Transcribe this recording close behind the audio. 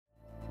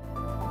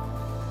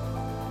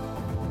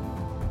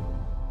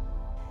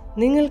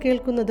നിങ്ങൾ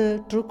കേൾക്കുന്നത്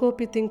true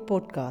copy think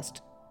podcast.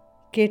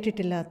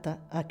 കേട്ടിട്ടില്ലാത്ത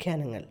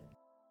ആഖ്യാനങ്ങൾ.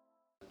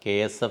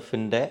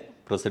 KSFന്റെ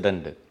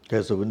പ്രസിഡന്റ്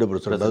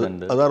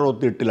അത്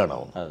 68-ലാണ്.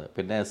 അതെ.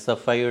 പിന്നെ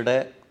SFIയുടെ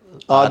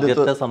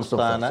ആദ്യത്തെ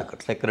സംസ്ഥാന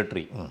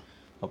സെക്രട്ടറി.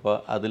 അപ്പോൾ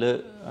അതിൽ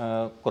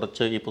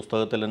കുറച്ച് ഈ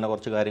പുസ്തകത്തിൽ തന്നെ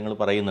കുറച്ച് കാര്യങ്ങൾ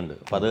പറയുന്നുണ്ട്.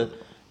 അപ്പോൾ അത്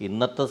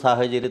ഇന്നത്തെ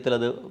സാഹചര്യത്തിൽ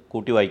അത്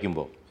കൂട്ടി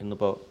വായിക്കുമ്പോൾ,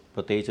 ഇന്നിപ്പോൾ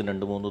പ്രത്യേകിച്ച്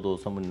 2-3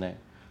 ദിവസം മുന്നേ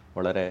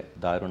വളരെ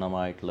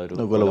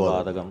ദാരുണമായിട്ടുള്ളൊരു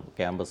കൊലപാതകം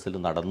ക്യാമ്പസിൽ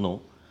നടന്നു.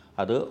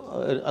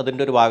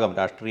 അതിൻ്റെ ഒരു ഭാഗം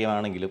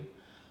രാഷ്ട്രീയമാണെങ്കിലും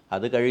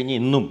അത് കഴിഞ്ഞ്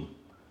ഇന്നും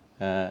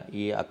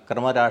ഈ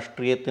അക്രമ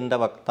രാഷ്ട്രീയത്തിൻ്റെ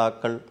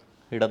വക്താക്കൾ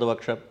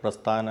ഇടതുപക്ഷ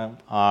പ്രസ്ഥാനം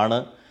ആണ്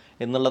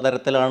എന്നുള്ള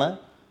തരത്തിലാണ്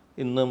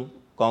ഇന്നും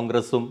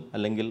കോൺഗ്രസും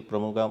അല്ലെങ്കിൽ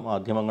പ്രമുഖ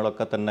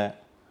മാധ്യമങ്ങളൊക്കെ തന്നെ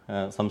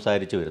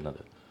സംസാരിച്ചു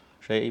വരുന്നത്.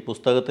 പക്ഷേ ഈ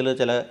പുസ്തകത്തിൽ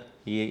ചില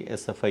ഈ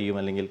SFIയും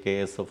അല്ലെങ്കിൽ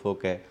KSFും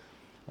ഒക്കെ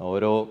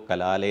ഓരോ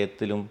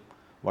കലാലയത്തിലും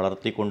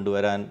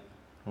വളർത്തിക്കൊണ്ടുവരാൻ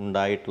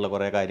ഉണ്ടായിട്ടുള്ള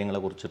കുറേ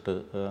കാര്യങ്ങളെ കുറിച്ചിട്ട്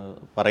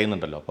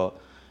പറയുന്നുണ്ടല്ലോ. അപ്പോൾ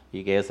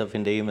ഈ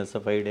KSFൻ്റെയും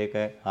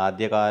SFIയുടെയൊക്കെ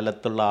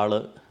ആദ്യകാലത്തുള്ള ആൾ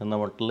എന്ന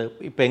മട്ടിൽ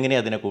ഇപ്പം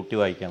എങ്ങനെയാണ് അതിനെ കൂട്ടി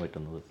വായിക്കാൻ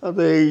പറ്റുന്നത്?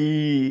 അത്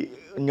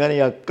ഞാൻ ഈ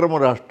അക്രമ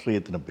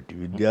രാഷ്ട്രീയത്തിനെ പറ്റി,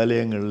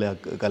 വിദ്യാലയങ്ങളിലെ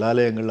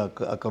കലാലയങ്ങളിലെ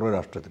അക്രമ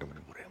രാഷ്ട്രീയത്തിനെ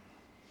പറ്റി പറയാം.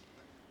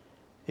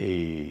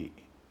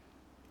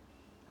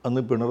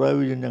 അന്ന് പിണറായി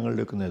വിജയൻ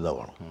ഞങ്ങളുടെയൊക്കെ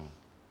നേതാവാണ്.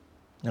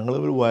 ഞങ്ങൾ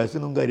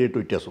വയസ്സിനും കാര്യമായിട്ട്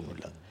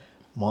വ്യത്യാസമൊന്നുമില്ല,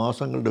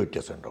 മാസങ്ങളുടെ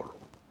വ്യത്യാസം ഉണ്ടാവുള്ളൂ.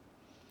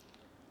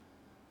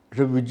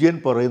 പക്ഷെ വിജയൻ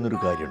പറയുന്നൊരു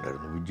കാര്യം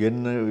ഉണ്ടായിരുന്നു. Vijayan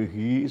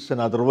he's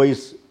an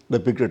otherwise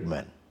depicted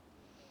മാൻ.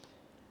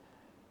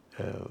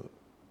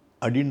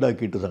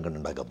 അടിയുണ്ടാക്കിയിട്ട് സംഘടന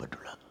ഉണ്ടാക്കാൻ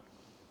പറ്റില്ല.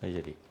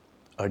 ശരി,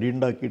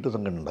 അടിയുണ്ടാക്കിയിട്ട്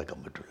സംഘടന ഉണ്ടാക്കാൻ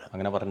പറ്റില്ല,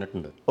 അങ്ങനെ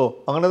പറഞ്ഞിട്ടുണ്ട്.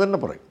 അങ്ങനെ തന്നെ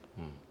പറയും.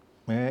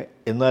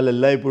 എന്നാൽ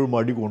എല്ലായ്പ്പോഴും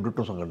അടി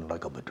കൊണ്ടിട്ടും സംഘടന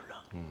ഉണ്ടാക്കാൻ പറ്റില്ല.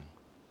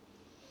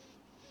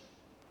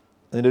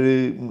 അതിൻ്റെ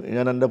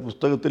ഞാൻ എൻ്റെ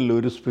പുസ്തകത്തിൽ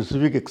ഒരു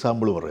സ്പെസിഫിക്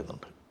എക്സാമ്പിൾ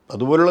പറയുന്നുണ്ട്.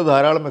 അതുപോലുള്ള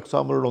ധാരാളം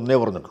എക്സാമ്പിളുകൾ ഒന്നേ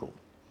പറഞ്ഞിട്ടുള്ളൂ.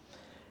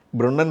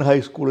 ബ്രണ്ണൻ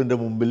ഹൈസ്കൂളിൻ്റെ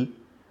മുമ്പിൽ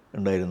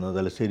ഉണ്ടായിരുന്ന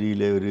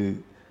തലശ്ശേരിയിലെ ഒരു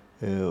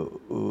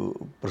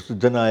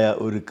പ്രസിദ്ധനായ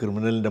ഒരു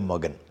ക്രിമിനലിൻ്റെ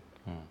മകൻ,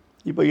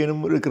 ഈ പയ്യനും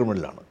ഒരു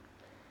ക്രിമിനലാണ്.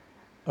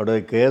 അവിടെ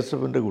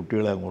KSFൻ്റെ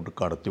കുട്ടികളെ അങ്ങോട്ട്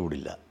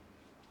കടത്തിവിടില്ല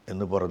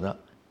എന്ന് പറഞ്ഞ,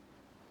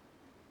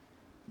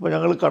 അപ്പോൾ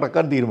ഞങ്ങൾ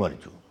കടക്കാൻ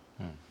തീരുമാനിച്ചു.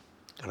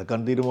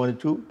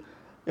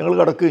 ഞങ്ങൾ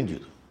കടക്കുകയും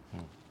ചെയ്തു.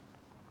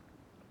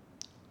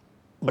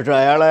 പക്ഷേ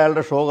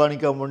അയാളുടെ ഷോ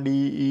കാണിക്കാൻ വേണ്ടി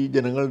ഈ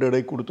ജനങ്ങളുടെ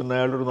ഇടയിൽ കൊടുത്തുന്ന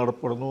അയാളുടെ ഒരു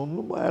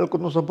നടപ്പടന്നൊന്നും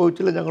അയാൾക്കൊന്നും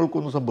സംഭവിച്ചില്ല,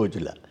 ഞങ്ങൾക്കൊന്നും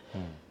സംഭവിച്ചില്ല.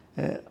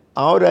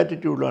 ആ ഒരു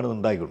ആറ്റിറ്റ്യൂഡിലാണ്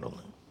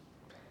ഉണ്ടായിക്കൊണ്ടുവന്നത്.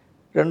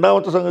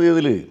 രണ്ടാമത്തെ സംഗതി,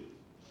 അതിൽ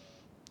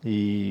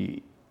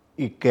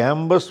ഈ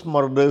ക്യാമ്പസ്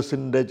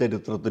മർഡേഴ്സിൻ്റെ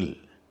ചരിത്രത്തിൽ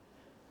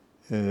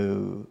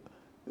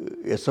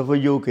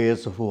SFIയോ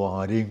KSFോ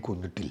ആരെയും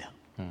കൊന്നിട്ടില്ല.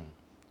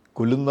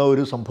 കൊല്ലുന്ന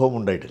ഒരു സംഭവം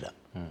ഉണ്ടായിട്ടില്ല.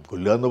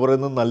 കൊല്ലുക എന്ന്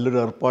പറയുന്നത് നല്ലൊരു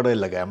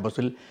ഏർപ്പാടല്ല.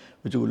 ക്യാമ്പസിൽ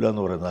വെച്ച് കൊല്ലുക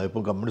എന്ന് പറയുന്നത്,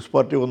 അതിപ്പോൾ കമ്മ്യൂണിസ്റ്റ്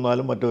പാർട്ടി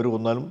കൊന്നാലും മറ്റവർ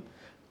കൊന്നാലും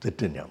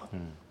തെറ്റ് തന്നെയാണ്.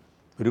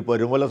 ഒരു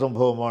പരുമല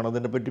സംഭവമാണ്.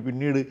 അതിനെപ്പറ്റി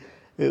പിന്നീട്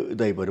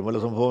പരുമല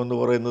സംഭവം എന്ന്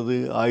പറയുന്നത്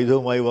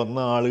ആയുധവുമായി വന്ന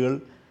ആളുകൾ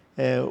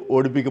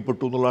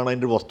ഓടിപ്പിക്കപ്പെട്ടു എന്നുള്ളതാണ്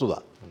അതിൻ്റെ വസ്തുത.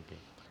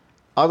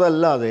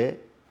 അതല്ലാതെ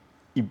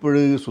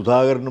ഇപ്പോഴ്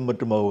സുധാകരനും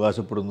മറ്റും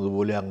അവകാശപ്പെടുന്നത്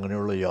പോലെ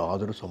അങ്ങനെയുള്ള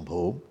യാതൊരു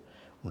സംഭവവും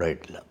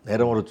ഉണ്ടായിട്ടില്ല.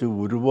 നേരെ മറിച്ച്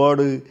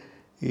ഒരുപാട്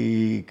ഈ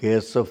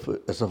KSF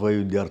SFI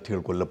വിദ്യാർത്ഥികൾ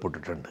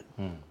കൊല്ലപ്പെട്ടിട്ടുണ്ട്.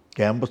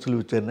 ക്യാമ്പസിൽ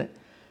വെച്ച് തന്നെ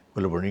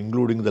കൊല്ലപ്പെട്ടു,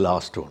 ഇൻക്ലൂഡിങ് ദ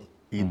ലാസ്റ്റ് വൺ,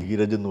 ഈ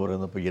ധീരജ് എന്ന്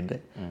പറയുന്ന പയ്യൻ്റെ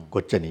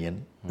കൊച്ചനിയൻ,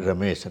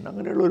 രമേശൻ,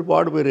 അങ്ങനെയുള്ള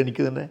ഒരുപാട് പേര്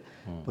എനിക്ക് തന്നെ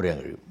പറയാൻ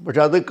കഴിയും.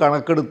 പക്ഷെ അത്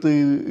കണക്കെടുത്ത്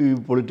ഈ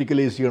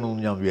പൊളിറ്റിക്കലൈസ്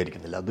ചെയ്യണമെന്ന് ഞാൻ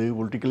വിചാരിക്കുന്നില്ല. അത്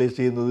പൊളിറ്റിക്കലൈസ്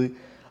ചെയ്യുന്നത്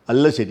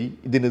അല്ല ശരി.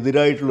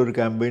 ഇതിനെതിരായിട്ടുള്ളൊരു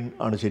ക്യാമ്പയിൻ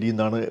ആണ് ശരി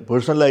എന്നാണ്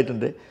പേഴ്സണലായിട്ട്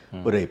എൻ്റെ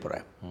ഒരു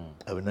അഭിപ്രായം.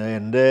 പിന്നെ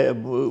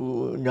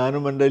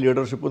ഞാനും എൻ്റെ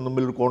ലീഡർഷിപ്പും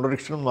തമ്മിൽ ഒരു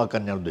കോൺട്രഡിക്ഷനും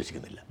ആക്കാൻ ഞാൻ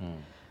ഉദ്ദേശിക്കുന്നില്ല.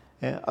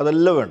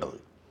 അതല്ല വേണ്ടത്.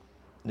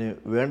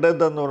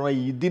 വേണ്ടതെന്താന്ന് പറഞ്ഞാൽ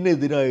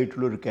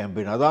ഇതിനെതിരായിട്ടുള്ളൊരു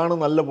ക്യാമ്പയിൻ, അതാണ്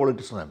നല്ല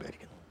പൊളിറ്റിക്സ് ഞാൻ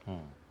വിചാരിക്കുന്നത്.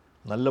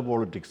 നല്ല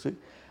പൊളിറ്റിക്സ്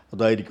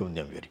അതായിരിക്കുമെന്ന്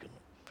ഞാൻ വിചാരിക്കുന്നു.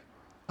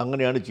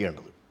 അങ്ങനെയാണ്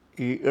ചെയ്യേണ്ടത്.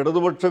 ഈ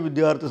ഇടതുപക്ഷ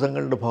വിദ്യാർത്ഥി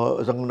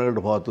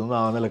സംഘടനകളുടെ ഭാഗത്തു നിന്ന്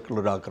ആ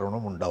നിലക്കുള്ളൊരു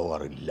ആക്രമണം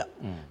ഉണ്ടാവാറില്ല,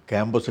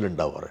 ക്യാമ്പസിൽ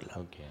ഉണ്ടാവാറില്ല.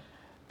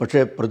 പക്ഷേ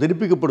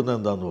പ്രചരിപ്പിക്കപ്പെടുന്നത്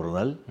എന്താണെന്ന്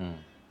പറഞ്ഞാൽ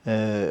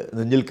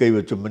നെഞ്ചിൽ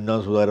കൈവച്ചു, മിന്നാ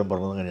സുധാകരൻ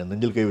പറഞ്ഞത് അങ്ങനെയാണ്,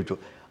 നെഞ്ചിൽ കൈവച്ചു.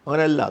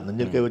 അങ്ങനെയല്ല,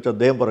 നെഞ്ചിൽ കൈവച്ചു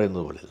അദ്ദേഹം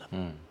പറയുന്നത് പോലെയല്ല.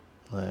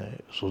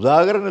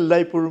 സുധാകരൻ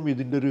എല്ലായ്പ്പോഴും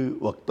ഇതിൻ്റെ ഒരു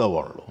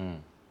വക്താവാണല്ലോ.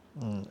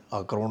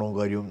 ആക്രമണവും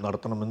കാര്യവും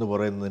നടത്തണമെന്ന്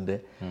പറയുന്നതിൻ്റെ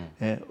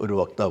ഒരു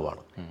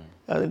വക്താവാണ്.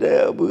 അതിൻ്റെ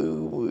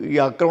ഈ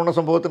ആക്രമണ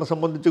സംഭവത്തിനെ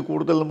സംബന്ധിച്ച്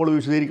കൂടുതൽ നമ്മൾ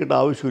വിശദീകരിക്കേണ്ട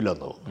ആവശ്യമില്ല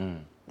എന്ന് തോന്നുന്നു.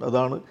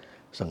 അതാണ്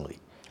സംഗതി.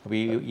 അപ്പോൾ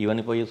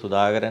ഇവനിപ്പോൾ ഈ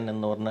സുധാകരൻ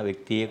എന്ന് പറഞ്ഞ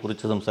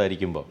വ്യക്തിയെക്കുറിച്ച്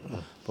സംസാരിക്കുമ്പോൾ,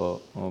 ഇപ്പോൾ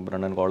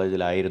ബ്രണ്ണൻ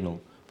കോളേജിലായിരുന്നു,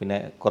 പിന്നെ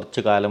കുറച്ച്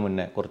കാലം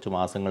മുന്നേ, കുറച്ച്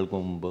മാസങ്ങൾക്ക്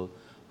മുമ്പ്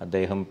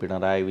അദ്ദേഹം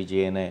പിണറായി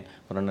വിജയനെ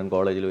ബ്രണ്ണൻ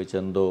കോളേജിൽ വെച്ച്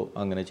എന്തോ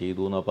അങ്ങനെ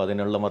ചെയ്തു എന്ന്. അപ്പോൾ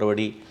അതിനുള്ള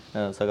മറുപടി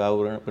സഖാവ്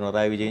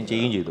പിണറായി വിജയൻ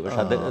ചെയ്യുകയും ചെയ്തു.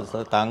 പക്ഷേ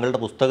താങ്കളുടെ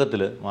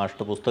പുസ്തകത്തിൽ,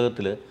 മാഷ്ടെ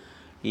പുസ്തകത്തിൽ,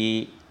 ഈ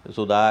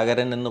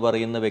സുധാകരൻ എന്ന്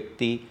പറയുന്ന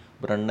വ്യക്തി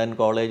ബ്രണ്ണൻ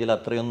കോളേജിൽ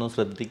അത്രയൊന്നും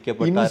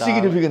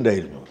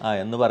ശ്രദ്ധിക്കപ്പെട്ടായിരുന്നു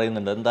എന്ന്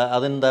പറയുന്നുണ്ട്.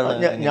 അതെന്താണ്?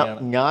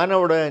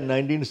 ഞാനവിടെ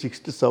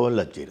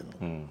 1967 ചേരുന്നു,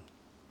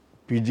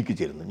 PGക്ക്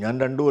ചേരുന്നു. ഞാൻ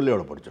 2 കൊല്ലം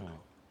അവിടെ പഠിച്ചിട്ടുണ്ട്.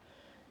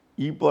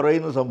 ഈ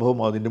പറയുന്ന സംഭവം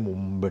അതിൻ്റെ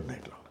മുമ്പ്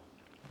ഉണ്ടായിട്ടുള്ളതാണ്.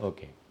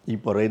 ഈ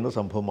പറയുന്ന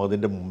സംഭവം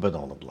അതിൻ്റെ മുമ്പേ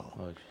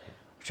നടന്നിട്ടുള്ളതാണ്.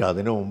 പക്ഷെ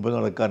അതിന് മുമ്പ്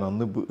നടക്കാൻ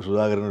അന്ന്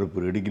സുധാകരൻ ഒരു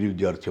പ്രീ ഡിഗ്രി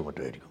വിദ്യാർത്ഥിയോ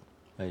മറ്റോ ആയിരിക്കും.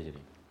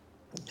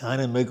 ഞാൻ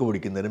MA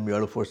പഠിക്കുന്നതിനും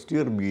ഇയാൾ ഫസ്റ്റ്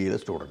ഇയർ BA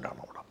സ്റ്റുഡൻ്റാണ്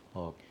അവിടെ.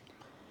 ഓക്കെ.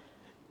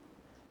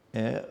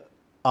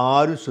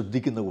 ആരും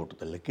ശ്രദ്ധിക്കുന്ന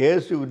കൂട്ടത്തില്ല.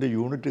 KSUവിൻ്റെ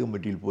യൂണിറ്റ്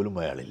കമ്മിറ്റിയിൽ പോലും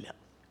അയാളില്ല.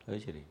 അത്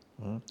ശരി.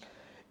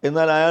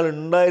 എന്നാൽ അയാൾ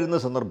ഉണ്ടായിരുന്ന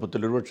സന്ദർഭത്തിൽ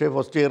ഒരു പക്ഷേ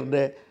ഫസ്റ്റ്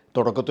ഇയറിൻ്റെ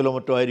തുടക്കത്തിലോ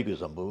മറ്റോ ആയിരിക്കും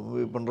സംഭവം.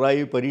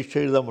 പിണറായി പരീക്ഷ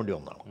എഴുതാൻ വേണ്ടി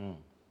വന്നതാണ്.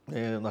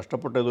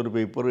 നഷ്ടപ്പെട്ട ഏതൊരു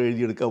പേപ്പർ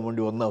എഴുതിയെടുക്കാൻ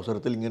വേണ്ടി വന്ന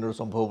അവസരത്തിൽ ഇങ്ങനൊരു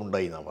സംഭവം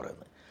ഉണ്ടായി എന്നാണ്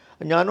പറയുന്നത്.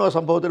 ഞാനും ആ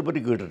സംഭവത്തെ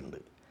പറ്റി കേട്ടിട്ടുണ്ട്.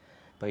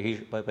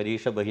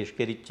 പരീക്ഷ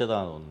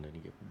ബഹിഷ്കരിച്ചതാണെന്ന് തോന്നുന്നു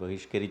എനിക്ക്.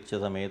 ബഹിഷ്കരിച്ച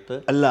സമയത്ത്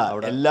അല്ല,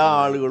 എല്ലാ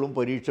ആളുകളും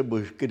പരീക്ഷ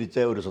ബഹിഷ്കരിച്ച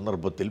ഒരു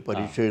സന്ദർഭത്തിൽ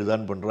പരീക്ഷ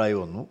എഴുതാൻ പിണറായി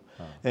വന്നു.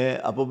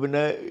 അപ്പോൾ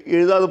പിന്നെ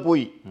എഴുതാതെ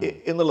പോയി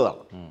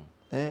എന്നുള്ളതാണ്.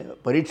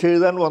 പരീക്ഷ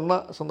എഴുതാൻ വന്ന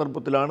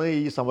സന്ദർഭത്തിലാണ്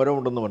ഈ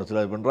സമരമുണ്ടെന്ന്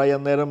മനസ്സിലായത്. പിണറായി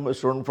അന്നേരം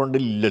സ്റ്റുഡൻറ്റ്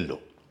ഫ്രണ്ടിൽ ഇല്ലല്ലോ.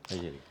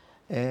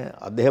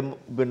 അദ്ദേഹം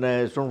പിന്നെ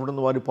സ്റ്റുഡൻറ്റ് ഫ്രണ്ടിൽ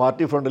നിന്ന് മാറി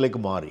പാർട്ടി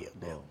ഫ്രണ്ടിലേക്ക് മാറി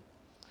അദ്ദേഹം.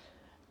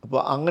 അപ്പോൾ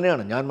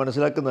അങ്ങനെയാണ് ഞാൻ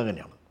മനസ്സിലാക്കുന്നത്,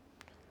 അങ്ങനെയാണ്.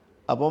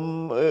 അപ്പം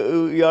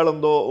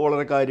ഇയാളെന്തോ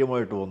വളരെ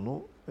കാര്യമായിട്ട് വന്നു.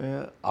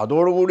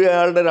 അതോടുകൂടി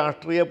അയാളുടെ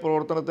രാഷ്ട്രീയ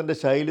പ്രവർത്തനത്തിൻ്റെ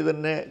ശൈലി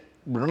തന്നെ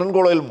ബ്രണ്ണൻ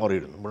കോളേജിൽ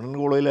മാറിയിരുന്നു. ബ്രണ്ണൻ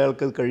കോളേജിൽ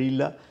അയാൾക്ക്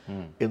കഴിയില്ല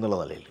എന്നുള്ള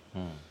നിലയിൽ.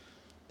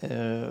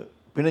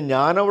 പിന്നെ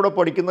ഞാനവിടെ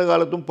പഠിക്കുന്ന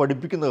കാലത്തും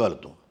പഠിപ്പിക്കുന്ന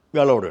കാലത്തും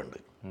ഇയാളവിടെ ഉണ്ട്.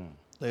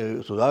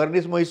 Sudhakaran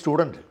is my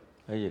student.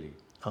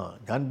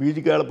 ഞാൻ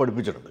BGക്ക് അയാളെ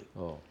പഠിപ്പിച്ചിട്ടുണ്ട്.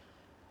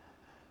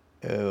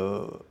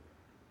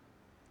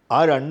 ആ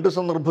രണ്ട്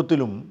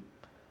സന്ദർഭത്തിലും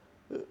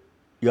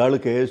ഇയാൾ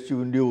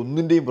KSUവിൻ്റെയോ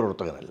ഒന്നിൻ്റെയും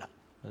പ്രവർത്തകനല്ല.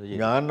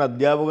 ഞാൻ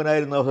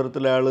അധ്യാപകനായിരുന്ന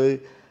അവസരത്തിൽ അയാൾ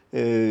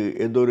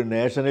എന്തോ ഒരു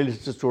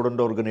നാഷണലിസ്റ്റ്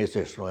സ്റ്റുഡൻറ്റ്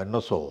ഓർഗനൈസേഷനോ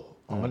NSO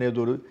അങ്ങനെ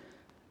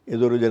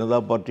ഏതൊരു ജനതാ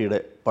പാർട്ടിയുടെ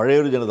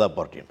പഴയൊരു ജനതാ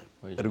പാർട്ടിയുണ്ട്,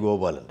 ഒരു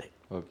ഗോപാലൻ്റെ,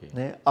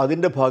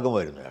 അതിൻ്റെ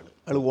ഭാഗമായിരുന്നു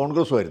അയാൾ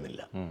കോൺഗ്രസ്സും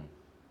ആയിരുന്നില്ല.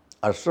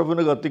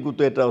 അഷ്റഫിന്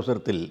കത്തിക്കുത്തേറ്റ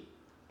അവസരത്തിൽ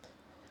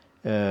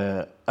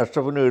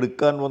അഷ്റഫിന്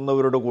എടുക്കാൻ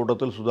വന്നവരുടെ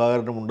കൂട്ടത്തിൽ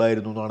സുധാകരനും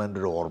ഉണ്ടായിരുന്നു എന്നാണ് എൻ്റെ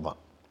ഒരു ഓർമ്മ.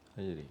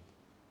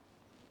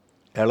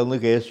 അയാളൊന്ന്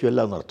KSU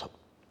അല്ല എന്നർത്ഥം.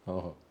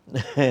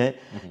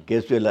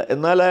 KSU അല്ല,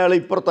 എന്നാൽ അയാൾ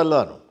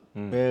ഇപ്പുറത്തല്ലാനും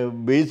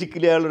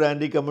ബേസിക്കലി അയാളൊരു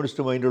ആൻറ്റി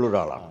കമ്മ്യൂണിസ്റ്റ് മൈൻഡുള്ള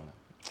ഒരാളാണ്.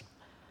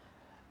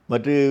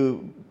 മറ്റ്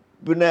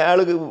പിന്നെ അയാൾ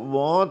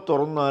വാ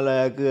തുറന്നാൽ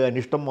അയാൾക്ക്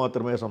അനിഷ്ടം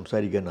മാത്രമേ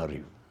സംസാരിക്കാൻ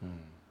അറിയൂ.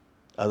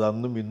 അത്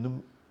അന്നും ഇന്നും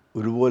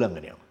ഒരുപോലെ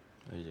അങ്ങനെയാണ്.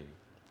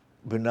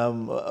 പിന്നെ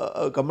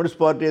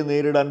കമ്മ്യൂണിസ്റ്റ് പാർട്ടിയെ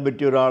നേരിടാൻ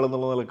പറ്റിയ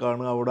ഒരാളെന്നുള്ള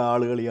നിലക്കാണ് അവിടെ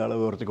ആളുകൾ ഇയാളെ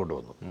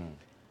ഉയർത്തിക്കൊണ്ടുവന്നത്.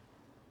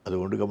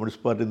 അതുകൊണ്ട്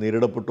കമ്മ്യൂണിസ്റ്റ് പാർട്ടി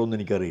നേരിടപ്പെട്ടു എന്ന്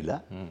എനിക്കറിയില്ല.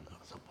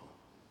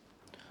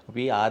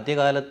 അപ്പോൾ ഈ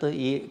ആദ്യകാലത്ത്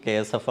ഈ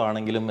KSF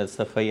ആണെങ്കിലും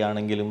SFI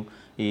ആണെങ്കിലും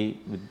ഈ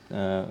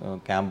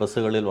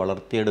ക്യാമ്പസുകളിൽ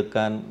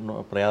വളർത്തിയെടുക്കാൻ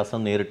പ്രയാസം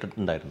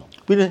നേരിട്ടിട്ടുണ്ടായിരുന്നു.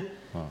 പിന്നെ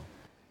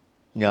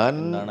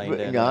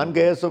ഞാൻ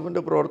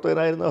KSFിൻ്റെ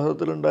പ്രവർത്തകനായിരുന്ന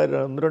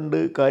അവസരത്തിലുണ്ടായിരുന്ന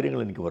 1-2 കാര്യങ്ങൾ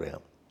എനിക്ക്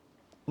പറയാം.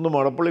 ഒന്ന്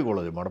മടപ്പള്ളി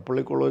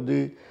കോളേജ്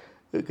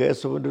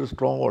KSFിൻ്റെ ഒരു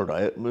സ്ട്രോങ്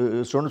ഹോൾഡാണ്,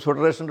 സ്റ്റുഡൻസ്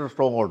ഫെഡറേഷൻ്റെ ഒരു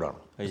സ്ട്രോങ് ഹോൾഡാണ്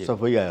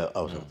SFI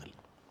അവസരത്തിൽ.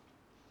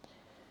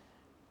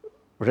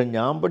 പക്ഷേ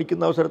ഞാൻ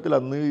പഠിക്കുന്ന അവസരത്തിൽ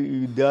അന്ന് ഈ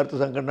വിദ്യാർത്ഥി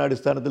സംഘടനാ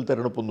അടിസ്ഥാനത്തിൽ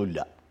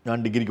തിരഞ്ഞെടുപ്പൊന്നുമില്ല. ഞാൻ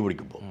ഡിഗ്രിക്ക്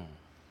പഠിക്കുമ്പോൾ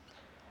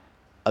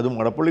അത്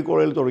മടപ്പള്ളി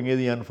കോളേജിൽ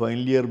തുടങ്ങിയത് ഞാൻ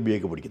ഫൈനൽ ഇയർ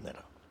BAക്ക്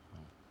പഠിക്കുന്നതാണ്.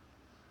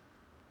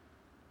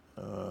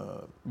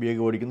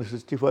 BAക്ക് പഠിക്കുന്നത്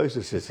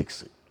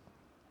 65-66.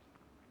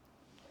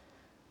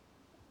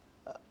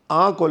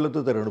 ആ കൊല്ലത്ത്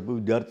തിരഞ്ഞെടുപ്പ്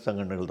വിദ്യാർത്ഥി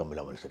സംഘടനകൾ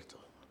തമ്മിലാണ്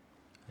മത്സരിച്ചത്.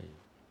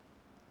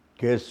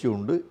 KSU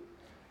ഉണ്ട്,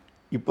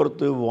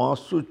 ഇപ്പുറത്ത്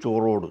വാസു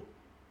ചോറോട്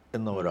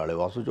എന്ന ഒരാൾ.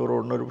 വാസു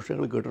ചോറോടിൻ്റെ ഒരു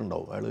വിഷയങ്ങൾ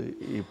കേട്ടിട്ടുണ്ടാവും. അയാൾ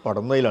ഈ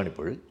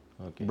പടന്നയിലാണിപ്പോഴും.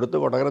 ഇവിടുത്തെ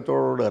വടകര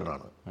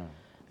ചോറോടുകാരനാണ്,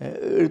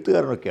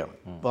 എഴുത്തുകാരനൊക്കെയാണ്.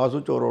 വാസു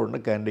ചോറോടിനെ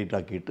കാൻഡിഡേറ്റ്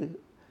ആക്കിയിട്ട്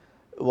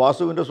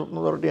വാസുവിൻ്റെ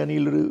സ്വപ്നം തൊട്ട്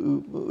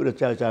അനിയിലൊരു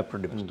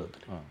ചാപ്റ്ററുണ്ട്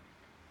പുസ്തകത്തിൽ.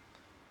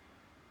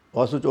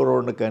 വാസു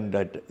ചോറോടിനെ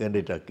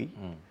കാൻഡിഡേറ്റ് ആക്കി.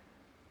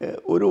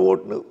 ഒരു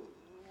വോട്ടിന്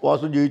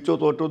വാസു ജയിച്ചോ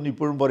തോറ്റോ എന്ന്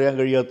ഇപ്പോഴും പറയാൻ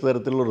കഴിയാത്ത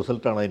തരത്തിലുള്ള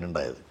റിസൾട്ടാണ്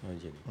അതിനുണ്ടായത്.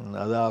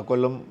 അത് ആ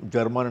കൊല്ലം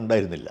ചെയർമാൻ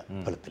ഉണ്ടായിരുന്നില്ല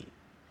ഫലത്തിൽ.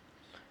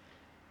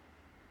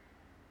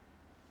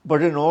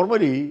 പക്ഷേ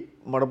നോർമലി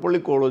മടപ്പള്ളി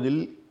കോളേജിൽ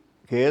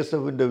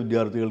KSFിൻ്റെ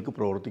വിദ്യാർത്ഥികൾക്ക്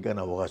പ്രവർത്തിക്കാൻ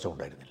അവകാശം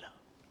ഉണ്ടായിരുന്നില്ല.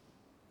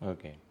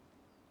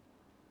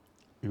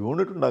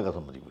 യൂണിറ്റ് ഉണ്ടാക്കാൻ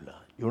സമ്മതിക്കില്ല,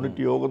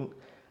 യൂണിറ്റ് യോഗം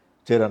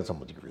ചേരാൻ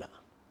സമ്മതിക്കില്ല.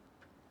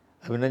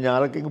 പിന്നെ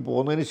ഞാനൊക്കെ ഇങ്ങ്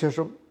പോകുന്നതിന്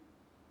ശേഷം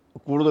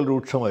കൂടുതൽ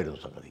രൂക്ഷമായിരുന്നു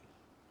സംഗതി.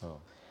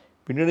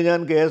 പിന്നീട് ഞാൻ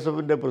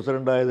KSFിൻ്റെ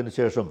പ്രസിഡൻ്റായതിന്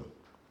ശേഷം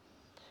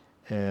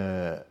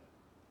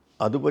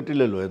അത്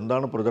പറ്റില്ലല്ലോ.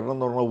 എന്താണ് പ്രചരണം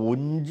എന്ന് പറഞ്ഞാൽ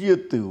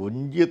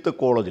ഒഞ്ചിയത്ത്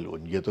കോളേജിൽ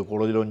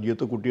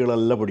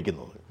കുട്ടികളല്ല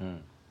പഠിക്കുന്നത്.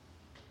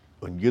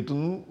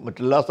 ഒഞ്ചിയത്തുനിന്നും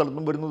മറ്റെല്ലാ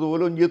സ്ഥലത്തും വരുന്നത്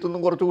പോലെ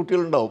ഒഞ്ചിയത്തുനിന്നും കുറച്ച്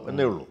കുട്ടികളുണ്ടാവും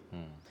എന്നേ ഉള്ളൂ.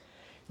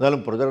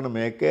 എന്നാലും പ്രചരണം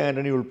AK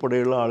ആൻ്റണി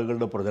ഉൾപ്പെടെയുള്ള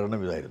ആളുകളുടെ പ്രചരണം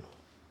ഇതായിരുന്നു.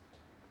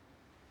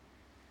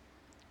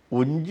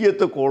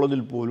 ഒഞ്ചിയത്തെ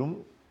കോളേജിൽ പോലും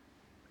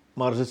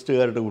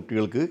മാർക്സിസ്റ്റുകാരുടെ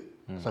കുട്ടികൾക്ക്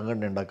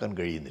സംഘടന ഉണ്ടാക്കാൻ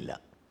കഴിയുന്നില്ല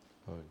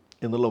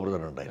എന്നുള്ള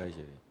പ്രചരണം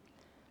ഉണ്ടായിരുന്നു.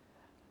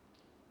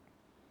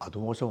 അത്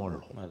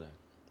മോശമാണല്ലോ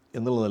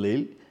എന്നുള്ള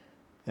നിലയിൽ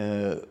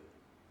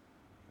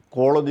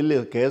കോളേജിൽ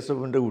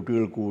KSFിൻ്റെ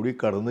കുട്ടികൾ കൂടി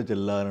കടന്നു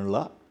ചെല്ലാനുള്ള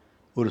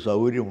ഒരു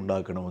സൗകര്യം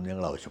ഉണ്ടാക്കണമെന്ന്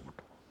ഞങ്ങൾ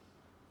ആവശ്യപ്പെട്ടു.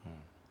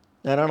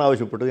 ഞാനാണ്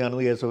ആവശ്യപ്പെട്ടത്.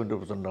 ഞാനത് KSFിൻ്റെ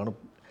പ്രസിഡൻ്റാണ്.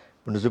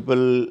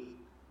 Principal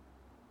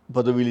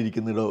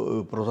പദവിയിലിരിക്കുന്ന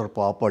professor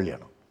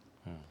പാപ്പാളിയാണ്.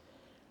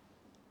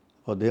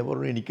 അപ്പോൾ അദ്ദേഹം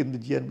പറഞ്ഞു എനിക്കെന്ത്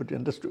ചെയ്യാൻ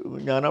പറ്റും,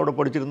 ഞാനവിടെ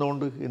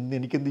പഠിച്ചിരുന്നതുകൊണ്ട്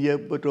എനിക്കെന്ത് ചെയ്യാൻ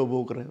പറ്റുമോ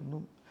പോക്കറെ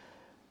ഒന്നും.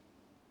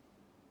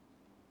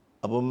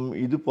 അപ്പം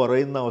ഇത്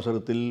പറയുന്ന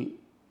അവസരത്തിൽ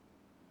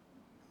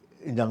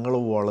ഞങ്ങൾ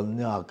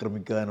വളഞ്ഞ്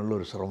ആക്രമിക്കാനുള്ള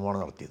ഒരു ശ്രമമാണ്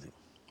നടത്തിയത്.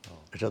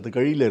 പക്ഷെ അത്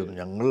കഴിയില്ലായിരുന്നു.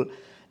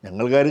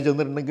 ഞങ്ങൾക്കാർ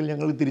ചെന്നിട്ടുണ്ടെങ്കിൽ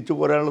ഞങ്ങൾ തിരിച്ചു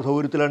പോരാനുള്ള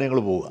സൗകര്യത്തിലാണ് ഞങ്ങൾ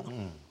പോവുക.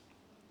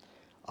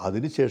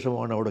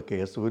 അതിനുശേഷമാണ് അവിടെ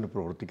KSFന്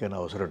പ്രവർത്തിക്കാൻ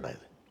അവസരം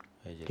ഉണ്ടായത്.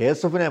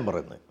 KSF ഞാൻ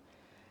പറയുന്നത്,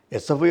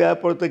 SF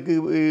ആയപ്പോഴത്തേക്ക്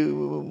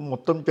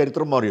മൊത്തം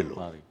ചരിത്രം മാറിയല്ലോ.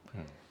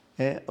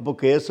 അപ്പോൾ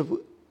KSF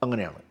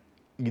അങ്ങനെയാണ്.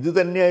 ഇത്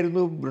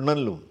തന്നെയായിരുന്നു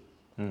ബ്രിണനിലും.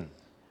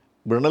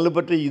 ബ്രിണനിൽ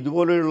പറ്റി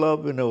ഇതുപോലെയുള്ള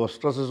പിന്നെ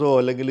ഓസ്ട്രസിസോ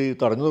അല്ലെങ്കിൽ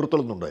തടഞ്ഞു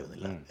നിർത്തലൊന്നും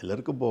ഉണ്ടായിരുന്നില്ല.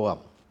 എല്ലാവർക്കും പോകാം.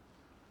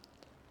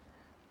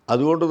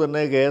 അതുകൊണ്ട്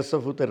തന്നെ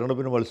KSF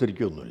തെരഞ്ഞെടുപ്പിന്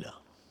മത്സരിക്കുകയൊന്നുമില്ല.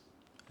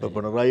 ഇപ്പോൾ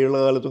പിണറായിയുള്ള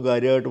കാലത്തും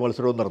കാര്യമായിട്ട്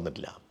മത്സരമൊന്നും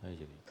നടന്നിട്ടില്ല.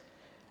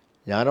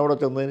 ഞാനവിടെ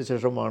ചെന്നതിന്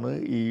ശേഷമാണ്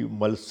ഈ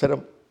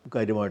മത്സരം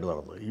കാര്യമായിട്ട്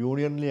നടന്നത്.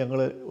 യൂണിയനിൽ ഞങ്ങൾ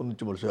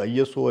ഒന്നിച്ച് മത്സരം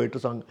ISO ആയിട്ട്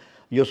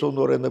ISO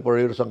എന്ന് പറയുന്ന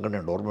പഴയൊരു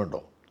സംഘടനയുണ്ട്,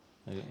 ഓർമ്മയുണ്ടോ?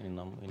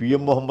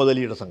 PM മുഹമ്മദ്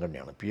അലിയുടെ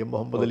സംഘടനയാണ്. PM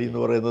മുഹമ്മദ് അലി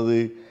എന്ന് പറയുന്നത്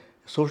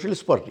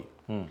സോഷ്യലിസ്റ്റ് പാർട്ടി,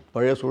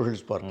 പഴയ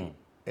സോഷ്യലിസ്റ്റ് പാർട്ടി.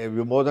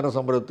 വിമോചന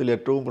സമരത്തിൽ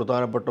ഏറ്റവും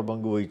പ്രധാനപ്പെട്ട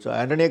പങ്ക് വഹിച്ച,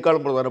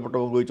 ആൻ്റണിയേക്കാളും പ്രധാനപ്പെട്ട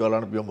പങ്ക് വഹിച്ച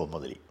ആളാണ് PM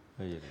Muhammad Ali.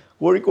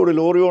 Kozhikode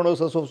lorry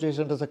owners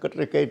അസോസിയേഷൻ്റെ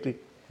സെക്രട്ടറിയൊക്കെ ആയിട്ട്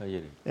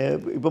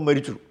ഇപ്പം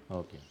മരിച്ചു.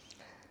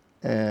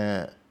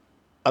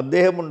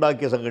 അദ്ദേഹം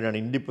ഉണ്ടാക്കിയ സംഘടനയാണ്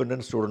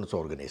ഇൻഡിപെൻഡൻറ്റ് സ്റ്റുഡൻസ്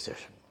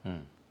ഓർഗനൈസേഷൻ.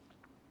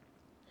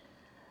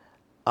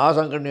 ആ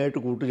സംഘടനയായിട്ട്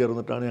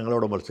കൂട്ടുചേർന്നിട്ടാണ്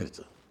ഞങ്ങളവിടെ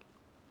മത്സരിച്ചത്.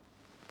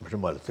 പക്ഷെ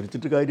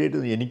മത്സരിച്ചിട്ട് കാര്യമായിട്ട്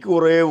എനിക്ക്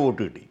കുറേ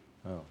വോട്ട് കിട്ടി.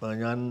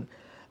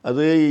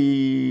 അത് ഈ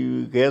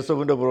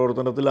KSFൻ്റെ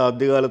പ്രവർത്തനത്തിൽ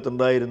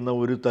ആദ്യകാലത്തുണ്ടായിരുന്ന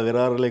ഒരു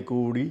തകരാറിലേക്ക്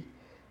കൂടി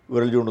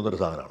വിരൽ ചൂണ്ടുന്നൊരു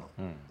സാധനമാണ്.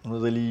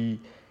 എന്നുവെച്ചാൽ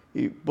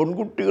ഈ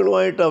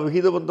പെൺകുട്ടികളുമായിട്ട്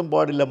അവിഹിത ബന്ധം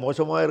പാടില്ല,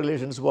 മോശമായ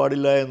റിലേഷൻസ്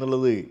പാടില്ല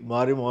എന്നുള്ളത്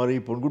മാറി മാറി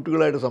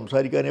പെൺകുട്ടികളായിട്ട്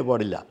സംസാരിക്കാനേ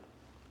പാടില്ല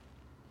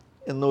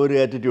എന്നൊരു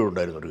ആറ്റിറ്റ്യൂഡ്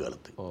ഉണ്ടായിരുന്നു ഒരു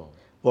കാലത്ത്.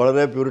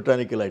 വളരെ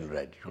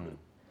പ്യൂരിറ്റാനിക്കലായിട്ടുള്ളൊരു ആറ്റിറ്റ്യൂഡ്.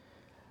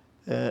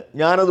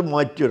 ഞാനത്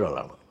മാറ്റിയ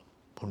ഒരാളാണ്.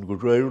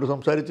 പെൺകുട്ടികളോട്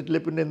സംസാരിച്ചിട്ടില്ല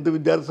പിന്നെ എന്ത്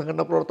വിദ്യാർത്ഥി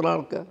സംഘടനാ പ്രവർത്തനം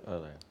നടക്കുക?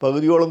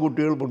 പകുതിയോളം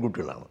കുട്ടികൾ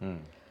പെൺകുട്ടികളാണ്.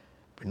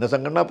 പിന്നെ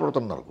സംഘടനാ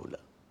പ്രവർത്തനം നടക്കില്ല.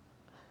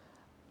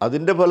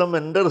 അതിൻ്റെ ഫലം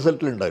എൻ്റെ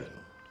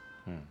റിസൾട്ടിലുണ്ടായിരുന്നു.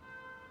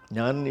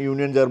 ഞാൻ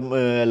യൂണിയൻ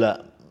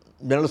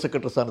ജനറൽ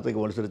സെക്രട്ടറി സ്ഥാനത്തേക്ക്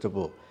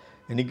മത്സരിച്ചപ്പോൾ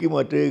എനിക്ക്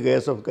മറ്റേ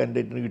KSF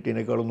കാൻഡിഡേറ്റിന്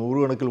കിട്ടിയതിനേക്കാളും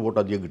 100 കണക്കിൽ വോട്ട്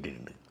അധികം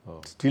കിട്ടിയിട്ടുണ്ട്.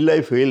 Still I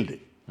failed.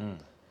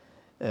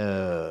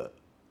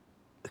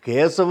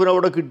 KSFന്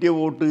അവിടെ കിട്ടിയ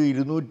വോട്ട്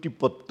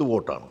 210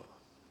 വോട്ടാണ്.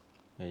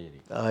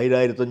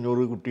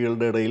 1500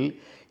 കുട്ടികളുടെ ഇടയിൽ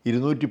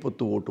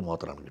 210 വോട്ട്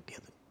മാത്രമാണ്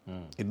കിട്ടിയത്.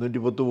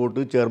 210 വോട്ട്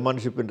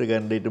ചെയർമാൻഷിപ്പിൻ്റെ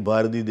കാൻഡിഡേറ്റ്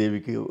ഭാരതി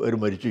ദേവിക്ക് അവർ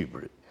മരിച്ചു.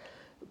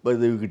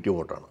 ഭാരതി ദേവി കിട്ടിയ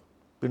വോട്ടാണ്.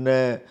 പിന്നെ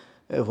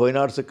ഫൈൻ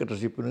ആർട്സ്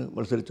സെക്രട്ടറിഷിപ്പിന്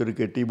മത്സരിച്ചൊരു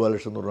KT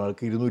ബാലകൃഷ്ണൻ എന്ന് പറഞ്ഞ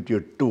ആൾക്ക്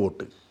 208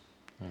 വോട്ട്.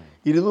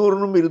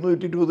 200നും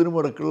 220നും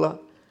ഇടയ്ക്കുള്ള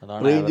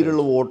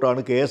റേഞ്ചിലുള്ള വോട്ടാണ്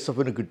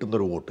KSFന്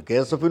കിട്ടുന്നൊരു വോട്ട്.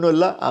 KSFനും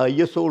അല്ല,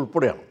 ISO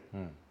ഉൾപ്പെടെയാണ്.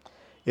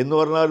 എന്ന്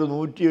പറഞ്ഞാൽ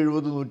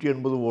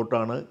 170-180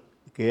 വോട്ടാണ്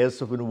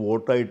KSFന്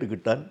വോട്ടായിട്ട്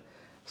കിട്ടാൻ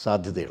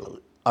സാധ്യതയുള്ളത്.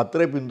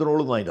 അത്രേ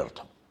പിന്തുണയുള്ളൂ അതിൻ്റെ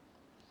അർത്ഥം.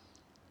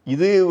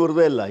 ഇത്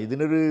വെറുതെ അല്ല.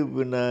 ഇതിനൊരു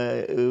പിന്നെ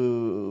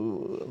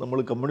നമ്മൾ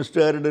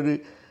കമ്മ്യൂണിസ്റ്റുകാരുടെ ഒരു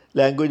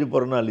ലാംഗ്വേജ്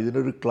പറഞ്ഞാൽ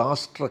ഇതിനൊരു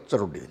ക്ലാസ്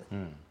സ്ട്രക്ചറുണ്ട്. ഇതിന്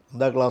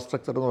എന്താ ക്ലാസ്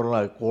സ്ട്രക്ചർ എന്ന്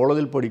പറഞ്ഞാൽ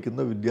കോളേജിൽ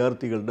പഠിക്കുന്ന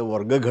വിദ്യാർത്ഥികളുടെ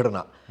വർഗ്ഗഘടന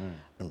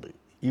ഉണ്ട്.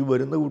 ഈ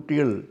വരുന്ന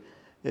കുട്ടികൾ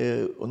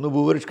ഒന്ന്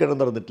ഭൂപരിഷ്കരണം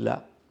നടന്നിട്ടില്ല,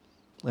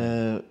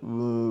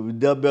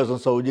 വിദ്യാഭ്യാസം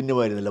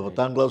സൗജന്യമായിരുന്നില്ല,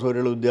 10ാം ക്ലാസ്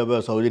വരെയുള്ള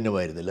വിദ്യാഭ്യാസം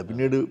സൗജന്യമായിരുന്നില്ല,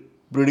 പിന്നീട്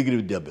പ്രീ ഡിഗ്രി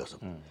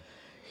വിദ്യാഭ്യാസം.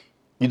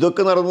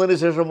 ഇതൊക്കെ നടന്നതിന്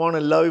ശേഷമാണ്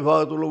എല്ലാ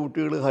വിഭാഗത്തിലുള്ള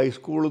കുട്ടികൾ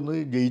ഹൈസ്കൂളിൽ നിന്ന്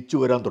ജയിച്ചു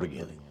വരാൻ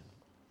തുടങ്ങിയത്.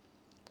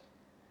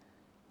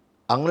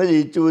 അങ്ങനെ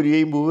ജയിച്ചു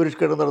വരികയും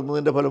ഭൂപരിഷ്കരണം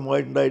നടന്നതിൻ്റെ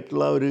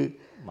ഫലമായിട്ടുണ്ടായിട്ടുള്ള ഒരു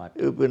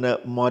പിന്നെ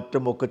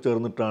മാറ്റമൊക്കെ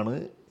ചേർന്നിട്ടാണ്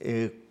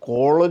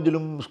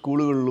കോളേജിലും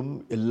സ്കൂളുകളിലും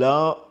എല്ലാ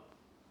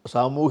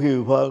സാമൂഹ്യ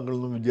വിഭാഗങ്ങളിൽ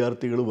നിന്നും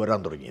വിദ്യാർത്ഥികൾ വരാൻ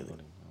തുടങ്ങിയത്.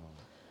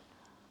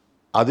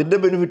 അതിൻ്റെ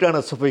ബെനിഫിറ്റാണ്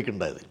SFIക്ക്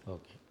ഉണ്ടായത്.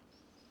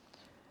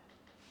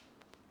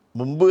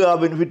 മുമ്പ് ആ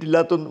ബെനിഫിറ്റ്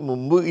ഇല്ലാത്ത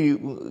മുമ്പ് ഈ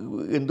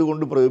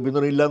എന്തുകൊണ്ട്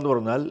പിന്തുണയില്ല എന്ന്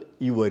പറഞ്ഞാൽ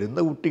ഈ വരുന്ന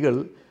കുട്ടികൾ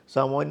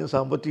സാമാന്യ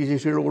സാമ്പത്തിക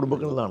ശേഷിയുള്ള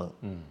കുടുംബങ്ങളിൽ നിന്നാണ്.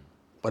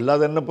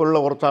 അല്ലാതെ തന്നെ പോലുള്ള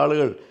കുറച്ച്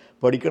ആളുകൾ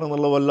പഠിക്കണം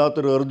എന്നുള്ള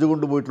വല്ലാത്തൊരു എർജ്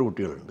കൊണ്ടുപോയിട്ടുള്ള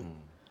കുട്ടികളുണ്ട്.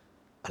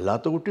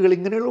 അല്ലാത്ത കുട്ടികൾ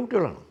ഇങ്ങനെയുള്ള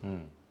കുട്ടികളാണ്.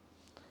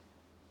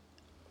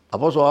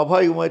 അപ്പോൾ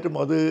സ്വാഭാവികമായിട്ടും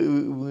അത്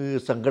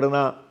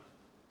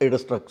സംഘടനയുടെ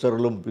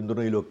സ്ട്രക്ചറിലും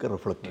പിന്തുണയിലും ഒക്കെ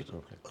റിഫ്ലക്റ്റ്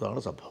ചെയ്തു. അതാണ്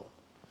സംഭവം.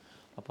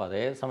 അപ്പോൾ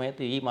അതേ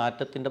സമയത്ത് ഈ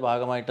മാറ്റത്തിൻ്റെ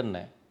ഭാഗമായിട്ട്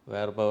തന്നെ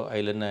വേറെ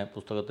അതിൽ തന്നെ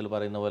പുസ്തകത്തിൽ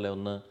പറയുന്ന പോലെ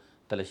ഒന്ന്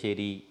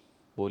തലശ്ശേരി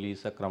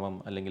പോലീസ് അക്രമം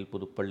അല്ലെങ്കിൽ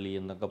പുതുപ്പള്ളി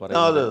എന്നൊക്കെ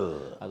പറയുന്നത്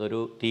അതൊരു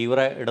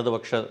തീവ്ര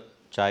ഇടതുപക്ഷ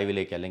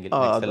ചായ്വിലേക്ക് അല്ലെങ്കിൽ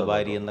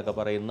നക്സൽബാരി എന്നൊക്കെ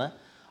പറയുന്ന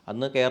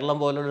അന്ന് കേരളം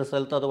പോലുള്ള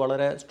സ്ഥലത്ത് അത്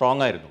വളരെ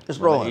സ്ട്രോങ് ആയിരുന്നു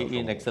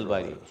ഈ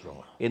നക്സൽബാരി.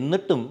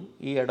 എന്നിട്ടും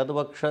ഈ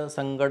ഇടതുപക്ഷ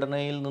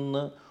സംഘടനയിൽ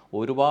നിന്ന്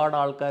ഒരുപാട്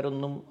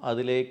ആൾക്കാരൊന്നും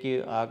അതിലേക്ക്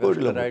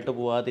ആകർഷകരായിട്ട്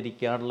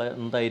പോകാതിരിക്കാനുള്ള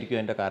എന്തായിരിക്കും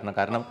അതിൻ്റെ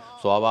കാരണം?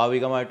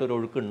 സ്വാഭാവികമായിട്ടൊരു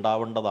ഒഴുക്ക്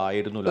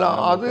ഉണ്ടാവേണ്ടതായിരുന്നില്ല.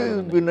 അത്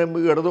പിന്നെ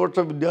ഇടതുപക്ഷ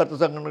വിദ്യാർത്ഥി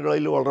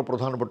സംഘടനകളിൽ വളരെ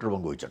പ്രധാനപ്പെട്ട ഒരു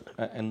പങ്ക് വഹിച്ചിട്ടുണ്ട്.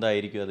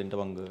 എന്തായിരിക്കും അതിൻ്റെ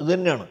പങ്ക്? ഇത്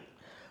തന്നെയാണ്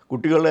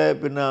കുട്ടികളെ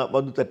പിന്നെ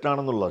അത്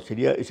തെറ്റാണെന്നുള്ള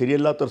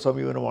ശരിയല്ലാത്തൊരു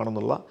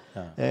സമീപനമാണെന്നുള്ള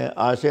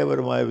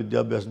ആശയപരമായ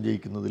വിദ്യാഭ്യാസം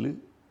ജയിക്കുന്നതിൽ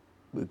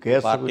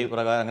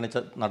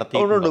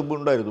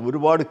ഉണ്ടായിരുന്നു.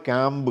 ഒരുപാട്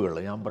ക്യാമ്പുകൾ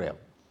ഞാൻ പറയാം.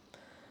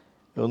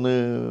 ഒന്ന്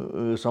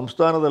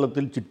സംസ്ഥാന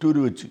തലത്തിൽ ചിറ്റൂർ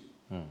വെച്ച്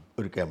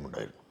ഒരു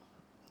ക്യാമ്പുണ്ടായിരുന്നു.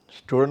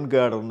 സ്റ്റുഡൻറ്റ്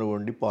കാഡറിന്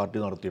വേണ്ടി പാർട്ടി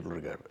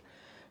നടത്തിയിട്ടുള്ളൊരു ക്യാമ്പ്.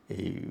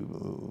 ഈ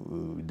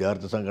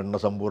വിദ്യാർത്ഥി സംഘടന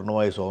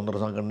സമ്പൂർണ്ണമായി സ്വതന്ത്ര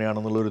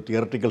സംഘടനയാണെന്നുള്ളൊരു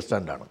തിയററ്റിക്കൽ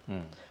സ്റ്റാൻഡാണ്.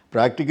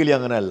 പ്രാക്ടിക്കലി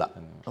അങ്ങനെയല്ല,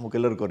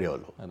 നമുക്കെല്ലാവർക്കും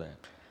അറിയാമല്ലോ.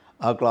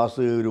 ആ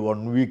ക്ലാസ് ഒരു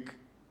 1 വീക്ക്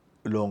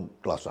ലോങ്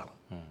ക്ലാസ്സാണ്.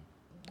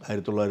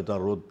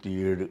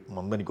 1967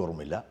 മന്ദനിക്ക്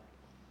ഓർമ്മയില്ല.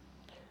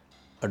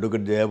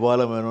 അഡ്വക്കേറ്റ്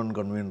ജയപാല മേനോൻ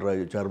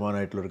കൺവീനറായി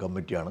ചെയർമാനായിട്ടുള്ളൊരു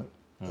കമ്മിറ്റിയാണ്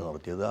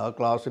നടത്തിയത്. ആ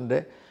ക്ലാസ്സിൻ്റെ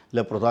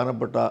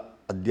പ്രധാനപ്പെട്ട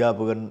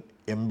അധ്യാപകൻ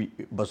MP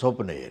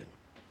ബസോപ്പന്നയ്യായിരുന്നു.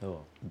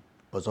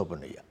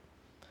 ബസോപ്പന്നയ്യ.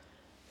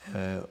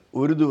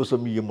 ഒരു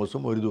ദിവസം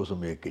EMSഉം ഒരു ദിവസം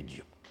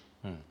AKGയും,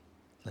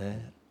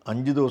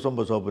 5 ദിവസം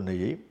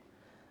ബസോപ്പന്നയ്യയും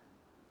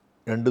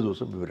 2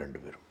 ദിവസം ഇവർ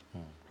രണ്ടുപേരും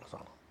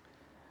ക്ലാസ്സാണ്.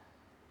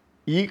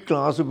 ഈ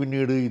ക്ലാസ്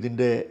പിന്നീട്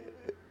ഇതിൻ്റെ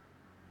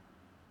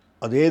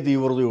അതേ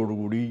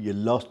തീവ്രതയോടുകൂടി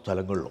എല്ലാ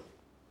സ്ഥലങ്ങളിലും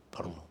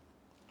നടന്നു.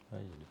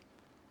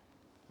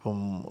 ഇപ്പം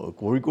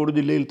കോഴിക്കോട്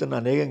ജില്ലയിൽ തന്നെ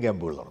അനേകം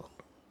ക്യാമ്പുകൾ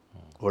നടന്നിട്ടുണ്ട്.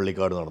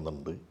 വള്ളിക്കാട്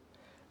നടന്നിട്ടുണ്ട്,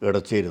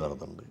 എടച്ചേരി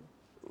നടന്നിട്ടുണ്ട്,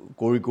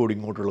 കോഴിക്കോട്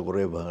ഇങ്ങോട്ടുള്ള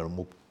കുറേ ഭാഗങ്ങൾ,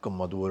 മുക്കം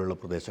അതുപോലുള്ള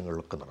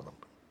പ്രദേശങ്ങളിലൊക്കെ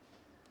നടന്നിട്ടുണ്ട്,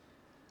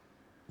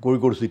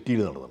 കോഴിക്കോട്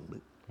സിറ്റിയിൽ നടന്നിട്ടുണ്ട്.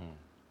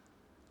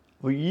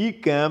 അപ്പോൾ ഈ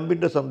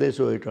ക്യാമ്പിൻ്റെ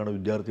സന്ദേശമായിട്ടാണ്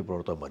വിദ്യാർത്ഥി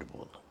പ്രവർത്തകന്മാർ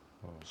പോകുന്നത്.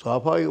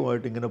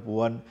 സ്വാഭാവികമായിട്ട് ഇങ്ങനെ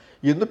പോകാൻ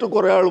എന്നിട്ടും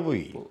കുറേ ആൾ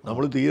പോയി.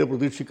 നമ്മൾ തീരെ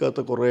പ്രതീക്ഷിക്കാത്ത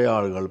കുറേ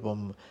ആളുകൾ, ഇപ്പം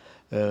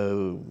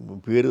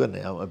പേര് തന്നെ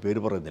പേര്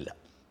പറയുന്നില്ല,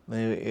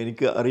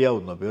 എനിക്ക്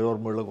അറിയാവുന്ന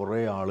പേരോർമ്മയുള്ള കുറേ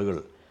ആളുകൾ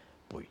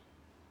പോയി.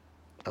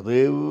 അത്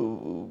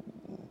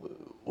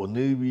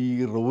ഒന്ന് ഈ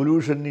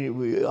റവല്യൂഷൻ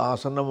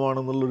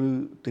ആസന്നമാണെന്നുള്ളൊരു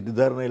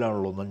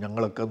തെറ്റിദ്ധാരണയിലാണല്ലോ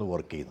ഞങ്ങളൊക്കെ അന്ന്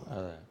വർക്ക് ചെയ്യുന്നത്.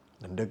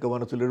 എൻ്റെയൊക്കെ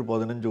മനസ്സിലൊരു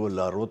 15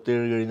 കൊല്ലം,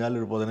 67 കഴിഞ്ഞാൽ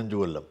ഒരു 15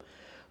 കൊല്ലം,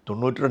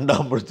 92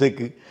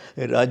 ആകുമ്പോഴത്തേക്ക്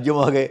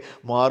രാജ്യമാകെ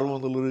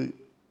മാറുമെന്നുള്ളൊരു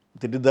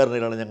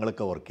തെറ്റിദ്ധാരണയിലാണ്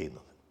ഞങ്ങളൊക്കെ വർക്ക്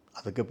ചെയ്യുന്നത്.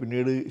 അതൊക്കെ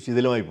പിന്നീട്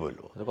ശിഥിലമായി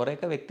പോയല്ലോ. അത്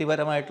കുറേയൊക്കെ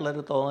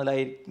വ്യക്തിപരമായിട്ടുള്ളൊരു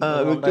തോന്നലായിരിക്കും.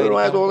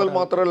 വ്യക്തിപരമായ തോന്നൽ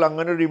മാത്രമല്ല,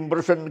 അങ്ങനെ ഒരു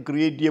ഇമ്പ്രഷൻ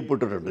ക്രിയേറ്റ്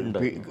ചെയ്യപ്പെട്ടിട്ടുണ്ട്.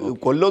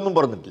 കൊല്ലമൊന്നും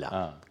പറഞ്ഞിട്ടില്ല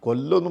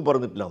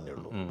എന്നേ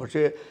ഉള്ളൂ.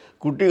 പക്ഷേ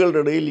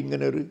കുട്ടികളുടെ ഇടയിൽ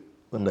ഇങ്ങനെ ഒരു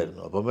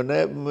ഉണ്ടായിരുന്നു. അപ്പം പിന്നെ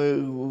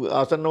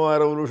ആസന്നമായ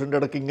റവല്യൂഷൻ്റെ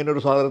ഇടയ്ക്ക് ഇങ്ങനെ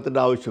ഒരു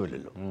സാധനത്തിൻ്റെ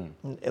ആവശ്യമില്ലല്ലോ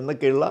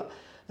എന്നൊക്കെയുള്ള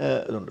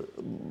ഇതുണ്ട്.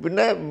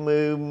 പിന്നെ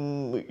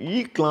ഈ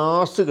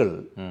ക്ലാസ്സുകൾ,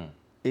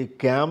 ഈ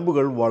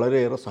ക്യാമ്പുകൾ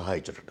വളരെയേറെ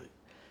സഹായിച്ചിട്ടുണ്ട്,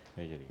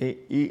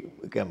 ഈ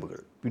ക്യാമ്പുകൾ.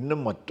 പിന്നെ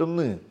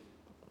മറ്റൊന്ന്,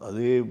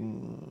 അത്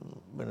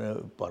പിന്നെ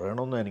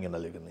പറയണമെന്നാണ് എനിക്ക്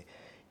ആലോചിക്കുന്നത്,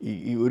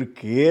 ഈ ഒരു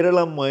കേരള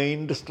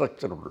മൈൻഡ്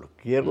സ്ട്രക്ചറുണ്ടല്ലോ.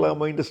 കേരള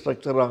മൈൻഡ്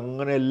സ്ട്രക്ചർ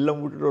അങ്ങനെ എല്ലാം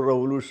കൂട്ടിയിട്ട്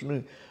റവല്യൂഷന്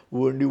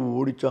വേണ്ടി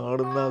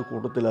ഓടിച്ചാടുന്ന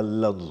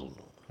കൂട്ടത്തിലല്ല എന്ന്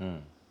തോന്നുന്നു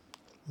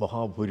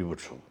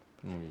മഹാഭൂരിപക്ഷവും.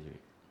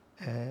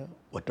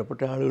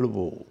 ഒറ്റപ്പെട്ട ആളുകൾ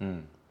പോകും.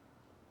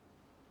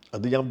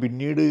 അത് ഞാൻ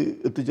പിന്നീട്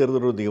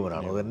എത്തിച്ചേർന്നൊരു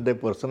നിഗമനമാണ്, അതെൻ്റെ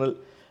പേഴ്സണൽ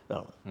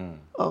ആണ്.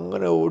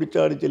 അങ്ങനെ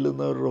ഓടിച്ചാടി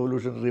ചെല്ലുന്ന ഒരു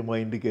റവല്യൂഷണറി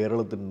മൈൻഡ്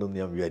കേരളത്തിനുണ്ടെന്ന്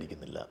ഞാൻ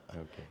വിചാരിക്കുന്നില്ല.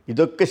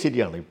 ഇതൊക്കെ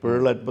ശരിയാണ്,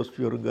 ഇപ്പോഴുള്ള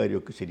അറ്റ്മോസ്ഫിയറും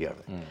കാര്യമൊക്കെ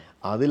ശരിയാണ്.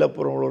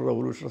 അതിലപ്പുറമുള്ള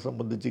റവല്യൂഷനെ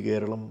സംബന്ധിച്ച്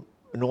കേരളം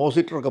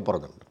നോസിറ്ററൊക്കെ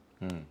പറഞ്ഞിട്ടുണ്ട്.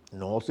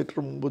 നോസിറ്റർ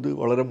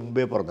വളരെ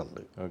മുമ്പേ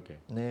പറഞ്ഞിട്ടുണ്ട്.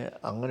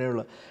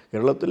 അങ്ങനെയുള്ള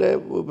കേരളത്തിലെ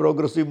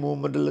പ്രോഗ്രസീവ്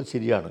മൂവ്മെൻ്റെല്ലാം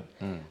ശരിയാണ്.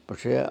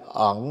 പക്ഷേ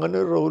അങ്ങനെ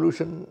ഒരു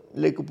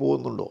റവല്യൂഷനിലേക്ക്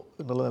പോകുന്നുണ്ടോ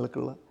എന്നുള്ള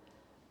നിലക്കുള്ള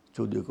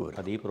ചോദ്യമൊക്കെ വരും.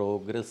 അത് ഈ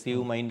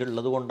പ്രോഗ്രസീവ് മൈൻഡ്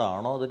ഉള്ളത്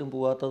കൊണ്ടാണോ അതിനും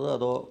പോകാത്തത്,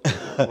 അതോ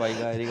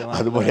വൈകാരികമായി?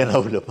 അത്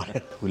പറയാനാവില്ല.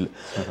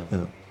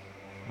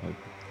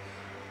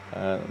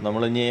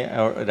 നമ്മളിനി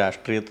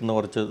രാഷ്ട്രീയത്തിൽ നിന്ന്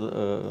കുറച്ച്,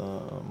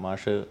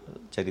 മാഷ്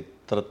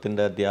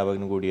ചരിത്രത്തിൻ്റെ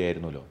അധ്യാപകനും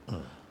കൂടിയായിരുന്നല്ലോ.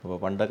 അപ്പോൾ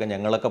പണ്ടൊക്കെ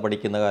ഞങ്ങളൊക്കെ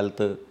പഠിക്കുന്ന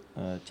കാലത്ത്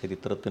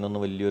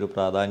ചരിത്രത്തിനൊന്നും വലിയൊരു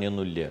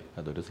പ്രാധാന്യമൊന്നുമില്ല.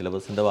 അതൊരു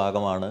സിലബസിൻ്റെ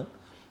ഭാഗമാണ്.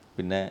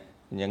 പിന്നെ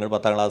ഞങ്ങൾ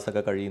 10ാം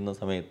ക്ലാസ്സൊക്കെ കഴിയുന്ന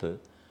സമയത്ത്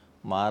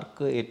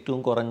മാർക്ക്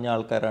ഏറ്റവും കുറഞ്ഞ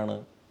ആൾക്കാരാണ്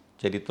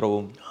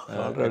ചരിത്രവും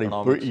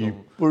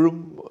ഇപ്പോഴും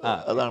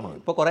അതാണ്.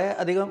 ഇപ്പോൾ കുറേ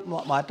അധികം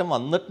മാറ്റം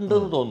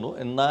വന്നിട്ടുണ്ടെന്ന് തോന്നുന്നു.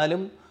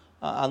 എന്നാലും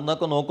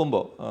അന്നൊക്കെ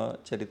നോക്കുമ്പോൾ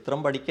ചരിത്രം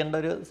പഠിക്കേണ്ട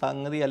ഒരു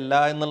സംഗതി അല്ല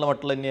എന്നുള്ള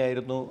മട്ടിൽ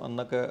തന്നെയായിരുന്നു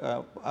അന്നൊക്കെ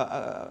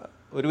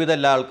ഒരുവിധ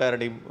എല്ലാ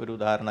ആൾക്കാരുടെയും ഒരു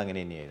ധാരണ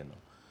അങ്ങനെ തന്നെയായിരുന്നു.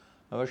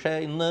 പക്ഷേ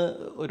ഇന്ന്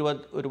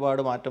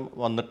ഒരുപാട് മാറ്റം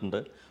വന്നിട്ടുണ്ട്.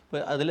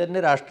 ഇപ്പോൾ അതിൽ തന്നെ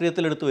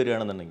രാഷ്ട്രീയത്തിലെടുത്ത്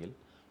വരികയാണെന്നുണ്ടെങ്കിൽ,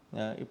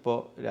 ഇപ്പോൾ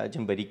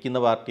രാജ്യം ഭരിക്കുന്ന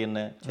പാർട്ടി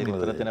തന്നെ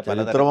ചരിത്രത്തിനെ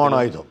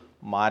പലതരത്തിലും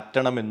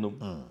മാറ്റണമെന്നും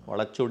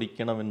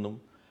വളച്ചൊടിക്കണമെന്നും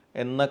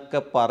എന്നൊക്കെ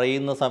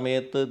പറയുന്ന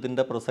സമയത്ത്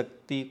ഇതിൻ്റെ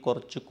പ്രസക്തി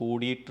കുറച്ച്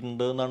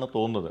കൂടിയിട്ടുണ്ട് എന്നാണ്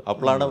തോന്നുന്നത്.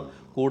 അപ്പോഴാണ്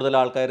കൂടുതൽ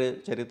ആൾക്കാർ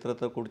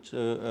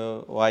ചരിത്രത്തെക്കുറിച്ച്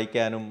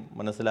വായിക്കാനും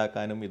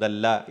മനസ്സിലാക്കാനും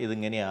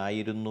ഇതിങ്ങനെ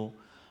ആയിരുന്നു.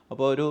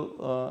 അപ്പോൾ ഒരു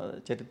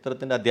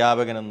ചരിത്രത്തിൻ്റെ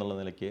അധ്യാപകൻ എന്നുള്ള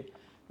നിലയ്ക്ക്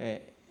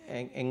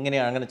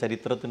എങ്ങനെയാണ് അങ്ങനെ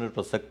ചരിത്രത്തിനൊരു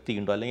പ്രസക്തി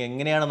ഉണ്ടോ, അല്ലെങ്കിൽ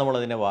എങ്ങനെയാണ്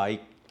നമ്മളതിനെ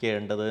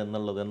വായിക്കേണ്ടത്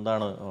എന്നുള്ളത്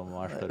എന്താണ്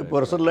മാസ്റ്റർ?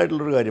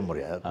 പേഴ്സണലായിട്ടുള്ളൊരു കാര്യം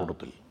പറയാം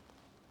കൂട്ടത്തിൽ.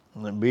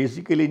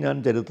 ബേസിക്കലി ഞാൻ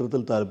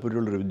ചരിത്രത്തിൽ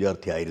താല്പര്യമുള്ളൊരു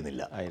വിദ്യാർത്ഥി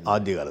ആയിരുന്നില്ല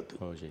ആദ്യകാലത്ത്.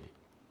 ശരി.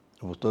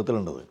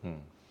 പുസ്തകത്തിലുണ്ടത്.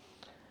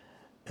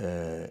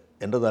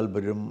 എൻ്റെ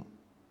താല്പര്യം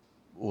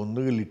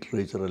ഒന്നുകിൽ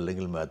ലിറ്ററേച്ചർ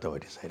അല്ലെങ്കിൽ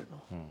മാത്തമാറ്റിക്സ് ആയിരുന്നു.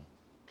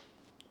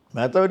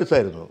 മാത്തമാറ്റിക്സ്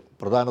ആയിരുന്നു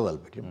പ്രധാന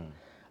താല്പര്യം,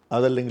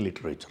 അതല്ലെങ്കിൽ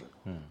ലിറ്ററേച്ചർ.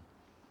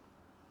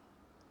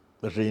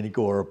 പക്ഷേ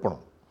എനിക്ക്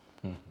ഉഴപ്പണം.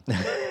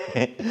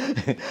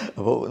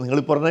 അപ്പോൾ നിങ്ങൾ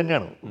പറഞ്ഞ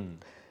തന്നെയാണ്,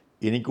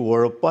 എനിക്ക്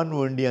ഉഴപ്പാൻ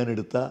വേണ്ടി ഞാൻ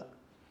എടുത്ത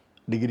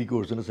ഡിഗ്രി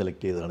കോഴ്സിന്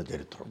സെലക്ട് ചെയ്തതാണ്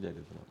ചരിത്രം.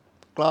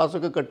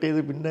 ക്ലാസ്സൊക്കെ കട്ട്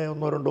ചെയ്ത് പിന്നെ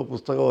 1-2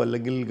 പുസ്തകമോ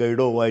അല്ലെങ്കിൽ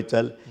ഗൈഡോ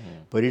വായിച്ചാൽ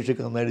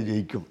പരീക്ഷയ്ക്ക് നന്നായിട്ട്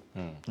ജയിക്കും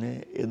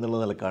എന്നുള്ള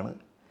നിലക്കാണ്.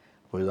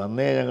 അപ്പോൾ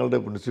ഇതന്നേ ഞങ്ങളുടെ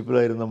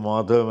പ്രിൻസിപ്പലായിരുന്ന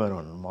മാധവ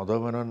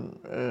മേനോൻ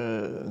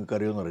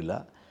എനിക്കറിയുമെന്നറിയില്ല,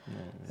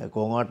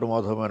 കോങ്ങാട്ട്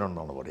മാധവമേനോൻ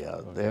എന്നാണ്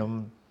പറയുക. അദ്ദേഹം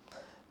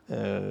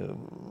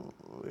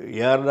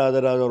AR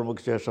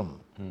രാജരാജവർമ്മയ്ക്ക് ശേഷം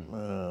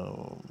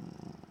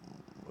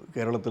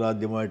കേരളത്തിൽ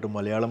ആദ്യമായിട്ട്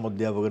മലയാളം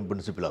അധ്യാപകൻ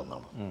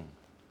പ്രിൻസിപ്പലാണെന്നാണ്.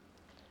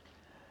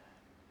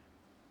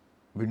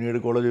 പിന്നീട്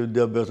കോളേജ്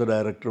വിദ്യാഭ്യാസ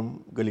ഡയറക്ടറും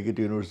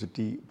കാലിക്കറ്റ്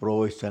യൂണിവേഴ്സിറ്റി പ്രോ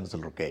വൈസ്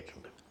ചാൻസലറൊക്കെ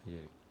ആയിട്ടുണ്ട്.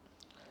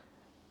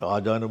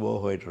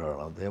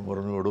 ആചാനുഭവമായിട്ടാണ്. അദ്ദേഹം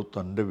പറഞ്ഞോടു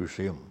തൻ്റെ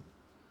വിഷയം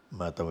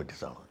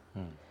മാത്തമാറ്റിക്സാണ്,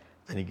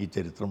 എനിക്ക്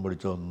ചരിത്രം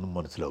പഠിച്ചാൽ ഒന്നും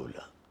മനസ്സിലാവില്ല.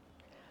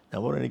 ഞാൻ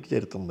പറഞ്ഞു എനിക്ക്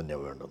ചരിത്രം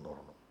തന്നെയാണ് വേണ്ടെന്ന്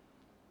പറഞ്ഞു.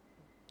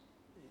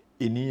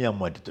 ഇനി ഞാൻ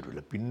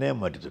മാറ്റിത്തരില്ല, പിന്നെ ഞാൻ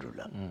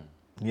മാറ്റിത്തരില്ല,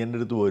 നീ എൻ്റെ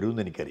അടുത്ത്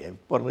വരുമെന്ന് എനിക്കറിയാം.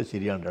 പറഞ്ഞത്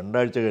ശരിയാണ്. 2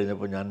 ആഴ്ച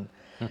കഴിഞ്ഞപ്പോൾ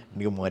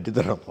എനിക്ക്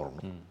മാറ്റിത്തരണം എന്ന്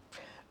പറഞ്ഞു.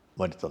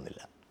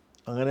 മാറ്റിത്തന്നില്ല.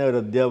 അങ്ങനെ ഒരു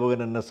അധ്യാപകൻ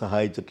എന്നെ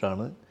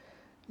സഹായിച്ചിട്ടാണ്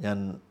ഞാൻ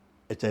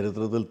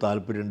ചരിത്രത്തിൽ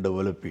താല്പര്യം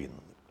ഡെവലപ്പ്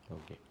ചെയ്യുന്നത്.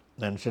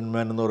 ആൻഷ്യൻ്റ്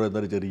മാൻ എന്ന്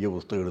പറയുന്നൊരു ചെറിയ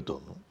പുസ്തകം എടുത്തു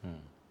വന്നു,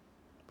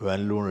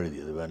 വാൻലൂൺ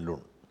എഴുതിയത്.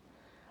 വാൻലൂൺ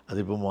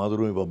അതിപ്പോൾ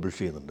മാതൃഭൂമി പബ്ലിഷ്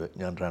ചെയ്യുന്നുണ്ട്.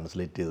 ഞാൻ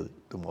ട്രാൻസ്ലേറ്റ്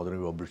ചെയ്ത്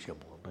മാതൃഭൂമി പബ്ലിഷ് ചെയ്യാൻ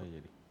പോകുന്നുണ്ട്.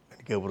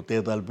 എനിക്ക്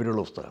പ്രത്യേക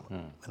താല്പര്യമുള്ള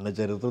പുസ്തകമാണ്. എന്നെ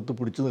ചരിത്രത്തിൽ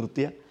പിടിച്ചു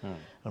നിർത്തിയ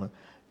ആണ്.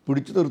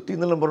 പിടിച്ചു നിർത്തി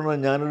എന്നെല്ലാം പറഞ്ഞാൽ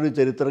ഞാനൊരു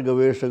ചരിത്ര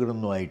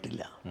ഗവേഷകനൊന്നും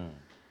ആയിട്ടില്ല.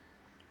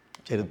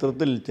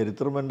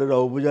 ചരിത്രം എൻ്റെ ഒരു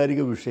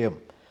ഔപചാരിക വിഷയം,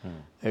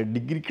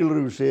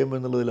 ഡിഗ്രിക്കുള്ളൊരു വിഷയം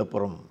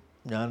എന്നുള്ളതിലപ്പുറം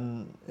ഞാൻ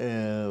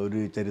ഒരു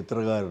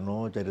ചരിത്രകാരനോ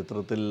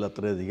ചരിത്രത്തിൽ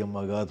അത്രയധികം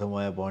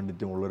അഗാധമായ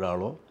പാണ്ഡിത്യമുള്ള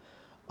ഒരാളോ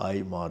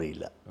ആയി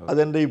മാറിയില്ല.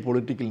 അതെൻ്റെ ഈ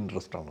പൊളിറ്റിക്കൽ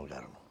ഇൻട്രസ്റ്റാണ്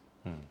കാരണം.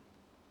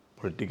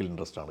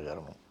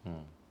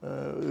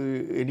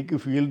 എനിക്ക്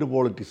ഫീൽഡ്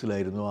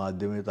പോളിറ്റിക്സിലായിരുന്നു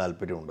ആദ്യമേ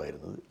താല്പര്യം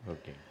ഉണ്ടായിരുന്നത്.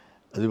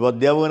 അതിപ്പോൾ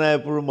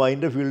അധ്യാപകനായപ്പോഴും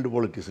അതിൻ്റെ ഫീൽഡ്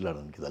പോളിറ്റിക്സിലാണ്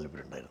എനിക്ക്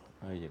താല്പര്യം ഉണ്ടായിരുന്നത്.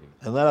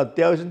 എന്നാൽ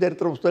അത്യാവശ്യം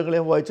ചരിത്ര പുസ്തകങ്ങൾ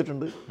ഞാൻ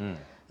വായിച്ചിട്ടുണ്ട്,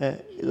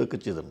 ഇതൊക്കെ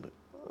ചെയ്തിട്ടുണ്ട്.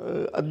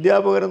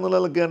 അധ്യാപകൻ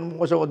എന്നുള്ളതൊക്കെ ഞാൻ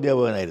മോശം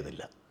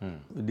അധ്യാപകനായിരുന്നില്ല.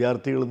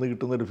 വിദ്യാർത്ഥികളിൽ നിന്ന്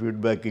കിട്ടുന്നൊരു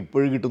ഫീഡ്ബാക്ക്,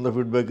 ഇപ്പോഴും കിട്ടുന്ന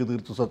ഫീഡ്ബാക്ക്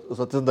തീർത്തും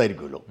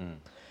സത്യസന്ധമായിരിക്കുമല്ലോ.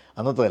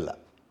 അന്നത്തെ അല്ല,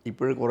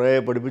 ഇപ്പോഴും കുറേ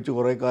പഠിപ്പിച്ച്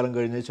കുറേ കാലം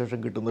കഴിഞ്ഞ ശേഷം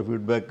കിട്ടുന്ന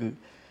ഫീഡ്ബാക്ക്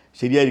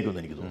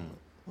ശരിയായിരിക്കുമെന്ന് എനിക്ക് തോന്നുന്നു.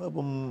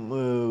 അപ്പം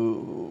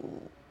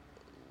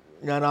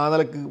ഞാൻ ആ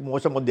നിലക്ക്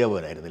മോശം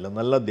അധ്യാപകനായിരുന്നില്ല,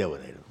 നല്ല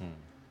അധ്യാപകനായിരുന്നു.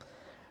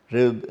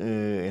 പക്ഷേ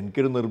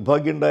എനിക്കൊരു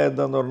നിർഭാഗ്യം ഉണ്ടായത്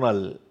എന്താണെന്ന് പറഞ്ഞാൽ,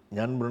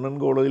 ഞാൻ ബ്രണ്ണൻ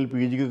കോളേജിൽ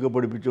PG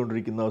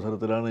പഠിപ്പിച്ചുകൊണ്ടിരിക്കുന്ന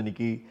അവസരത്തിലാണ്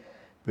എനിക്ക്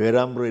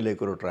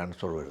പേരാമ്പ്രയിലേക്കൊരു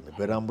ട്രാൻസ്ഫർ വരുന്നത്.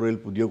 പേരാമ്പ്രയിൽ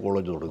പുതിയ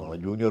കോളേജ് തുടങ്ങുകയാണ്,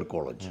 ജൂനിയർ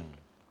കോളേജ്.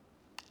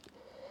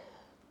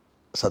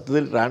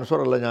 സത്യത്തിൽ ട്രാൻസ്ഫർ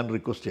അല്ല, ഞാൻ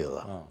റിക്വസ്റ്റ്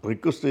ചെയ്തതാണ്.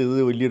 റിക്വസ്റ്റ്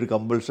ചെയ്തത് വലിയൊരു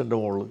കമ്പൾഷൻ്റെ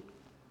മുകളിൽ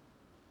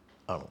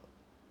ആണ്.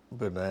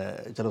 പിന്നെ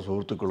ചില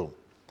സുഹൃത്തുക്കളും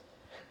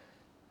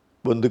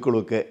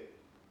ബന്ധുക്കളുമൊക്കെ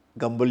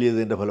കമ്പൽ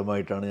ചെയ്തതിൻ്റെ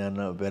ഫലമായിട്ടാണ് ഞാൻ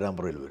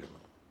പേരാമ്പ്രയിൽ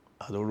വരുന്നത്.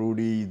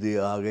 അതോടുകൂടി ഇത്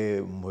ആകെ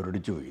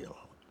മുരടിച്ചു പോയി.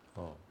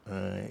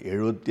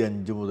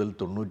 75 മുതൽ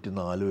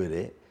 94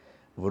 വരെ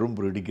വെറും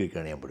പ്രീ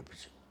ഡിഗ്രിക്കാണ് ഞാൻ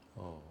പഠിപ്പിച്ചത്.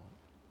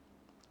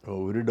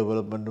 ഒരു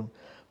ഡെവലപ്മെൻറ്റും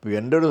ഇപ്പോൾ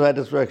എൻ്റെ ഒരു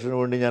സാറ്റിസ്ഫാക്ഷന്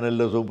വേണ്ടി ഞാൻ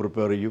എല്ലാ ദിവസവും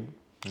പ്രിപ്പയർ ചെയ്യും,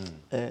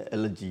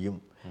 എല്ലാം ചെയ്യും.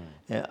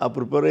 ആ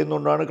പ്രിപ്പയർ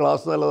ചെയ്യുന്നതുകൊണ്ടാണ്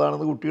ക്ലാസ്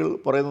നല്ലതാണെന്ന് കുട്ടികൾ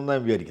പറയുന്നതെന്ന്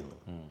ഞാൻ വിചാരിക്കുന്നത്.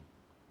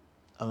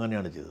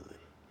 അങ്ങനെയാണ് ചെയ്തത്.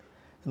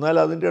 എന്നാൽ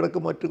അതിൻ്റെ ഇടയ്ക്ക്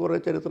മറ്റ് കുറേ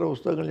ചരിത്ര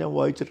പുസ്തകങ്ങൾ ഞാൻ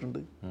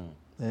വായിച്ചിട്ടുണ്ട്.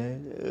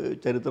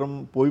 ചരിത്രം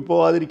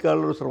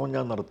പോകാതിരിക്കാനുള്ളൊരു ശ്രമം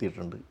ഞാൻ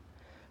നടത്തിയിട്ടുണ്ട്.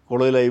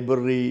 കോളേജ്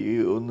ലൈബ്രറി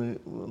ഒന്ന്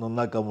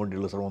നന്നാക്കാൻ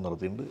വേണ്ടിയുള്ള ശ്രമം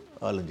നടത്തിയിട്ടുണ്ട്,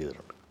 അതെല്ലാം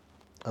ചെയ്തിട്ടുണ്ട്.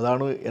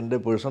 അതാണ് എൻ്റെ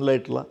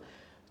പേഴ്സണലായിട്ടുള്ള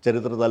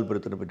ചരിത്ര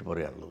താല്പര്യത്തിനെ പറ്റി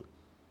പറയാനുള്ളത്.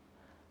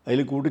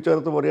 അതിൽ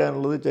കൂട്ടിച്ചേർത്ത്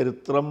പറയാനുള്ളത്,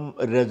 ചരിത്രം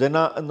രചന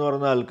എന്ന്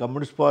പറഞ്ഞാൽ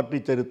കമ്മ്യൂണിസ്റ്റ് പാർട്ടി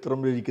ചരിത്രം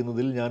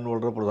രചിക്കുന്നതിൽ ഞാൻ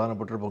വളരെ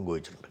പ്രധാനപ്പെട്ട ഒരു പങ്ക്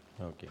വഹിച്ചിട്ടുണ്ട്.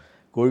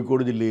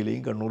 കോഴിക്കോട്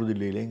ജില്ലയിലെയും കണ്ണൂർ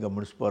ജില്ലയിലെയും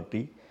കമ്മ്യൂണിസ്റ്റ്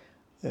പാർട്ടി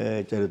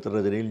ചരിത്ര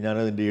രചനയിൽ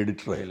ഞാനതിൻ്റെ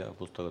എഡിറ്ററായില്ല.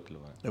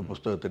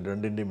 പുസ്തകത്തിൻ്റെ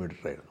 2ൻ്റെയും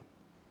എഡിറ്ററായിരുന്നു.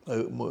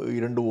 ഈ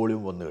 2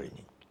 വോളിയം വന്നു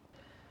കഴിഞ്ഞ്.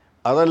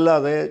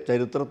 അതല്ലാതെ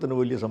ചരിത്രത്തിന്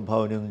വലിയ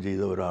സംഭാവനയൊന്നും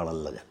ചെയ്ത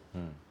ഒരാളല്ല ഞാൻ.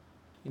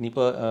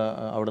 ഇനിയിപ്പോൾ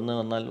അവിടെ നിന്ന്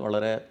വന്നാൽ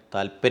വളരെ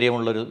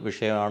താല്പര്യമുള്ളൊരു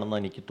വിഷയമാണെന്ന്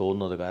എനിക്ക്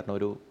തോന്നുന്നത്. കാരണം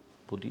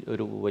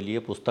ഒരു വലിയ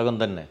പുസ്തകം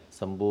തന്നെ,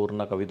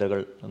 സമ്പൂർണ്ണ കവിതകൾ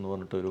എന്ന്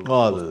പറഞ്ഞിട്ടൊരു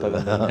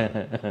പുസ്തകം തന്നെ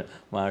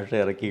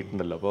മാഷ്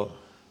ഇറക്കിയിട്ടുണ്ടല്ലോ. അപ്പോൾ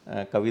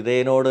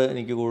കവിതയോട്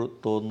എനിക്ക്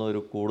തോന്നുന്ന ഒരു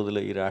കൂടുതൽ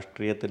ഈ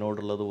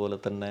രാഷ്ട്രീയത്തിനോടുള്ളതുപോലെ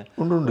തന്നെ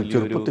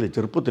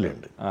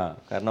ചെറുപ്പത്തിലുണ്ട്.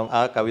 കാരണം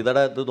ആ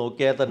കവിതയുടെ ഇത്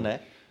നോക്കിയാൽ തന്നെ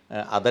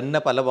അതന്നെ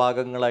പല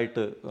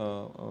ഭാഗങ്ങളായിട്ട്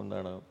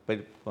എന്താണ്,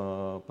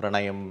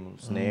 പ്രണയം,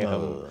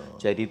 സ്നേഹം,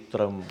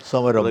 ചരിത്രം,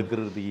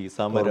 പ്രകൃതി,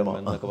 സമരം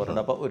എന്നൊക്കെ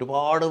പറഞ്ഞിട്ട് അപ്പോൾ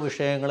ഒരുപാട്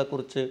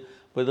വിഷയങ്ങളെക്കുറിച്ച്.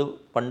 അപ്പോൾ ഇത്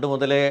പണ്ട്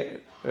മുതലേ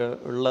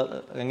ഉള്ള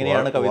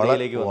എങ്ങനെയാണ്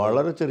കവിതയിലേക്ക്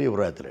വളരെ ചെറിയ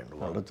പ്രായത്തിലുണ്ട്.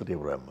 വളരെ ചെറിയ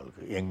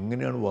പ്രായങ്ങൾക്ക്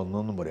എങ്ങനെയാണ്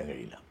വന്നതെന്നും പറയാൻ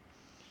കഴിയില്ല.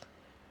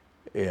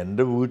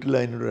 എൻ്റെ വീട്ടിൽ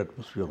അതിനൊരു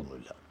അറ്റ്മോസ്ഫിയർ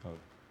ഒന്നുമില്ല.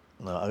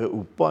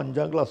 ഉപ്പ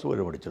 5ാം ക്ലാസ്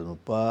വരെ പഠിച്ചിരുന്നു.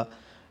 ഉപ്പ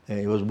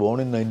he was born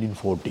in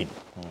 1914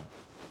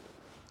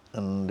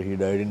 and he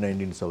died in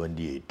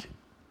 1978.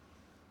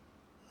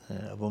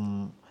 അപ്പം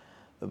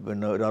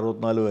പിന്നെ ഒരു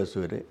 64 വയസ്സ്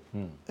വരെ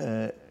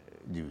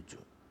ജീവിച്ചു.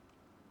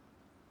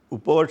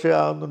 ഉപ്പ പക്ഷേ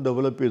അതൊന്നും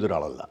ഡെവലപ്പ്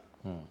ചെയ്തൊരാളല്ല.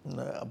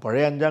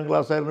 പഴയ 5ാം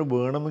ക്ലാസ്സായിരുന്നു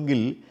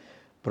വേണമെങ്കിൽ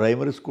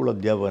പ്രൈമറി സ്കൂൾ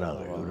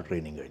അധ്യാപകനാകുക ഒരു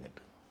ട്രെയിനിങ്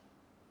കഴിഞ്ഞിട്ട്.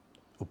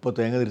 ഉപ്പ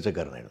തേങ്ങ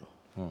തിരിച്ചക്കാരനായിരുന്നു.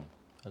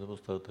 അത്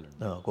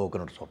പുസ്തകത്തിലുണ്ട്.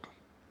 കോക്കനട്ട് സോട്ടർ.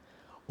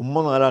 ഉമ്മ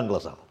 4ാം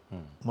ക്ലാസ്സാണ്.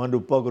 ഉമ്മാൻ്റെ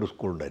ഉപ്പാക്കൊരു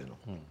സ്കൂളുണ്ടായിരുന്നു,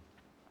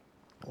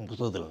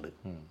 പുസ്തകത്തിലുണ്ട്.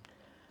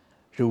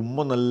 പക്ഷെ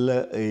ഉമ്മ നല്ല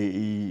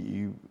ഈ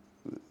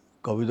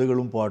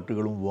കവിതകളും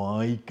പാട്ടുകളും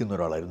വായിക്കുന്ന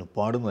ഒരാളായിരുന്നു.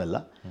 പാടുന്നതല്ല,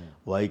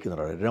 വായിക്കുന്ന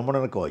ഒരാളായിരുന്നു.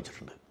 രമണനൊക്കെ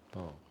വായിച്ചിട്ടുണ്ട്.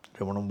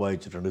 രമണൻ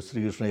വായിച്ചിട്ടുണ്ട്.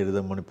 ശ്രീകൃഷ്ണ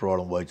ഹരിതം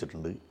മണിപ്രവാളം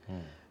വായിച്ചിട്ടുണ്ട്.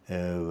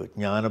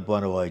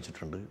 ജ്ഞാനപ്പാന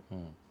വായിച്ചിട്ടുണ്ട്.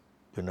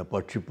 പിന്നെ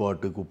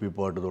പക്ഷിപ്പാട്ട്,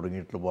 കുപ്പിപ്പാട്ട്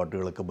തുടങ്ങിയിട്ടുള്ള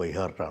പാട്ടുകളൊക്കെ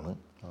ബൈഹാർട്ടാണ്.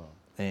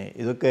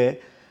 ഇതൊക്കെ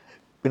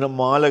പിന്നെ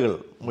മാലകൾ,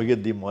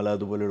 മൊയ്യദ്ദീൻ മാല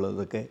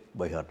അതുപോലെയുള്ളതൊക്കെ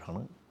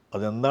ബൈഹാർട്ടാണ്.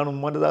 അതെന്താണ്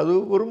ഉമ്മാൻ്റെ, അത്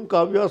വെറും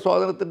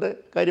കാവ്യാസ്വാദനത്തിൻ്റെ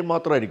കാര്യം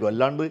മാത്രമായിരിക്കും.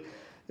 അല്ലാണ്ട്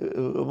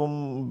ഇപ്പം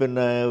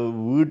പിന്നെ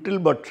വീട്ടിൽ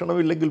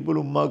ഭക്ഷണമില്ലെങ്കിൽ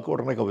പോലും ഉമ്മാക്ക്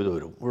ഉടനെ കവിത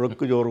വരും.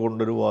 മുഴക്ക് ചോറ്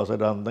കൊണ്ടൊരു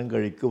വാസരാന്തം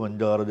കഴിക്കും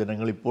 5-6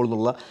 ജനങ്ങൾ ഇപ്പോൾ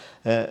എന്നുള്ള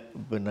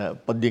പിന്നെ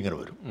പദ്യം ഇങ്ങനെ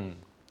വരും.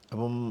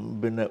 അപ്പം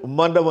പിന്നെ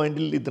ഉമ്മാൻ്റെ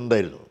മൈൻഡിൽ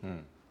ഇതുണ്ടായിരുന്നു.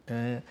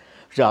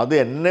 പക്ഷെ അത്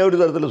എന്നെ ഒരു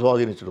തരത്തിൽ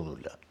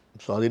സ്വാധീനിച്ചിട്ടൊന്നുമില്ല.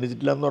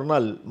 സ്വാധീനിച്ചിട്ടില്ല എന്ന്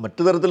പറഞ്ഞാൽ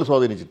മറ്റു തരത്തിൽ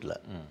സ്വാധീനിച്ചിട്ടില്ല.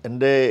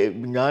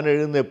 ഞാൻ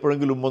എഴുതുന്ന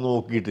എപ്പോഴെങ്കിലും ഉമ്മ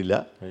നോക്കിയിട്ടില്ല.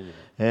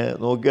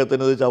 നോക്കിയാൽ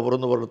തന്നെ അത്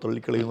ചവറെന്ന് പറഞ്ഞ്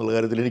തള്ളിക്കളയും എന്നുള്ള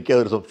കാര്യത്തിൽ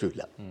എനിക്കതൊരു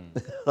സംശയമില്ല.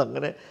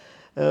 അങ്ങനെ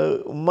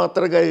ഉമ്മ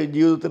അത്ര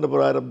ജീവിതത്തിൻ്റെ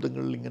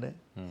പ്രാരബ്ധങ്ങളിൽ ഇങ്ങനെ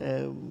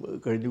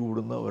കഴിഞ്ഞു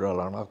കൂടുന്ന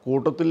ഒരാളാണ്. ആ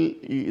കൂട്ടത്തിൽ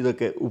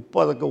ഇതൊക്കെ ഉപ്പ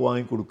അതൊക്കെ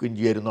വാങ്ങിക്കൊടുക്കുകയും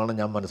ചെയ്യുമെന്നാണ്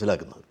ഞാൻ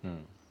മനസ്സിലാക്കുന്നത്.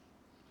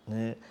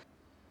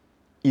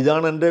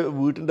 ഇതാണ് എൻ്റെ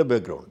വീട്ടിൻ്റെ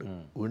ബാക്ക്ഗ്രൗണ്ട്.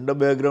 വീടിൻ്റെ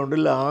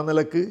ബാക്ക്ഗ്രൗണ്ടിൽ ആ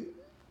നിലക്ക്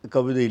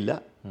കവിതയില്ല,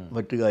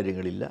 മറ്റു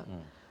കാര്യങ്ങളില്ല,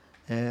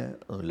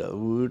 ഒന്നുമില്ല.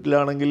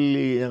 വീട്ടിലാണെങ്കിൽ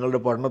ഞങ്ങളുടെ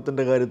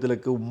പഠനത്തിൻ്റെ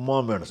കാര്യത്തിലൊക്കെ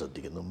ഉമ്മാമയാണ്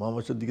ശ്രദ്ധിക്കുന്നത്.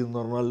 ഉമ്മാമ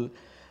ശ്രദ്ധിക്കുന്നതെന്ന് പറഞ്ഞാൽ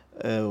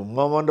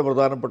ഉമ്മാമാൻ്റെ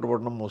പ്രധാനപ്പെട്ട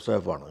പഠനം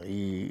മുസാഫാണ്.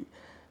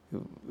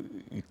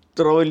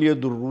 ഇത്ര വലിയ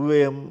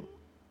ദുർവ്യയം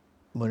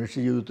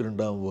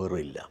മനുഷ്യജീവിതത്തിലുണ്ടാകും വേറെ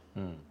ഇല്ല.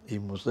 ഈ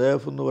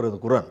മുസാഫ് എന്ന്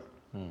പറയുന്നത്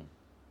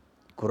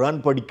ഖുറാൻ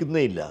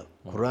പഠിക്കുന്നേ ഇല്ല.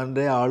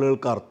 ഖുറാൻ്റെ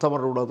ആളുകൾക്ക്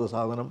അർത്ഥമറിവിടാത്ത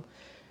സാധനം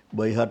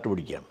ബൈഹാർട്ട്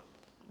പഠിക്കുകയാണ്.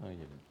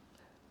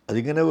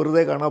 അതിങ്ങനെ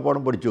വെറുതെ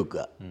കാണാപ്പാടം പഠിച്ചു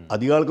വെക്കുക.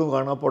 അധികം ആൾക്കും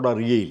കാണാപ്പാടം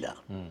അറിയേയില്ല.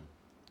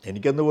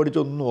 എനിക്കന്ന്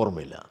പഠിച്ചൊന്നും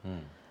ഓർമ്മയില്ല.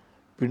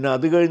 പിന്നെ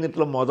അത്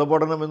കഴിഞ്ഞിട്ടുള്ള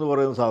മതപഠനം എന്ന്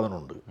പറയുന്ന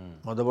സാധനമുണ്ട്.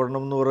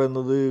 മതപഠനം എന്ന്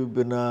പറയുന്നത്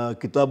പിന്നെ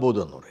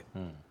കിതാബോധം എന്ന് പറയും.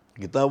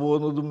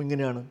 കിതാബോധതും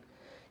ഇങ്ങനെയാണ്.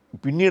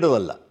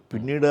 പിന്നീടതല്ല,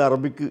 പിന്നീട്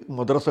അറബിക്ക്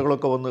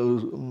മദ്രസകളൊക്കെ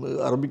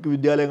അറബിക്ക്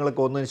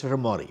വിദ്യാലയങ്ങളൊക്കെ വന്നതിന്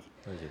ശേഷം മാറി.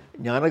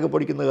 ഞാനൊക്കെ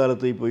പഠിക്കുന്ന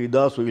കാലത്ത് ഇപ്പോൾ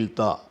ഇദാ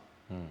സുയിൽത്ത,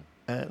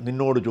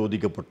 നിന്നോട്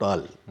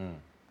ചോദിക്കപ്പെട്ടാൽ,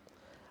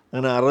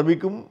 അങ്ങനെ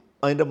അറബിക്കും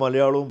അതിൻ്റെ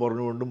മലയാളവും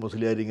പറഞ്ഞുകൊണ്ട്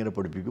മുസ്ലിയാർ ഇങ്ങനെ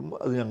പഠിപ്പിക്കും.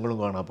 അത് ഞങ്ങളും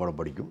കാണാപ്പാടം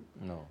പഠിക്കും.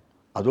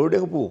 അതോടെ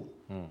അങ്ങ് പോവും.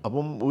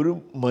 അപ്പം ഒരു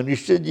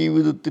മനുഷ്യ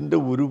ജീവിതത്തിൻ്റെ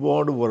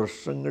ഒരുപാട്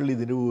വർഷങ്ങൾ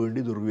ഇതിനു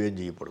വേണ്ടി ദുർവ്യയം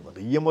ചെയ്യപ്പെടുന്നുണ്ട്.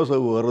 EMS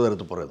വേറെ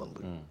തരത്തിൽ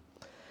പറയുന്നുണ്ട്.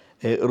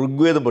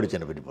 ഋഗ്വേദം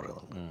പഠിച്ചതിനെ പറ്റി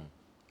പറയുന്നുണ്ട്.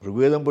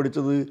 ഋഗ്വേദം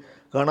പഠിച്ചത്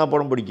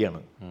കാണാപ്പാടം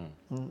പഠിക്കുകയാണ്.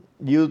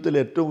 ജീവിതത്തിൽ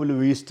ഏറ്റവും വലിയ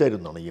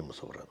വേസ്റ്റായിരുന്നാണ് EMS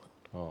പറയുന്നത്.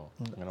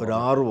 ഒരു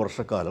 6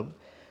 വർഷക്കാലം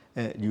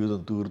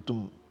ജീവിതം തീർത്തും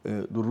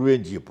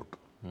ദുർവ്യയം ചെയ്യപ്പെട്ടു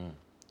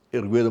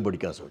ഋഗ്വേദം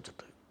പഠിക്കാൻ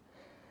ശ്രമിച്ചിട്ട്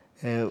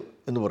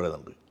എന്ന്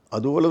പറയുന്നുണ്ട്.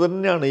 അതുപോലെ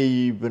തന്നെയാണ്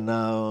ഈ പിന്നെ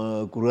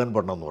ഖുർആൻ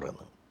പഠനം എന്ന്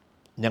പറയുന്നത്.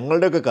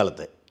 ഞങ്ങളുടെയൊക്കെ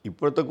കാലത്തെ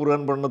ഇപ്പോഴത്തെ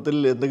ഖുർആൻ പഠനത്തിൽ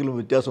എന്തെങ്കിലും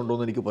വ്യത്യാസം ഉണ്ടോ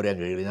എന്ന് എനിക്ക് പറയാൻ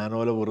കഴിയില്ല.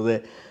 ഞാനതുപോലെ വെറുതെ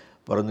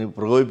പറഞ്ഞ്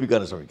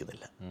പ്രകോപിപ്പിക്കാനും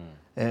ശ്രമിക്കുന്നില്ല.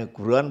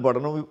 ഖുർആൻ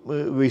പഠനം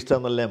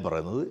വേസ്റ്റാണെന്നല്ല ഞാൻ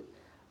പറയുന്നത്.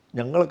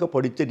 ഞങ്ങളൊക്കെ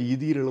പഠിച്ച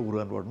രീതിയിലുള്ള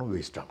ഖുർആൻ പഠനം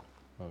വേസ്റ്റാണ്.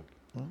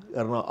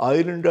 കാരണം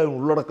അതിൻ്റെ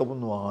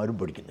ഉള്ളടക്കമൊന്നും ആരും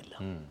പഠിക്കുന്നില്ല.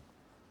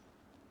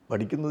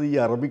 പഠിക്കുന്നത് ഈ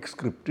അറബിക്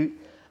സ്ക്രിപ്റ്റ്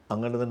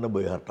അങ്ങനെ തന്നെ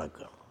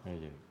ബൈഹാർട്ടാക്കുകയാണ്.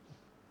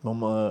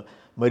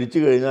 മരിച്ചു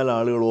കഴിഞ്ഞാൽ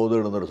ആളുകൾ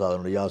ഓതിടുന്നൊരു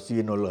സാധനമുണ്ട്,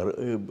 യാസീൻ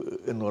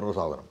എന്ന് പറഞ്ഞ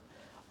സാധനം.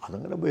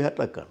 അതങ്ങനെ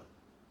ബൈഹാർട്ടാക്കുകയാണ്.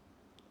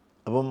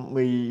 അപ്പം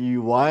ഈ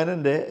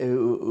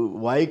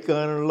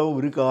വായിക്കാനുള്ള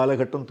ഒരു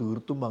കാലഘട്ടം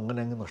തീർത്തും അങ്ങനെ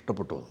അങ്ങ്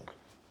നഷ്ടപ്പെട്ടു വന്നിട്ടുണ്ട്.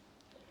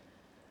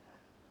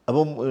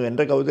 അപ്പം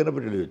എൻ്റെ കവിതേനെ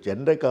പറ്റി ചോദിച്ചു.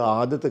 എൻ്റെ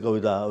ആദ്യത്തെ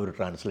കവിത ഒരു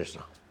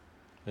ട്രാൻസ്ലേഷനാണ്.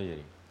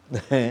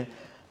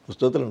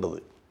 പുസ്തകത്തിലുണ്ടത്.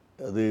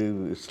 അത്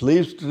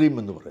സ്ലേവ് സ്ട്രീം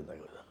എന്ന് പറയുന്ന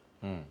കവിത.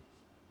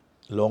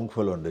 ലോങ്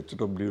ഫെല്ലോ ഉണ്ട്,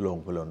 HW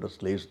ലോങ് ഫെല്ലോ ഉണ്ട്.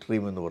 സ്ലേവ്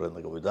സ്ട്രീം എന്ന്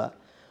പറയുന്ന കവിത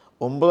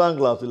 9ാം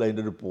ക്ലാസ്സിൽ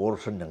അതിൻ്റെ ഒരു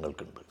പോർഷൻ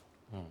ഞങ്ങൾക്കുണ്ട്.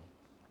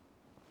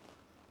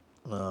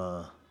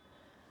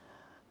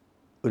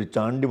 ഒരു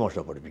ചാണ്ടി മാഷ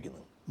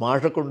പഠിപ്പിക്കുന്നത്.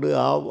 മാഷെ കൊണ്ട്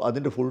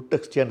അതിൻ്റെ ഫുൾ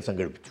ടെക്സ്റ്റ് ഞാൻ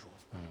സംഘടിപ്പിച്ചു.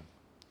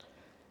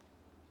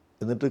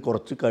 എന്നിട്ട്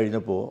കുറച്ച്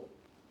കഴിഞ്ഞപ്പോൾ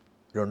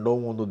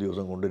 2-3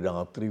 ദിവസം കൊണ്ട്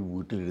രാത്രി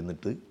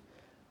വീട്ടിലിരുന്നിട്ട്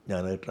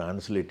ഞാനത്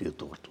ട്രാൻസ്ലേറ്റ് ചെയ്ത്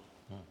തോർത്തു.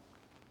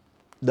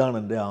 ഇതാണ്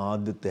എൻ്റെ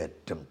ആദ്യത്തെ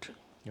അറ്റംപ്റ്റ്.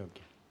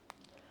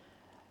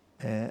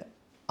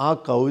 ആ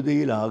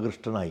കവിതയിൽ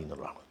ആകൃഷ്ടനായി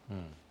എന്നുള്ളതാണ്.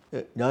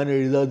 ഞാൻ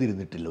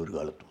എഴുതാതിരുന്നിട്ടില്ല ഒരു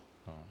കാലത്തും.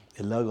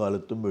 എല്ലാ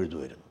കാലത്തും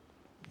എഴുതുമായിരുന്നു.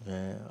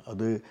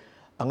 അത്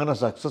അങ്ങനെ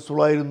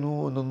സക്സസ്ഫുള്ളായിരുന്നു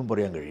എന്നൊന്നും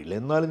പറയാൻ കഴിയില്ല.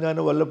 എന്നാലും ഞാൻ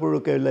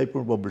വല്ലപ്പോഴൊക്കെ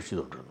എല്ലായ്പ്പോഴും പബ്ലിഷ്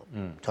ചെയ്തുകൊണ്ടിരുന്നു.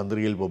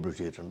 ചന്ദ്രികയിൽ പബ്ലിഷ്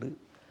ചെയ്തിട്ടുണ്ട്.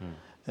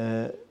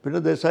 പിന്നെ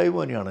ദേശായി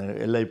മാനിയാണ്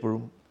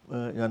എല്ലായ്പ്പോഴും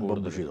ഞാൻ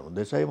പബ്ലിഷ് ചെയ്തിരുന്നു.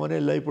 ദേശായി മാനി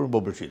എല്ലായ്പ്പോഴും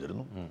പബ്ലിഷ്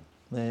ചെയ്തിരുന്നു.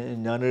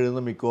 ഞാൻ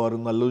എഴുതുന്ന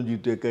മിക്കവാറും നല്ലതും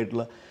ചീത്തയൊക്കെ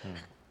ആയിട്ടുള്ള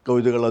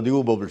കവിതകൾ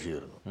അധികവും പബ്ലിഷ്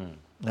ചെയ്തിരുന്നു.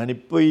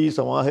 ഞാനിപ്പോൾ ഈ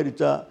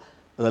സമാഹരിച്ച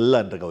അതല്ല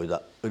എൻ്റെ കവിത.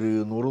 ഒരു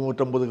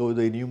 100-150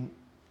 കവിത ഇനിയും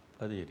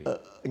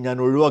ഞാൻ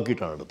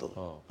ഒഴിവാക്കിയിട്ടാണ് എടുത്തത്.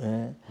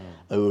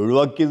 അത്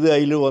ഒഴിവാക്കിയത്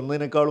അതിൽ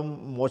വന്നതിനേക്കാളും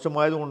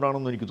മോശമായത്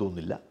കൊണ്ടാണെന്ന് എനിക്ക്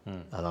തോന്നുന്നില്ല.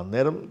 അത്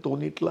അന്നേരം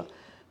തോന്നിയിട്ടുള്ള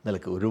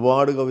നിലക്ക്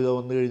ഒരുപാട് കവിത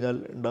വന്നു കഴിഞ്ഞാൽ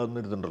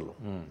ഉണ്ടാകുന്നിരുന്നുണ്ടല്ലോ.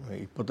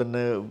 ഇപ്പം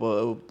തന്നെ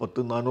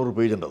 400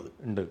 പേജ്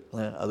ഉണ്ട്.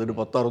 അതൊരു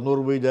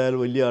 600 പേജ് ആയാൽ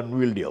വലിയ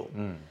അൺവീൽഡി ആവും.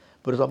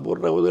 ഇപ്പോൾ ഒരു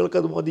സമ്പൂർണ്ണ കവിതകൾക്ക്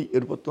അത് മതി,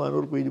 ഒരു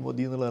 400 പേജ്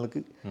മതി എന്നുള്ള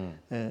നിലക്ക്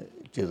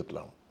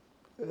ചെയ്തിട്ടുള്ളതാണ്.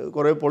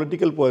 കുറേ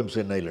പൊളിറ്റിക്കൽ പോയംസ്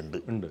തന്നെ അതിലുണ്ട്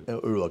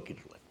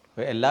ഒഴിവാക്കിയിട്ടുള്ളത്.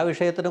 എല്ലാ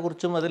വിഷയത്തിനെ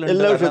കുറിച്ചും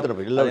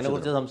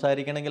അതിനെക്കുറിച്ച്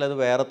സംസാരിക്കണമെങ്കിൽ അത്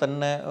വേറെ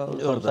തന്നെ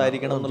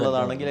സംസാരിക്കണം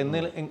എന്നുള്ളതാണെങ്കിൽ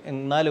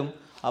എന്നാലും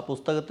ആ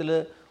പുസ്തകത്തിൽ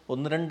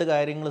ഒന്ന് രണ്ട്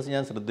കാര്യങ്ങൾ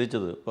ഞാൻ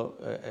ശ്രദ്ധിച്ചത്, ഇപ്പോൾ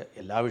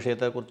എല്ലാ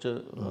വിഷയത്തെക്കുറിച്ച്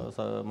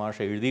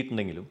മാഷ്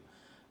എഴുതിയിട്ടുണ്ടെങ്കിലും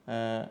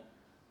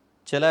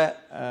ചില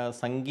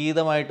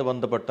സംഗീതമായിട്ട്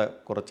ബന്ധപ്പെട്ട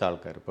കുറച്ച്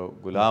ആൾക്കാർ, ഇപ്പോൾ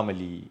ഗുലാം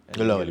അലി,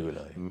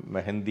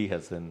 മെഹന്തി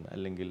ഹസൻ,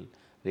 അല്ലെങ്കിൽ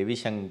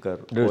രവിശങ്കർ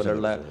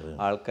പോലുള്ള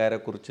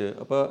ആൾക്കാരെക്കുറിച്ച്,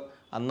 അപ്പോൾ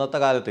അന്നത്തെ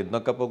കാലത്ത്,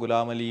 ഇന്നൊക്കെ ഇപ്പോൾ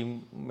ഗുലാം അലിയും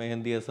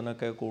മെഹന്തി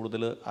ഹസനൊക്കെ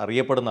കൂടുതൽ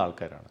അറിയപ്പെടുന്ന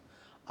ആൾക്കാരാണ്.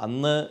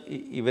 അന്ന്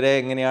ഇവരെ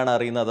എങ്ങനെയാണ്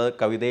അറിയുന്നത്?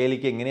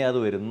 കവിതയിലേക്ക് എങ്ങനെയാണ് അത്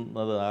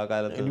വരുന്നത് ആ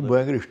കാലത്ത്? എനിക്ക്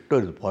ഭയങ്കര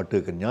ഇഷ്ടമായിരുന്നു പാട്ട്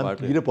കേൾക്കാൻ. ഞാൻ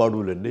തീരെ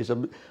പാടുമില്ല. എൻ്റെ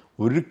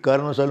ഒരു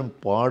കാരണവശാലും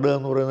പാടുക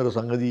എന്ന് പറയുന്നൊരു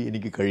സംഗതി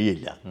എനിക്ക്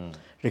കഴിയില്ല.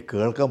 പക്ഷേ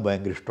കേൾക്കാൻ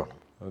ഭയങ്കര ഇഷ്ടമാണ്.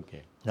 ഓക്കെ.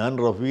 ഞാൻ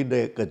റഫീൻ്റെ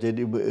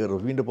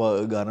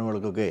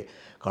ഗാനങ്ങൾക്കൊക്കെ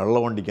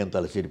കള്ളവണ്ടിക്കാൻ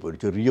തലശ്ശേരി പോയി,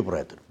 ചെറിയ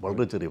പ്രായത്തിൽ,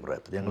 വളരെ ചെറിയ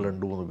പ്രായത്തിൽ ഞങ്ങൾ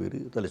 2-3 പേര്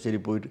തലശ്ശേരി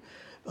പോയിട്ട്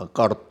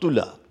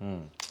കടത്തില്ല.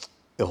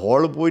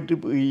 ഹാളിൽ പോയിട്ട്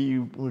ഈ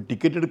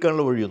ടിക്കറ്റ്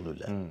എടുക്കാനുള്ള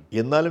വഴിയൊന്നുമില്ല,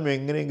 എന്നാലും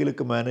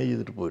എങ്ങനെയെങ്കിലുമൊക്കെ മാനേജ്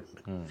ചെയ്തിട്ട്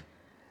പോയിട്ടുണ്ട്.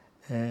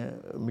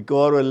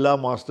 മിക്കവാറും എല്ലാ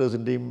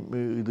മാസ്റ്റേഴ്സിൻ്റെയും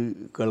ഇത്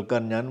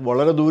കേൾക്കാൻ ഞാൻ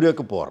വളരെ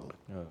ദൂരെയൊക്കെ പോകാറുണ്ട്.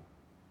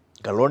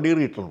 കള്ളവണ്ടി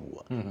കയറിയിട്ടാണ് പോവുക.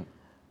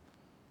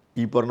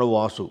 ഈ പറഞ്ഞ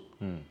വാസു,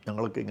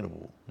 ഞങ്ങളൊക്കെ ഇങ്ങനെ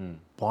പോകും.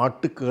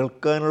 പാട്ട്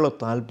കേൾക്കാനുള്ള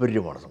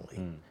താല്പര്യമാണ് സംഗതി.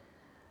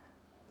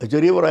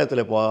 ചെറിയ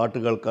പ്രായത്തിലെ പാട്ട്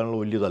കേൾക്കാനുള്ള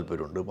വലിയ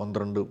താല്പര്യമുണ്ട്.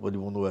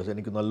 12-13 വയസ്സ്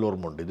എനിക്ക് നല്ല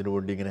ഓർമ്മയുണ്ട് ഇതിനു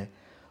വേണ്ടി ഇങ്ങനെ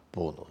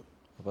പോകുന്നത്.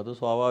 അപ്പോൾ അത്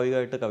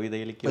സ്വാഭാവികമായിട്ട്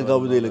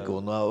കവിതയിലേക്ക്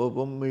വന്നു.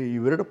 അപ്പം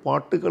ഇവരുടെ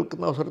പാട്ട്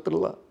കേൾക്കുന്ന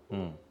അവസരത്തിലുള്ള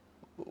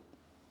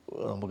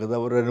നമുക്കത്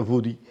അവരുടെ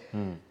അനുഭൂതി,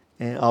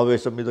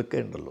 ആവേശം, ഇതൊക്കെ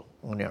ഉണ്ടല്ലോ,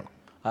 അങ്ങനെയാണ്.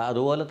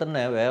 അതുപോലെ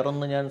തന്നെ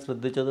വേറൊന്ന് ഞാൻ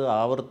ശ്രദ്ധിച്ചത്,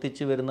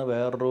 ആവർത്തിച്ച് വരുന്ന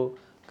വേറൊരു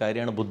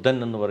കാര്യമാണ് ബുദ്ധൻ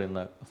എന്ന്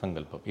പറയുന്ന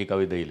സങ്കല്പം ഈ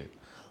കവിതയിൽ.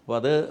 അപ്പോൾ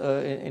അത്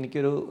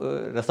എനിക്കൊരു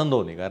രസം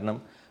തോന്നി. കാരണം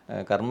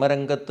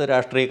കർമ്മരംഗത്ത്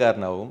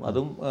രാഷ്ട്രീയക്കാരനാവും,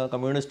 അതും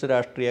കമ്മ്യൂണിസ്റ്റ്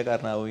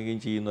രാഷ്ട്രീയക്കാരനാവുകയും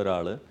ചെയ്യുന്ന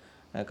ഒരാൾ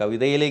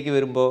കവിതയിലേക്ക്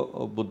വരുമ്പോൾ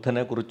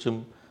ബുദ്ധനെക്കുറിച്ചും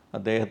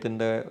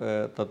അദ്ദേഹത്തിൻ്റെ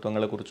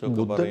തത്വങ്ങളെക്കുറിച്ചും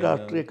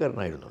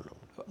രാഷ്ട്രീയക്കാരനായിരുന്നല്ലോ.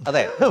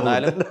 അതെ,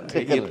 എന്നാലും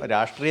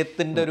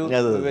രാഷ്ട്രീയത്തിൻ്റെ ഒരു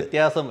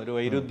വ്യത്യാസം, ഒരു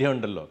വൈരുദ്ധ്യം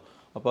ഉണ്ടല്ലോ.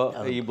 അപ്പോൾ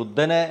ഈ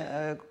ബുദ്ധനെ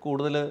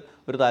കൂടുതൽ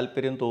ഒരു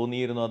താല്പര്യം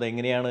തോന്നിയിരുന്നു.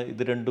 അതെങ്ങനെയാണ്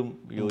ഇത് രണ്ടും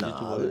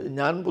യോജിച്ചു പോയത്?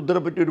 ഞാൻ ബുദ്ധനെ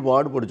പറ്റി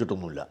ഒരുപാട്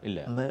പഠിച്ചിട്ടൊന്നുമില്ല.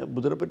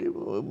 ബുദ്ധനെ പറ്റി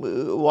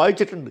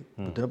വായിച്ചിട്ടുണ്ട്,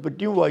 ബുദ്ധനെ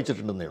പറ്റിയും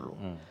വായിച്ചിട്ടുണ്ടെന്നേ ഉള്ളൂ.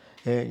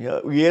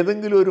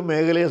 ഏതെങ്കിലും ഒരു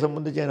മേഖലയെ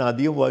സംബന്ധിച്ച് ഞാൻ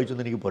അധികം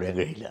വായിച്ചെന്ന് എനിക്ക് പറയാൻ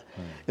കഴിയില്ല.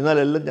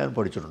 എന്നാലെല്ലാം ഞാൻ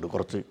പഠിച്ചിട്ടുണ്ട്,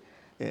 കുറച്ച്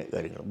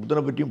കാര്യങ്ങൾ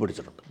ബുദ്ധനെ പറ്റിയും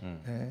പഠിച്ചിട്ടുണ്ട്.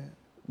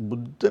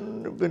 ബുദ്ധൻ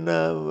പിന്നെ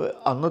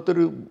അന്നത്തെ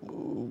ഒരു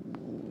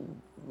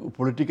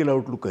പൊളിറ്റിക്കൽ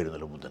ഔട്ട്ലുക്ക്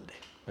ആയിരുന്നല്ലോ ബുദ്ധൻ്റെ.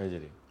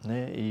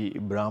 ഈ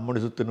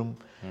ബ്രാഹ്മണിസത്തിനും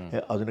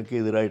അതിനൊക്കെ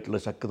എതിരായിട്ടുള്ള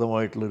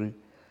ശക്തമായിട്ടുള്ളൊരു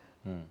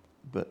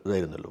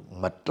ഇതായിരുന്നല്ലോ.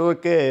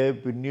 മറ്റതൊക്കെ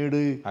പിന്നീട്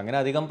അങ്ങനെ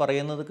അധികം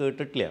പറയുന്നത്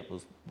കേട്ടിട്ടില്ല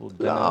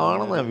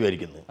ആണെന്ന് ഞാൻ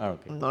വിചാരിക്കുന്നത്.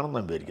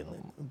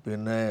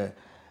 പിന്നെ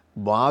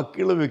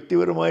ബാക്കിയുള്ള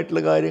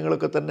വ്യക്തിപരമായിട്ടുള്ള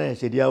കാര്യങ്ങളൊക്കെ തന്നെ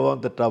ശരിയാവാം,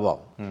 തെറ്റാവാം.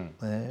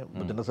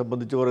 ബുദ്ധനെ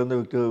സംബന്ധിച്ച് പറയുന്ന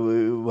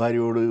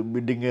ഭാര്യയോട്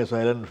bidding a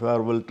silent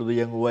farewell to the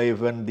young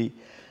wife and the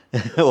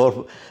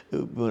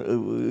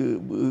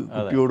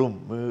കുട്ടിയോടും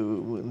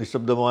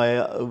നിശബ്ദമായ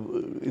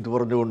ഇത്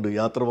പറഞ്ഞുകൊണ്ട്,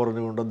 യാത്ര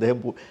പറഞ്ഞുകൊണ്ട് അദ്ദേഹം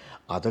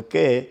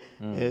അതൊക്കെ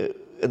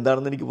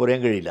എന്താണെന്ന് എനിക്ക് പറയാൻ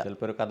കഴിയില്ല.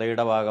 ഒരു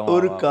കഥയുടെ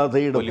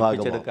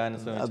ഭാഗം.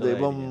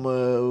 അതിപ്പം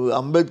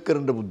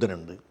അംബേദ്കറിൻ്റെ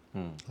ബുദ്ധനുണ്ട്.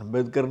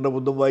 അംബേദ്കറിൻ്റെ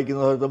ബുദ്ധൻ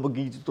വായിക്കുന്ന സമയത്ത് നമുക്ക്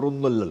ഈ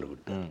ചിത്രമൊന്നുമല്ലല്ലോ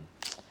കിട്ടുക.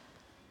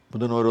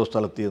 ബുദ്ധൻ ഓരോ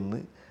സ്ഥലത്ത് നിന്ന്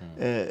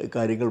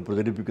കാര്യങ്ങൾ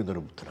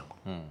പ്രചരിപ്പിക്കുന്നൊരു ബുദ്ധനാണ്.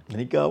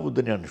 എനിക്ക് ആ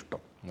ബുദ്ധനെയാണ്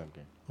ഇഷ്ടം.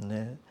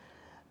 പിന്നെ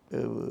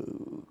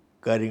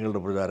കാര്യങ്ങളുടെ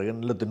പ്രചാരകൻ,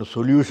 എല്ലാത്തിനും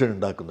സൊല്യൂഷൻ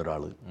ഉണ്ടാക്കുന്ന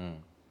ഒരാൾ,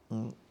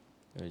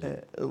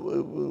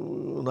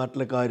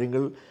 നാട്ടിലെ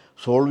കാര്യങ്ങൾ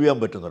സോൾവ് ചെയ്യാൻ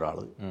പറ്റുന്ന ഒരാൾ.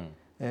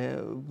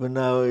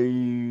 പിന്നെ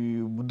ഈ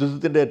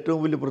ബുദ്ധിസത്തിൻ്റെ ഏറ്റവും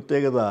വലിയ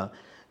പ്രത്യേകത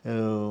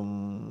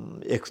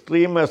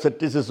എക്സ്ട്രീം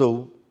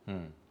അസെറ്റിസിസവും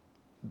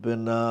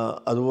പിന്നെ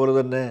അതുപോലെ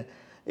തന്നെ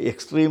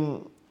എക്സ്ട്രീം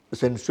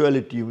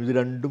സെൻസ്വാലിറ്റിയും, ഇത്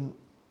രണ്ടും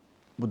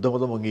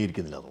ബുദ്ധമതം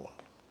അംഗീകരിക്കുന്നില്ല എന്നുള്ളതാണ്.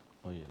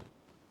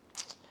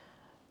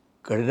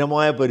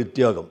 കഠിനമായ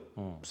പരിത്യാഗം,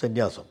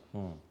 സന്യാസം,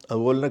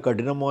 അതുപോലെ തന്നെ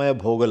കഠിനമായ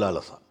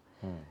ഭോഗലാലസ,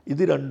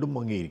 ഇത് രണ്ടും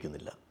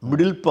അംഗീകരിക്കുന്നില്ല.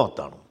 മിഡിൽ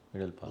പാത്താണ്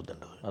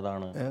ബുദ്ധൻ്റെത്.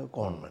 അതാണ്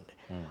ഗവൺമെൻറ്.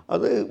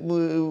 അത്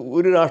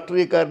ഒരു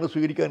രാഷ്ട്രീയക്കാരന്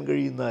സ്വീകരിക്കാൻ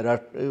കഴിയുന്ന,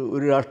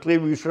 ഒരു രാഷ്ട്രീയ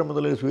വീക്ഷണം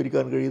എന്നുള്ളത്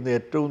സ്വീകരിക്കാൻ കഴിയുന്ന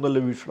ഏറ്റവും നല്ല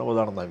വീക്ഷണം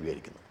അതാണെന്ന് ഞാൻ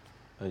വിചാരിക്കുന്നത്.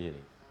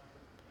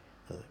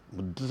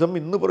 ബുദ്ധിസം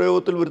ഇന്ന്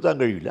പ്രയോഗത്തിൽ വരുത്താൻ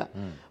കഴിയില്ല,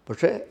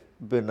 പക്ഷേ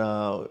പിന്നെ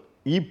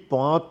ഈ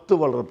പാത്ത്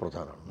വളരെ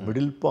പ്രധാനമാണ്.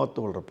 മിഡിൽ പാത്ത്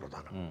വളരെ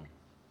പ്രധാനമാണ്.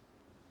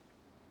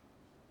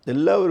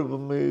 എല്ലാവരും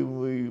ഇപ്പം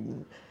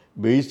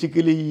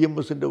ബേസിക്കലി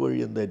EMSൻ്റെ വഴി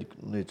എന്തായിരിക്കും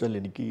എന്ന് വെച്ചാൽ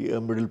എനിക്ക്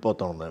മിഡിൽ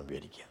പാത്താണെന്ന് ഞാൻ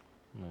വിചാരിക്കുക.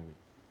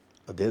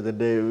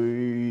 അദ്ദേഹത്തിൻ്റെ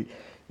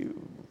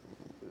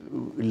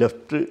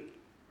ലെഫ്റ്റ്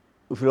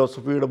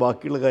ഫിലോസഫിയുടെ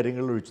ബാക്കിയുള്ള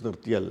കാര്യങ്ങൾ ഒഴിച്ചു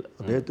നിർത്തിയാൽ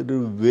അദ്ദേഹത്തിൻ്റെ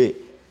ഒരു വേ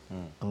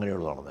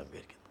അങ്ങനെയുള്ളതാണെന്ന് ഞാൻ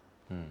വിചാരിക്കുന്നത്.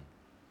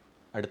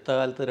 അടുത്ത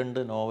കാലത്ത്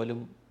 2 നോവൽ,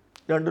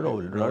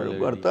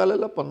 അടുത്ത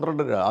കാലമല്ല,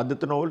 12.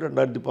 ആദ്യത്തെ നോവൽ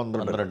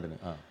 2012,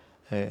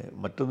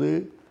 മറ്റത്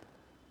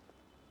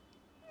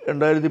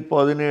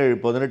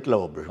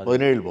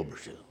 2017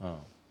 പബ്ലിഷ് ചെയ്തു.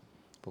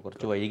 അപ്പോൾ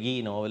കുറച്ച് വൈകി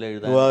നോവൽ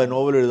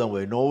എഴുതാൻ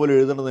പോയി. നോവൽ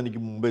എഴുതണമെന്ന്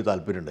എനിക്ക് മുമ്പേ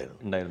താല്പര്യം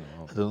ഉണ്ടായിരുന്നു.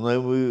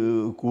 അതൊന്നും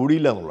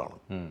കൂടിയില്ല എന്നുള്ളതാണ്.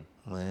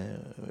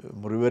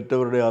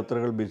 മുറിവേറ്റവരുടെ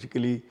യാത്രകൾ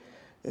ബേസിക്കലി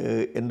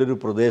എൻ്റെ ഒരു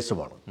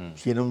പ്രദേശമാണ്.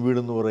 ശീനം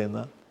വീടെന്ന് പറയുന്ന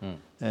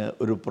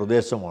ഒരു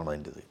പ്രദേശമാണ്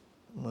എൻ്റേത്.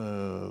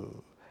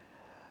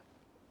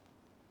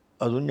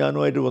 അതും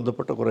ഞാനുമായിട്ട്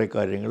ബന്ധപ്പെട്ട കുറേ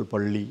കാര്യങ്ങൾ,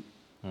 പള്ളി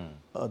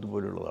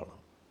അതുപോലെയുള്ളതാണ്.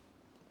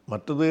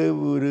 മറ്റത്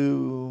ഒരു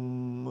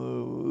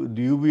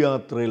ദ്വീപ്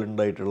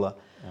യാത്രയിലുണ്ടായിട്ടുള്ള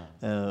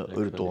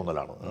ഒരു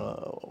തോന്നലാണ്.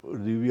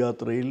 ദ്വീപ്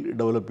യാത്രയിൽ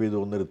ഡെവലപ്പ് ചെയ്ത്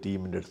വന്നൊരു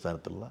തീമിൻ്റെ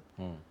അടിസ്ഥാനത്തിലുള്ള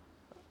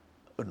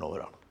ഒരു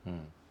നോവലാണ്.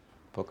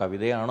 ഇപ്പോൾ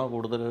കവിതയാണോ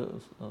കൂടുതൽ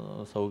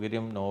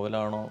സൗകര്യം,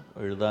 നോവലാണോ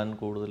എഴുതാൻ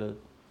കൂടുതൽ?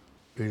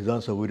 എഴുതാൻ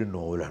സൗകര്യം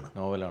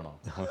നോവലാണോ?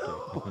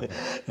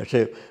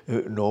 പക്ഷേ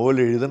നോവൽ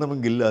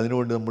എഴുതണമെങ്കിൽ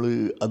അതിനുവേണ്ടി നമ്മൾ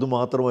അത്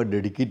മാത്രമായി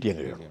ഡെഡിക്കേറ്റ് ചെയ്യാൻ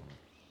കഴിയണം.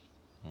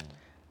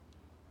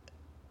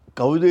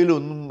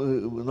 കവിതയിലൊന്നും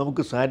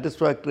നമുക്ക്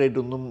സാറ്റിസ്ഫാക്ടറി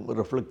ആയിട്ടൊന്നും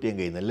റിഫ്ലക്റ്റ് ചെയ്യാൻ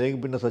കഴിയുന്നില്ല. അല്ലെങ്കിൽ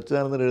പിന്നെ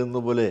സച്ചിദാനന്ദൻ എഴുതുന്ന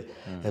പോലെ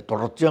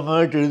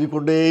തുടർച്ചയായിട്ട്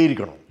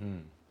എഴുതിക്കൊണ്ടേയിരിക്കണം.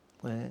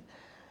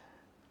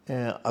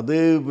 അത്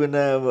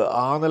പിന്നെ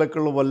ആ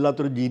നിലക്കുള്ള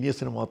വല്ലാത്തൊരു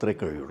ജീനിയസിന് മാത്രമേ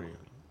കഴിയുള്ളൂ.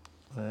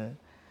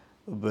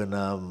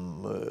 പിന്നെ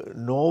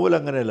നോവൽ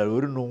അങ്ങനെയല്ല.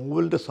 ഒരു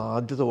നോവലിൻ്റെ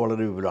സാധ്യത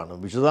വളരെ വിപുലമാണ്.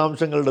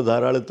 വിശദാംശങ്ങളുടെ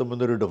ധാരാളിത്തം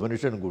എന്നൊരു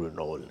ഡെഫിനിഷൻ കൂടി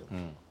നോവലിന്.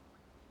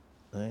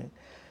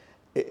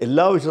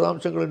 എല്ലാ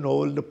വിശദാംശങ്ങളും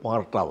നോവലിൻ്റെ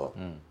പാർട്ടാവാം.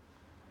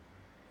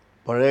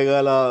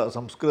 പഴയകാല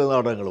സംസ്കൃത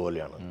നാടകങ്ങൾ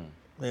പോലെയാണ്.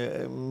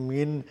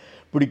 മീൻ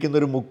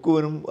പിടിക്കുന്നൊരു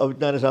മുക്കുവനും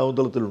അഭിജ്ഞാന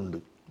ശാകുന്തളത്തിലുണ്ട്.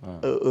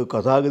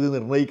 കഥാഗതി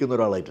നിർണ്ണയിക്കുന്ന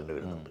ഒരാളായിട്ടുണ്ട്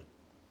വരുന്നുണ്ട്.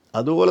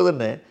 അതുപോലെ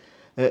തന്നെ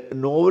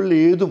നോവലിൽ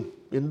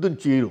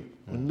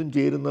എന്തും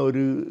ചേരുന്ന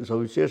ഒരു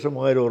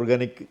സവിശേഷമായൊരു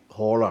ഓർഗാനിക്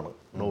ഹോളാണ്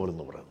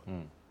നോവലെന്ന് പറയുന്നത്.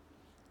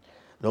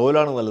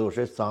 നോവലാണ് നല്ലത്.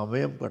 പക്ഷേ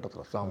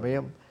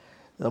സമയം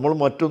നമ്മൾ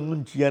മറ്റൊന്നും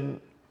ചെയ്യാൻ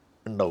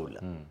ഉണ്ടാവില്ല.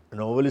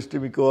 നോവലിസ്റ്റ്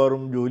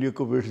മിക്കവാറും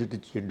ജോലിയൊക്കെ ഉപേക്ഷിച്ചിട്ട്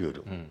ചെയ്യേണ്ടി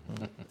വരും.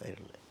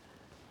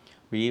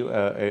 ഈ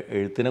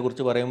എഴുത്തിനെ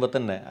കുറിച്ച് പറയുമ്പോൾ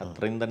തന്നെ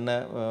അത്രയും തന്നെ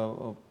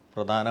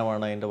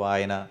പ്രധാനമാണ് അതിൻ്റെ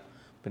വായന,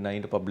 പിന്നെ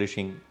അതിൻ്റെ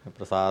പബ്ലിഷിങ്,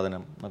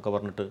 പ്രസാധനം എന്നൊക്കെ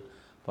പറഞ്ഞിട്ട്.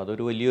 അപ്പോൾ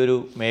അതൊരു വലിയൊരു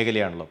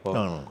മേഖലയാണല്ലോ. അപ്പോൾ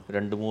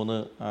 2-3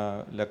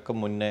 ലക്കം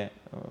മുന്നേ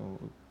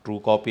ട്രൂ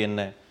കോപ്പി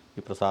തന്നെ ഈ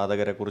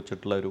പ്രസാധകരെ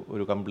കുറിച്ചിട്ടുള്ള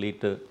ഒരു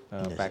കംപ്ലീറ്റ്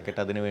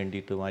പാക്കറ്റ് അതിന്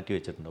വേണ്ടിയിട്ട് മാറ്റി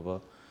വെച്ചിട്ടുണ്ട്. അപ്പോൾ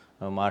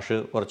മാഷ്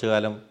കുറച്ചു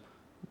കാലം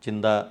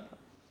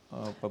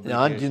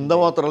ഞാൻ ചിന്ത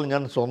മാത്രമല്ല,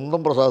 ഞാൻ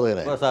സ്വന്തം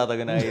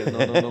പ്രസാധകനായിരുന്നു.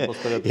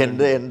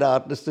 എൻ്റെ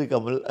ആർട്ടിസ്റ്റ്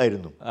കമൽ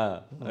ആയിരുന്നു.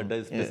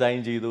 ഡിസൈൻ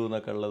ചെയ്തു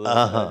എന്നൊക്കെ ഉള്ളത്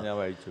ഞാൻ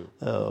വായിച്ചു.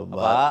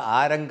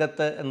 ആ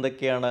രംഗത്ത്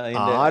എന്തൊക്കെയാണ്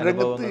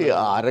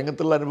ആ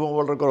രംഗത്തുള്ള അനുഭവം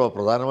വളരെ കുറവാണ്.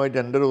 പ്രധാനമായിട്ട്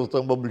എൻ്റെ ഒരു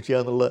പുസ്തകം പബ്ലിഷ്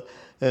ചെയ്യാന്നുള്ള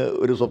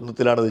ഒരു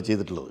സ്വപ്നത്തിലാണ് അത്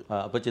ചെയ്തിട്ടുള്ളത്.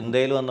 അപ്പോൾ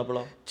ചിന്തയിൽ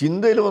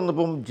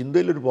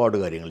ചിന്തയിൽ ഒരുപാട്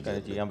കാര്യങ്ങൾ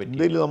ചെയ്യാൻ പറ്റും.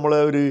 ചിന്തയിൽ നമ്മളെ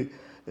ഒരു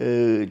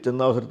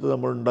ചെന്ന അവസരത്ത്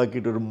നമ്മൾ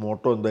ഉണ്ടാക്കിയിട്ടൊരു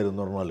മോട്ടോ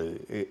എന്തായിരുന്നു പറഞ്ഞാൽ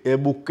എ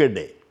ബുക്ക് എ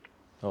ഡേ.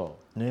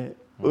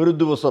 ഒരു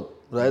ദിവസം,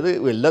 അതായത്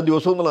എല്ലാ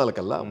ദിവസവും എന്നുള്ള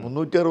നിലക്കല്ല,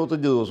 365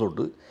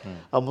 ദിവസമുണ്ട്.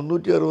 ആ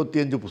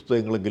 365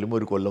 പുസ്തകങ്ങളെങ്കിലും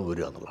ഒരു കൊല്ലം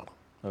വരിക എന്നുള്ളതാണ്.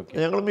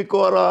 ഞങ്ങൾ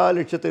മിക്കവാറും ആ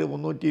ലക്ഷ്യത്തിൽ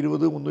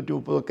 320,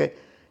 330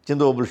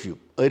 ചിന്ത പബ്ലിഷ് ചെയ്യും.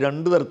 അത്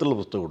 2 തരത്തിലുള്ള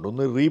പുസ്തകമുണ്ട്.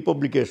 ഒന്ന്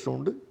റീപബ്ലിക്കേഷനും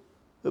ഉണ്ട്,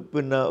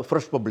 പിന്നെ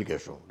ഫ്രഷ്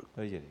പബ്ലിക്കേഷനും ഉണ്ട്.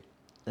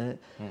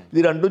 ഇത്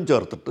രണ്ടും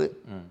ചേർത്തിട്ട്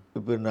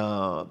പിന്നെ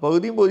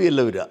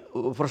പകുതിയല്ല വരിക.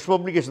 ഫ്രഷ്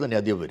പബ്ലിക്കേഷൻ തന്നെ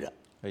ആദ്യം വരിക.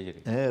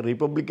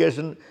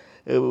 റീപബ്ലിക്കേഷൻ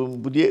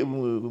പുതിയ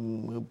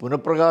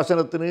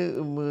പുനഃപ്രകാശനത്തിന്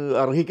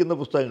അർഹിക്കുന്ന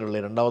പുസ്തകങ്ങളല്ലേ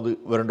രണ്ടാമത്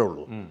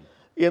വരണ്ടുള്ളൂ.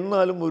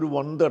 എന്നാലും ഒരു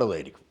 1/3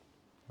 അതായിരിക്കും.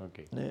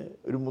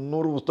 ഒരു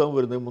 300 പുസ്തകം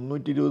വരുന്നത്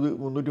 320,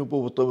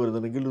 330 പുസ്തകം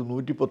വരുന്നുണ്ടെങ്കിൽ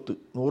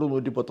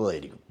 110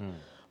 അതായിരിക്കും.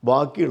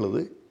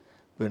 ബാക്കിയുള്ളത്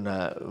പിന്നെ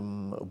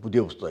പുതിയ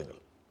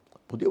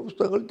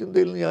പുസ്തകങ്ങൾ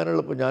ചിന്തയിൽ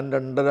ഞാനുള്ളപ്പോൾ ഞാൻ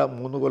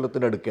 2.5-3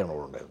 കൊല്ലത്തിൻ്റെ അടുക്കാണ്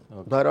അവിടെ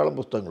ഉണ്ടായിരുന്നത്. ധാരാളം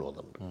പുസ്തകങ്ങൾ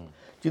വന്നിട്ടുണ്ട്.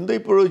 ചിന്ത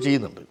ഇപ്പോഴും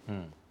ചെയ്യുന്നുണ്ട്.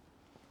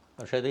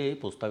 പക്ഷേ ഇത് ഈ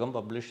പുസ്തകം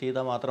പബ്ലിഷ്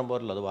ചെയ്താൽ മാത്രം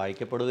പോരല്ലോ, അത്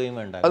വായിക്കപ്പെടുകയും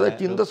വേണ്ട. അത്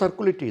ചിന്ത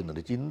സർക്കുലേറ്റ്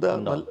ചെയ്യുന്നുണ്ട്.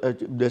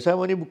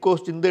 ദേശാഭിമാനി ബുക്ക്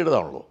ഹൗസ്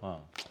ചിന്തയുടേതാണല്ലോ.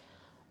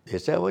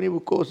 ദേശാഭിമാനി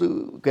ബുക്ക് ഹൗസ്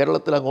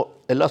കേരളത്തിൽ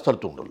എല്ലാ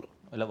സ്ഥലത്തും ഉണ്ടല്ലോ.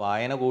 അല്ല,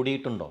 വായന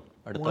കൂടിയിട്ടുണ്ടോ?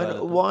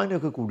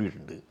 വായനയൊക്കെ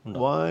കൂടിയിട്ടുണ്ട്.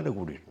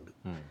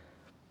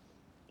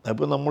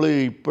 അപ്പോൾ നമ്മൾ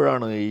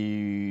ഇപ്പോഴാണ് ഈ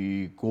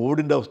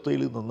കോവിഡിൻ്റെ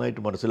അവസ്ഥയിൽ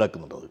നന്നായിട്ട്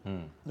മനസ്സിലാക്കുന്നുണ്ടത്.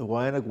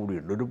 വായന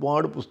കൂടിയിട്ടുണ്ട്.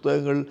 ഒരുപാട്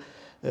പുസ്തകങ്ങൾ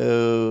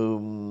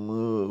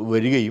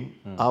വരികയും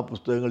ആ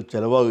പുസ്തകങ്ങൾ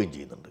ചിലവാകുകയും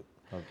ചെയ്യുന്നുണ്ട്.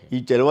 ഈ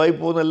ചിലവായി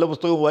പോകുന്ന എല്ലാ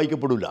പുസ്തകവും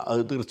വായിക്കപ്പെടില്ല,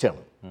 അത്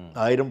തീർച്ചയാണ്.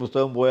 1000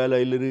 പുസ്തകം പോയാൽ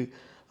അതിലൊരു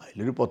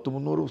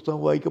 100-300 പുസ്തകം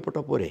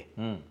വായിക്കപ്പെട്ടാൽ പോരെ.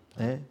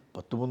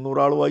 100-300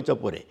 ആൾ വായിച്ചാൽ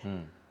പോരെ.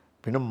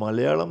 പിന്നെ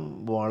മലയാളം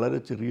വളരെ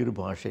ചെറിയൊരു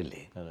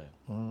ഭാഷയല്ലേ.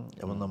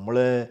 അപ്പം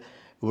നമ്മളെ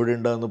ഇവിടെ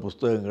ഉണ്ടാകുന്ന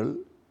പുസ്തകങ്ങൾ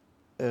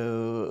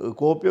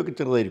കോപ്പിയൊക്കെ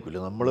ചെറുതായിരിക്കില്ല.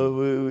 നമ്മൾ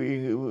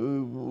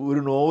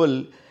ഒരു നോവൽ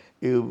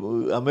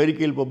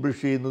അമേരിക്കയിൽ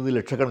പബ്ലിഷ് ചെയ്യുന്നത്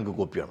ലക്ഷക്കണക്ക്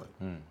കോപ്പിയാണ്.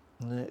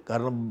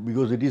 കാരണം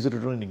because it is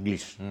written in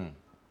English.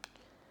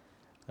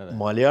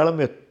 Malayalam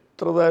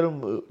എത്ര തരം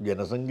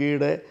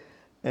ജനസംഖ്യയുടെ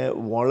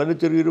വളരെ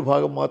ചെറിയൊരു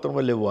ഭാഗം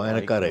മാത്രമല്ലേ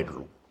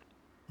വായനക്കാരായിട്ടുള്ളൂ.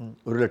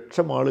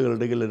 1,00,000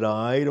 ആളുകളുണ്ടെങ്കിൽ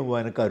 1000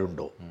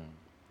 വായനക്കാരുണ്ടോ?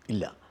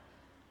 ഇല്ല.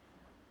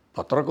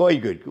 പത്രമൊക്കെ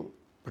വായിക്കുമായിരിക്കും.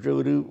 പക്ഷേ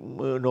ഒരു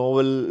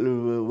നോവൽ,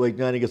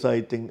 വൈജ്ഞാനിക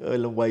സാഹിത്യം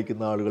എല്ലാം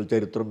വായിക്കുന്ന ആളുകൾ,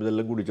 ചരിത്രം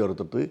ഇതെല്ലാം കൂടി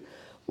ചേർത്തിട്ട്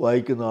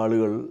വായിക്കുന്ന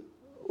ആളുകൾ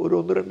ഒരു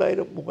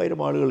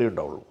 1,000-2,000-3,000 ആളുകളേ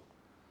ഉണ്ടാവുള്ളൂ.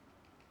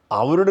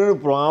 അവരുടെ ഒരു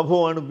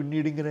പ്രാഭവമാണ്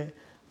പിന്നീട് ഇങ്ങനെ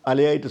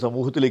അലയായിട്ട്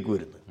സമൂഹത്തിലേക്ക്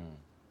വരുന്നത്.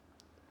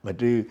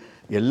 മറ്റ്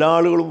എല്ലാ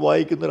ആളുകളും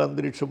വായിക്കുന്നൊരു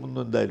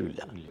അന്തരീക്ഷമൊന്നും എന്തായാലും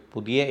ഇല്ല.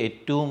 പുതിയ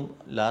ഏറ്റവും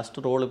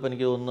ലാസ്റ്റ് റോൾ ഇപ്പോൾ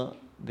എനിക്ക് തോന്നുന്നു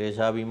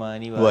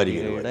ദേശാഭിമാനി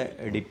വാരികയുടെ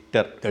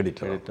എഡിറ്റർ.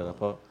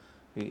 അപ്പോൾ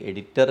ഈ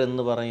എഡിറ്റർ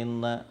എന്ന്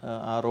പറയുന്ന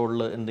ആ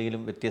റോളിൽ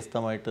എന്തെങ്കിലും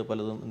വ്യത്യസ്തമായിട്ട്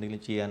പലതും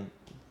എന്തെങ്കിലും ചെയ്യാൻ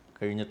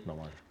കഴിഞ്ഞിട്ടുണ്ടോ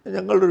മാഷ്?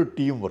 ഞങ്ങളുടെ ഒരു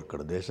ടീം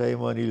വർക്കാണ്,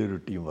 ദേശാഭിമാനിയിലൊരു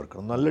ടീം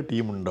വർക്കാണ്. നല്ല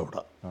ടീമുണ്ട്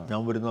അവിടെ.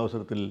 ഞാൻ വരുന്ന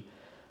അവസരത്തിൽ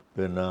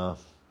പിന്നെ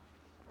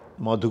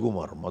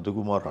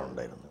മധുകുമാറാണ്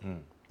ഉണ്ടായിരുന്നത്.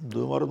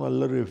 മധുകുമാർ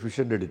നല്ലൊരു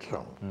എഫിഷ്യൻ്റ്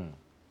എഡിറ്ററാണ്.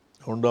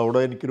 അതുകൊണ്ട് അവിടെ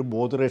എനിക്കൊരു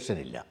ബോധറേഷൻ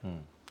ഇല്ല.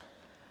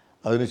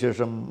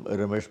 അതിനുശേഷം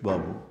രമേഷ്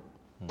ബാബു,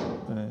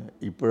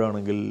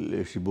 ഇപ്പോഴാണെങ്കിൽ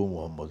ഷിബു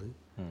മുഹമ്മദ്,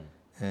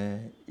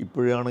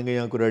 ഇപ്പോഴാണെങ്കിൽ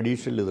ഞങ്ങൾക്കൊരു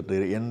അഡീഷണൽ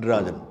ചെയ്തിട്ട് എൻ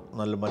രാജൻ,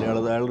 നല്ല മലയാള,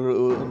 അയാൾ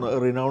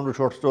റിനൗണ്ട്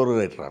ഷോർട്ട് സ്റ്റോറി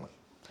റൈറ്ററാണ്.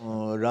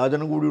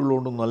 രാജനും കൂടി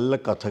ഉള്ളതുകൊണ്ട് നല്ല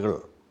കഥകൾ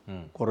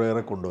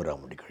കുറേയേറെ കൊണ്ടുവരാൻ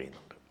വേണ്ടി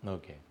കഴിയുന്നുണ്ട്.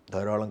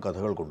 ധാരാളം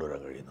കഥകൾ കൊണ്ടുവരാൻ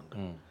കഴിയുന്നുണ്ട്.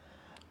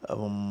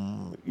 അപ്പം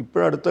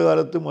ഇപ്പോഴടുത്ത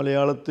കാലത്ത്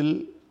മലയാളത്തിൽ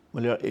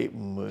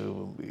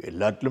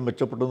എല്ലാറ്റിലും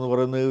മെച്ചപ്പെട്ടെന്ന്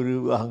പറയുന്ന ഒരു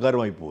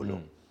അഹങ്കാരമായി പോകുമല്ലോ.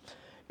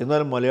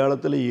 എന്നാലും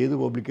മലയാളത്തിലെ ഏത്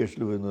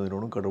പബ്ലിക്കേഷനിൽ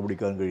വരുന്നതിനോടും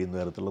കടപിടിക്കാൻ കഴിയുന്ന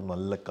തരത്തിലുള്ള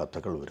നല്ല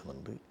കഥകൾ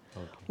വരുന്നുണ്ട്.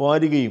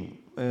 വാരികയും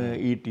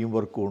ഈ ടീം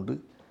വർക്ക് കൊണ്ട്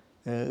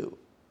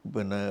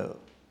പിന്നെ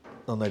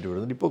നന്നായിട്ട്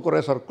വരുന്നുണ്ട്. ഇപ്പോൾ കുറേ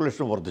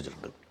സർക്കുലേഷൻ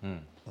വർദ്ധിച്ചിട്ടുണ്ട്.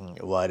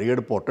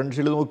 വാരികയുടെ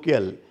പൊട്ടൻഷ്യൽ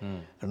നോക്കിയാൽ,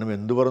 കാരണം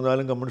എന്ത്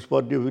പറഞ്ഞാലും കമ്മ്യൂണിസ്റ്റ്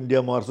പാർട്ടി ഓഫ് ഇന്ത്യ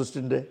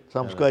മാർക്സിസ്റ്റിൻ്റെ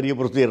സാംസ്കാരിക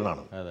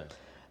പ്രസിദ്ധീകരണമാണ്.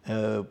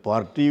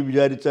 പാർട്ടി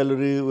വിചാരിച്ചാൽ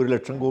ഒരു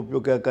ലക്ഷം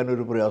കോപ്പിയൊക്കെ ആക്കാൻ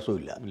ഒരു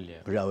പ്രയാസമില്ല.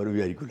 പക്ഷേ അവർ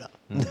വിചാരിക്കില്ല.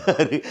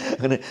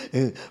 അങ്ങനെ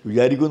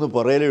വിചാരിക്കുമെന്ന്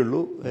പറയലേ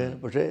ഉള്ളൂ,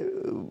 പക്ഷേ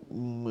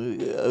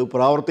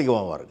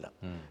പ്രാവർത്തികമാവാറില്ല.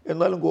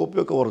 എന്നാലും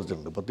കോപ്പിയൊക്കെ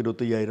വർദ്ധിച്ചിട്ടുണ്ട്.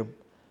 10,000-25,000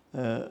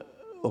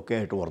 ഒക്കെ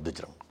ആയിട്ട്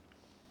വർദ്ധിച്ചിട്ടുണ്ട്.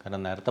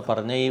 കാരണം നേരത്തെ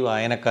പറഞ്ഞ ഈ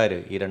വായനക്കാർ,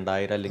 ഈ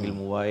 2,000 അല്ലെങ്കിൽ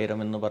 3,000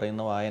 എന്ന്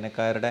പറയുന്ന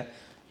വായനക്കാരുടെ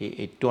ഈ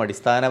ഏറ്റവും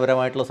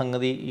അടിസ്ഥാനപരമായിട്ടുള്ള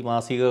സംഗതി ഈ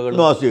മാസികകളും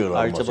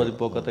ആഴ്ച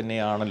പതിപ്പൊക്കെ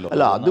തന്നെയാണല്ലോ.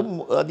 അല്ല, അത്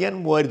ഞാൻ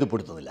 3000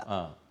 പെടുത്തുന്നില്ല.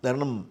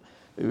 കാരണം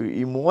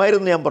ഈ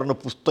 3000 ഞാൻ പറഞ്ഞ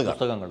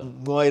പുസ്തകങ്ങൾ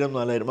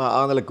 3000-4000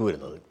 ആ നിലക്ക്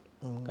വരുന്നത്.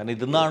 കാരണം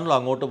ഇതിന്നാണല്ലോ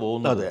അങ്ങോട്ട്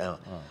പോകുന്നത്. അതെ.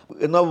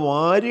 എന്നാൽ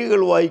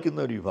വാരികകൾ വായിക്കുന്ന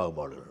ഒരു വിഭാഗം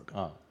ആളുകളുണ്ട്.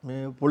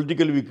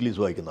 പൊളിറ്റിക്കൽ വീക്ക്ലീസ്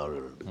വായിക്കുന്ന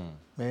ആളുകളുണ്ട്.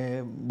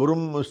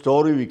 വെറും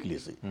സ്റ്റോറി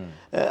വീക്ക്ലീസ്,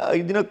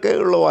 ഇതിനൊക്കെ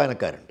ഉള്ള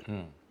വായനക്കാരുണ്ട്.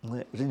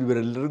 പക്ഷേ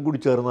ഇവരെല്ലാവരും കൂടി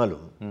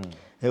ചേർന്നാലും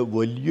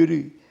വലിയൊരു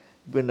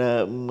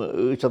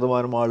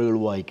ശതമാനം ആളുകൾ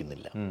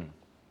വായിക്കുന്നില്ല.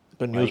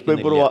 ഇപ്പം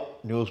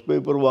ന്യൂസ്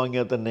പേപ്പർ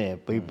വാങ്ങിയാൽ തന്നെ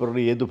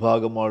പേപ്പറിൻ്റെ ഏത്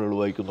ഭാഗം ആളുകൾ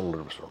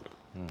വായിക്കുന്നുള്ളൊരു പ്രശ്നമുണ്ട്.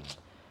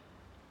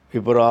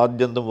 പേപ്പർ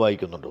ആദ്യന്തം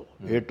വായിക്കുന്നുണ്ടോ?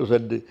 A to Z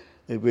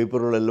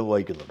പേപ്പറുകളെല്ലാം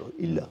വായിക്കുന്നുണ്ടോ?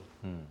 ഇല്ല.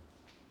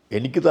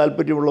 എനിക്ക്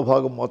താല്പര്യമുള്ള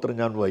ഭാഗം മാത്രം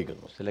ഞാൻ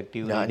വായിക്കുന്നു.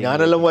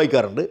 ഞാനെല്ലാം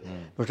വായിക്കാറുണ്ട്,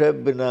 പക്ഷേ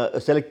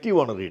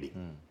സെലക്റ്റീവാണ് റീഡിങ്.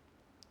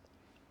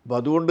 അപ്പം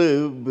അതുകൊണ്ട്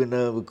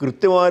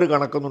കൃത്യമായ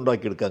കണക്കൊന്നും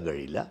ഉണ്ടാക്കിയെടുക്കാൻ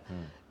കഴിയില്ല.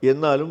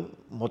 എന്നാലും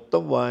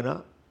മൊത്തം വായന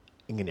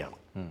ഇങ്ങനെയാണ്.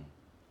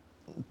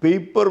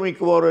 പേപ്പർ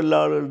മിക്കവാറും എല്ലാ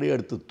ആളുകളുടെയും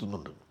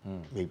അടുത്തെത്തുന്നുണ്ട്.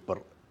 പേപ്പർ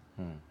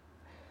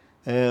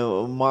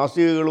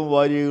മാസികകളും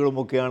വാരികകളും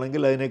ഒക്കെ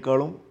ആണെങ്കിൽ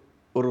അതിനേക്കാളും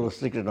ഒരു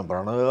റെസ്ട്രിക്റ്റഡ്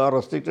നമ്പറാണ്. ആ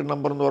റെസ്ട്രിക്റ്റഡ്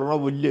നമ്പർ എന്ന് പറഞ്ഞാൽ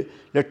വലിയ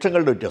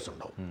ലക്ഷങ്ങളുടെ വ്യത്യാസം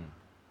ഉണ്ടാവും.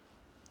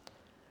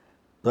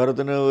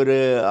 ഉദാഹരണത്തിന് ഒരു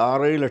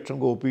 6-7 ലക്ഷം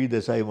കോപ്പി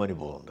ദേശാഭിമാനി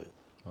പോകുന്നുണ്ട്.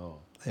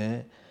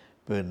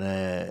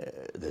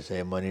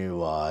 ദേശാഭിമാനി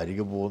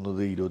വാരിക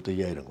പോകുന്നത്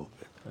 25,000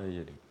 കോപ്പിയാണ്.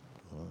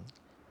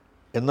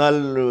 എന്നാൽ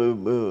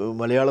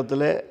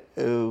മലയാളത്തിലെ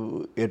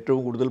ഏറ്റവും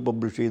കൂടുതൽ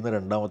പബ്ലിഷ് ചെയ്യുന്ന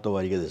 2ാമത്തെ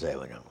വാരിക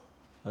ദേശാഭിമാനിയാണ്.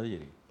 അത്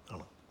ശരി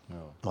ആണ്.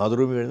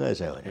 മാതൃഭൂമി എഴുതുന്ന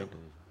ദേശാഭിമാനിയാണ്.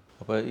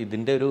 അപ്പോൾ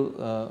ഇതിൻ്റെ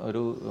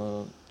ഒരു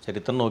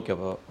ചരിത്രം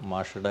നോക്കിയപ്പോൾ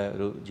മാഷുടെ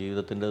ഒരു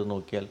ജീവിതത്തിൻ്റെ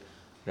നോക്കിയാൽ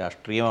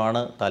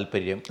രാഷ്ട്രീയമാണ്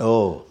താല്പര്യം.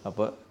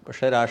 അപ്പോൾ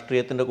പക്ഷേ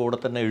രാഷ്ട്രീയത്തിൻ്റെ കൂടെ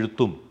തന്നെ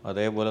എഴുത്തും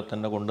അതേപോലെ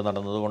തന്നെ കൊണ്ട്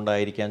നടന്നത്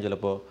കൊണ്ടായിരിക്കാം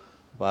ചിലപ്പോൾ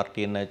പാർട്ടി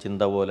തന്നെ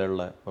ചിന്ത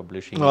പോലെയുള്ള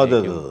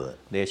പബ്ലിഷിംഗ്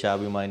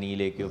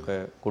ദേശാഭിമാനിയിലേക്കൊക്കെ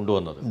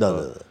കൊണ്ടുവന്നത്.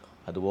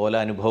 അതുപോലെ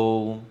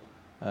അനുഭവവും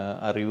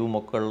അറിവും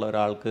ഒക്കെ ഉള്ള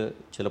ഒരാൾക്ക്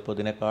ചിലപ്പോൾ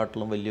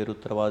ഇതിനെക്കാട്ടിലും വലിയൊരു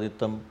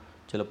ഉത്തരവാദിത്വം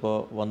ചിലപ്പോൾ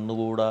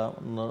വന്നുകൂടാ,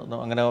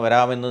 അങ്ങനെ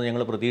വരാമെന്ന്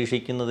ഞങ്ങൾ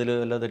പ്രതീക്ഷിക്കുന്നതിൽ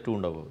വല്ല തെറ്റും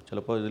ഉണ്ടാവുമോ?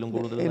 ചിലപ്പോൾ ഇതിലും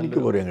കൂടുതൽ എനിക്ക്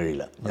പറയാൻ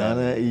കഴിയില്ല. ഞാൻ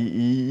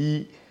ഈ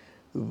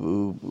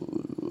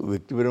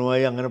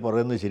വ്യക്തിപരമായി അങ്ങനെ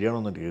പറയുന്നത്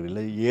ശരിയാണോന്ന്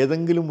എനിക്കറിയില്ല.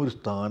 ഏതെങ്കിലും ഒരു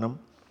സ്ഥാനം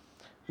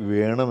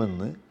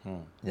വേണമെന്ന്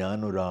ഞാൻ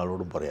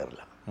ഒരാളോടും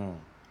പറയാറില്ല,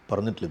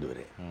 പറഞ്ഞിട്ടില്ല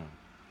ഇതുവരെ.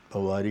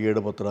 ഇപ്പോൾ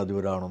വാരികയുടെ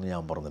പത്രാധിപരാണെന്ന്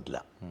ഞാൻ പറഞ്ഞിട്ടില്ല.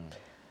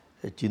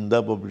 ചിന്ത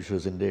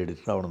പബ്ലിഷേഴ്സിൻ്റെ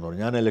എഡിറ്ററാവണമെന്ന്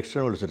പറഞ്ഞു. ഞാൻ ഇലക്ഷൻ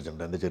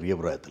മത്സരിച്ചിട്ടുണ്ട് എൻ്റെ ചെറിയ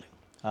പ്രായത്തിൽ.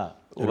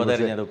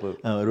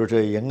 ഒരുപക്ഷെ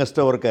യങ്ങസ്റ്റ്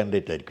അവർ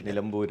കാൻഡിഡേറ്റ് ആയിരിക്കും.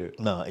 നിലമ്പൂർ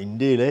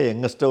ഇന്ത്യയിലെ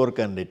യങ്ങസ്റ്റ് അവർ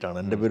കാൻഡിഡേറ്റ് ആണ്.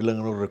 എൻ്റെ പേരിൽ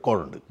അങ്ങനെ ഒരു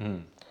റെക്കോർഡുണ്ട്.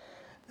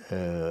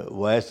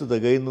 വയസ്സ്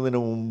തികയുന്നതിന്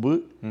മുമ്പ്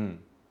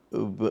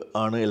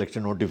ആണ്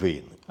ഇലക്ഷൻ നോട്ടിഫൈ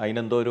ചെയ്യുന്നത്.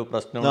 അതിനെന്തോ ഒരു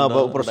പ്രശ്നം.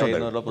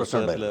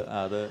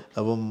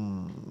 അപ്പം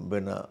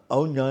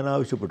അതും ഞാൻ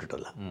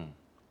ആവശ്യപ്പെട്ടിട്ടല്ല.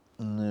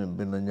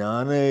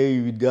 ഞാൻ ഈ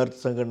വിദ്യാർത്ഥി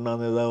സംഘടനാ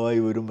നേതാവായി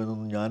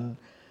വരുമെന്നൊന്നും ഞാൻ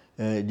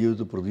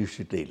ജീവിതത്തിൽ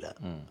പ്രതീക്ഷിച്ചിട്ടേ ഇല്ല.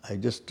 I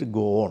just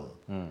go on.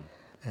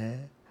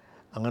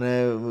 അങ്ങനെ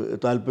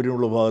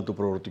താല്പര്യമുള്ള ഭാഗത്ത്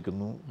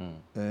പ്രവർത്തിക്കുന്നു.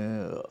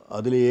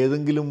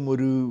 അതിലേതെങ്കിലും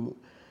ഒരു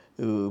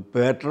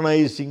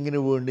പാട്രണൈസിങ്ങിന്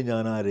വേണ്ടി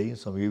ഞാൻ ആരെയും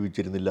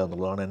സമീപിച്ചിരുന്നില്ല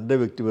എന്നുള്ളതാണ് എൻ്റെ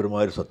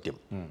വ്യക്തിപരമായൊരു സത്യം.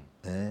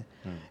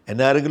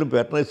 എന്നെ ആരെങ്കിലും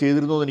പാട്രണൈസ്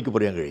ചെയ്തിരുന്നോ എന്ന് എനിക്ക്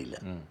പറയാൻ കഴിയില്ല.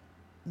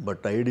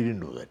 But I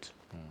didn't do that.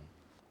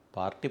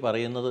 Party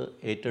പറയുന്നത്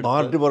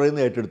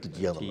ഏറ്റെടുത്ത്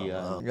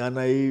ചെയ്യാന്നുള്ളതാണ്. ഞാൻ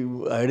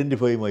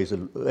identified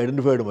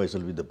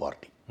myself with the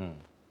party.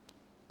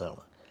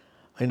 അതാണ്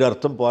അതിൻ്റെ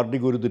അർത്ഥം.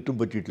 പാർട്ടിക്ക് ഒരു തെറ്റും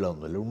പറ്റിയിട്ടില്ല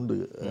എന്നല്ല, ഉണ്ട്.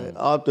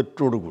 ആ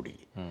തെറ്റോടുകൂടി,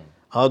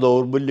 ആ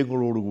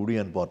ദൗർബല്യങ്ങളോടുകൂടി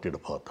ഞാൻ പാർട്ടിയുടെ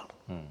ഭാഗത്താണ്.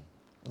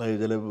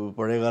 ചില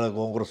പഴയകാല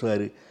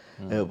കോൺഗ്രസ്സുകാർ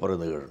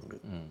പറയുന്നത് കേട്ടിട്ടുണ്ട്.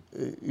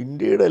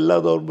 ഇന്ത്യയുടെ എല്ലാ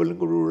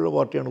ദൗർബല്യങ്ങളുള്ള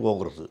പാർട്ടിയാണ്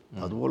കോൺഗ്രസ്.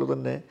 അതുപോലെ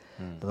തന്നെ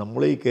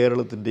നമ്മളെ ഈ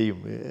കേരളത്തിൻ്റെയും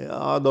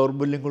ആ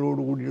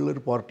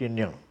ദൗർബല്യങ്ങളോടുകൂടിയുള്ളൊരു പാർട്ടി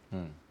തന്നെയാണ്.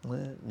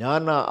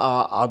 ഞാൻ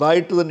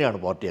അതായിട്ട് തന്നെയാണ്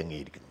പാർട്ടി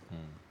അംഗീകരിക്കുന്നത്.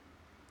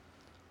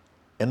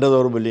 എൻ്റെ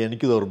ദൗർബല്യം,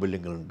 എനിക്ക്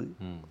ദൗർബല്യങ്ങളുണ്ട്,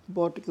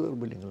 പാർട്ടിക്ക്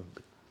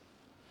ദൗർബല്യങ്ങളുണ്ട്.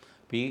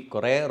 ഇപ്പോൾ ഈ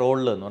കുറേ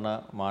റോളിൽ എന്ന് പറഞ്ഞാൽ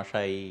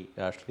മാഷായി,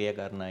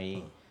 രാഷ്ട്രീയക്കാരനായി,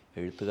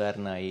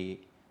 എഴുത്തുകാരനായി,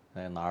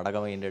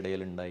 നാടകം അതിൻ്റെ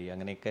ഇടയിലുണ്ടായി,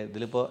 അങ്ങനെയൊക്കെ.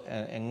 ഇതിലിപ്പോൾ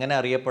എങ്ങനെ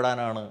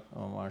അറിയപ്പെടാനാണ്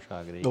മാഷ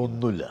ആഗ്രഹിക്കുന്നത്?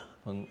 ഒന്നുമില്ല,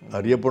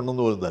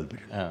 അറിയപ്പെടണമെന്ന് പോലും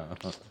താല്പര്യം.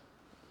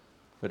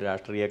 ഒരു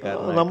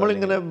രാഷ്ട്രീയക്കാരൻ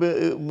നമ്മളിങ്ങനെ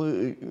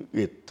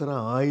എത്ര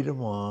ആയിരം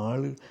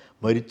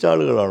മരിച്ച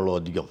ആളുകളാണല്ലോ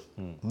അധികം.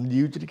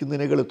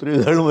 ജീവിച്ചിരിക്കുന്നതിനേക്കാൾ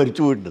എത്രയോ ആൾ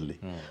മരിച്ചു പോയിട്ടുണ്ടല്ലേ.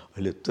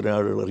 അതിൽ എത്ര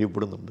ആളുകൾ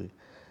അറിയപ്പെടുന്നുണ്ട്.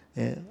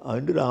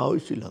 അതിൻ്റെ ഒരു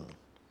ആവശ്യമില്ല.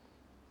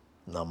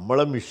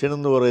 നമ്മളെ മിഷൻ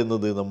എന്ന്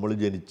പറയുന്നത് നമ്മൾ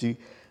ജനിച്ച്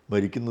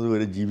മരിക്കുന്നത്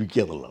വരെ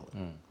ജീവിക്കുക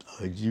എന്നുള്ളതാണ്.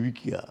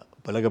 ജീവിക്കുക,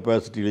 പല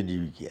കപ്പാസിറ്റിയിലും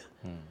ജീവിക്കുക.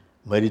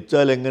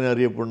 മരിച്ചാൽ എങ്ങനെ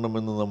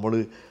അറിയപ്പെടണമെന്ന് നമ്മൾ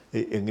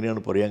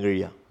എങ്ങനെയാണ് പറയാൻ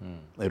കഴിയുക?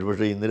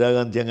 ഒരുപക്ഷെ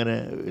ഇന്ദിരാഗാന്ധി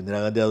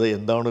അത്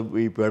എന്താണ്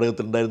ഈ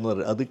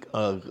പേടകത്തിലുണ്ടായിരുന്നത് അത്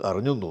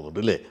അറിഞ്ഞെന്ന്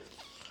തോന്നുന്നുണ്ട് അല്ലേ?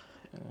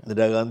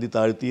 ഇന്ദിരാഗാന്ധി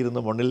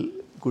താഴ്ത്തിയിരുന്ന മണ്ണിൽ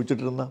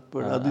കുഴിച്ചിട്ടിരുന്ന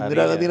അത്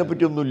ഇന്ദിരാഗാന്ധിനെ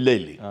പറ്റി ഒന്നുമില്ല.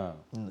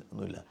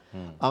 ഒന്നുമില്ല.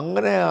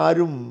 അങ്ങനെ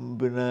ആരും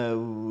പിന്നെ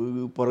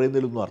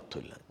പറയുന്നതിലൊന്നും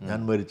അർത്ഥമില്ല. ഞാൻ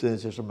മരിച്ചതിന്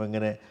ശേഷം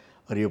എങ്ങനെ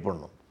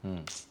അറിയപ്പെടണം?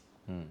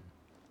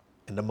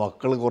 എൻ്റെ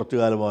മക്കൾ കുറച്ച്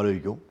കാലം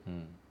ആലോചിക്കും.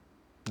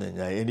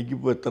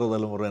 എനിക്കിപ്പോൾ എത്ര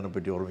തലമുറേനെ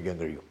പറ്റി ഓർമ്മിക്കാൻ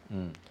കഴിയും?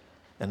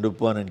 എൻ്റെ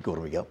ഉപ്പാനെ എനിക്ക്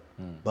ഓർമ്മിക്കാം,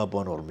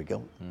 പാപ്പാനെ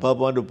ഓർമ്മിക്കാം,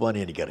 പാപ്പാൻ്റെ ഉപ്പാനെ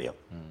എനിക്കറിയാം.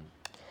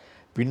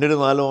 പിന്നെ ഒരു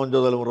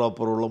 4-5 തലമുറ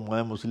അപ്പുറമുള്ള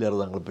മായ മുസ്ലിയാർ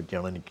തങ്ങളെ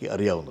പറ്റിയാണ് എനിക്ക്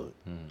അറിയാവുന്നത്.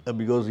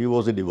 Because he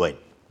was a divine,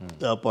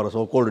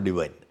 so called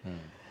divine.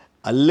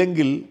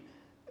 അല്ലെങ്കിൽ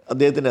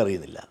അദ്ദേഹത്തിനെ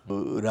അറിയുന്നില്ല.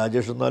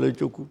 രാജേഷ് ഒന്ന്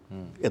ആലോചിച്ച് നോക്കൂ,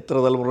 എത്ര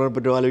തലമുറയെ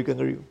പറ്റി ആലോചിക്കാൻ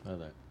കഴിയും?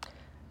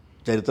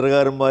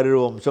 ചരിത്രകാരന്മാരൊരു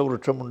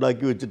വംശവൃക്ഷം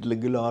ഉണ്ടാക്കി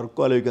വെച്ചിട്ടില്ലെങ്കിൽ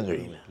ആർക്കും ആലോചിക്കാൻ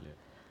കഴിയില്ല.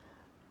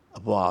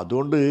 അപ്പോൾ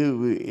അതുകൊണ്ട്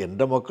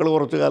എൻ്റെ മക്കൾ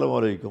കുറച്ച് കാലം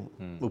ആലോചിക്കും.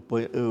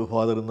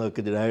 ഫാദർ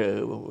എന്നൊക്കെ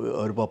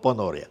അവർ പപ്പ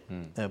എന്നാ പറയാം,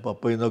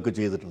 പപ്പ എന്നൊക്കെ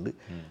ചെയ്തിട്ടുണ്ട്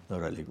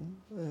എന്നവരാലോചിക്കും.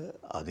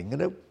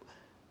 അതിങ്ങനെ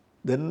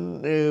then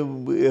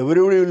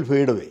everybody will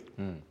fade away,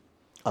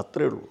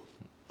 അത്രേ ഉള്ളൂ.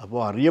 അപ്പോൾ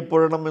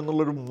അറിയപ്പെടണം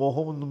എന്നുള്ളൊരു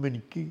മോഹമൊന്നും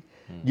എനിക്ക്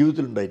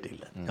ജീവിതത്തിൽ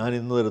ഉണ്ടായിട്ടില്ല. ഞാൻ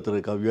ഇന്ന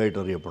തരത്തിൽ കവിയായിട്ട്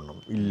അറിയപ്പെടണം,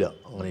 ഇല്ല,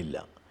 അങ്ങനെയില്ല.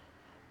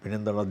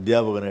 പിന്നെന്താണ്,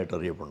 അധ്യാപകനായിട്ട്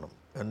അറിയപ്പെടണം.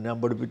 ഞാൻ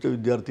പഠിപ്പിച്ച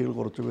വിദ്യാർത്ഥികൾ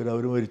കുറച്ച് പേര്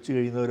അവർ മരിച്ചു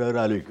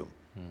കഴിയുന്നവരാലോചിക്കും.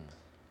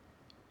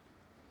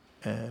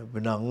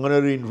 പിന്നെ അങ്ങനെ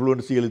ഒരു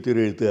ഇൻഫ്ലുവൻസ്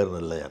ചെലുത്തിയൊരു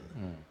എഴുത്തുകാരനല്ല ഞാൻ.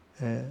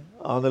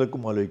 ആ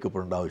നിലക്കും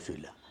ആലോചിക്കപ്പെടേണ്ട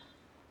ആവശ്യമില്ല.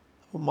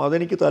 അപ്പം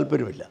അതെനിക്ക്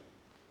താല്പര്യമില്ല.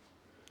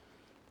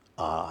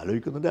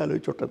 ആലോചിക്കുന്നുണ്ട്,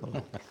 ആലോചിച്ചോട്ടെ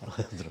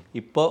എന്നുള്ളത്.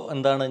 ഇപ്പോൾ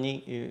എന്താണ് ഇനി,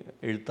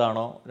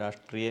 എഴുത്താണോ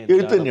രാഷ്ട്രീയ?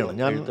 എഴുത്ത് തന്നെയാണ്.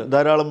 ഞാൻ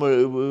ധാരാളം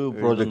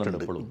പ്രോജക്റ്റ്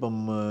ഉണ്ട്. ഇപ്പം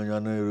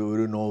ഞാൻ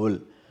ഒരു നോവൽ,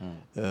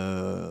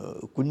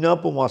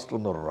 കുഞ്ഞാപ്പു മാസ്റ്റർ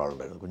എന്ന് പറഞ്ഞ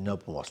ഒരാളുണ്ടായിരുന്നു.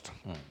 കുഞ്ഞാപ്പു മാസ്റ്റർ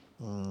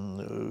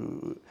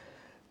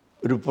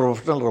ഒരു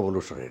പ്രൊഫഷണൽ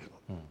റവല്യൂഷണറി ആയിരുന്നു.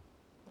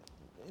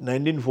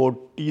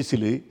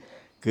 1940s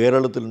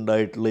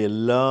കേരളത്തിലുണ്ടായിട്ടുള്ള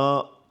എല്ലാ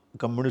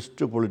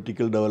കമ്മ്യൂണിസ്റ്റ്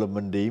പൊളിറ്റിക്കൽ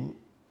ഡെവലപ്മെൻറ്റേയും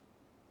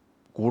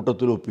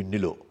കൂട്ടത്തിലോ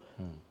പിന്നിലോ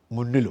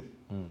മുന്നിൽ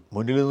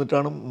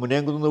നിന്നിട്ടാണ്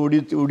മുനയംകുന്ന്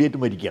ഓടിയേറ്റ്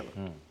മരിക്കുകയാണ്.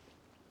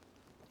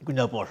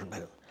 കുഞ്ഞാപ്പു മാഷ്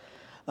ഉണ്ടായിരുന്നു.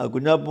 ആ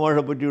കുഞ്ഞാപ്പു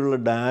മാഷെ പറ്റിയുള്ള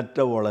ഡാറ്റ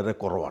വളരെ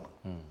കുറവാണ്.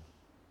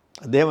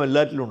 അദ്ദേഹം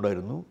എല്ലാറ്റിലും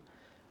ഉണ്ടായിരുന്നു,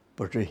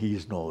 പക്ഷേ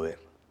ഹീസ് നോവെയർ.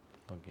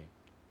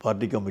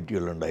 പാർട്ടി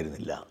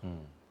കമ്മിറ്റികളിലുണ്ടായിരുന്നില്ല.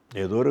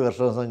 ഏതോ ഒരു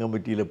കർഷക സംഘം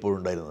കമ്മിറ്റിയിൽ എപ്പോഴും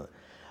ഉണ്ടായിരുന്നത്.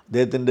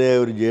 അദ്ദേഹത്തിൻ്റെ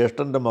ഒരു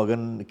ജ്യേഷ്ഠൻ്റെ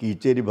മകൻ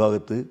കീച്ചേരി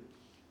ഭാഗത്ത്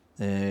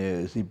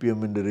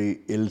CPM-ൻ്റെ ഒരു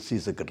LC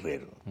സെക്രട്ടറി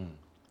ആയിരുന്നു.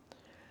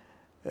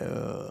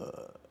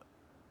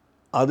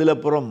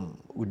 അതിലപ്പുറം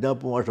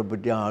കുഞ്ഞാപ്പു മാഷെ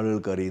പറ്റി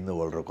ആളുകൾക്ക് അറിയുന്നത്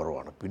വളരെ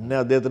കുറവാണ്. പിന്നെ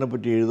അദ്ദേഹത്തിനെ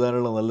പറ്റി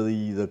എഴുതാനുള്ള നല്ലത്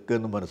ഇതൊക്കെ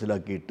ഒന്ന്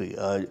മനസ്സിലാക്കിയിട്ട്,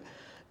 ആ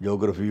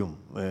ജോഗ്രഫിയും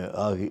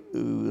ആ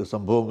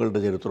സംഭവങ്ങളുടെ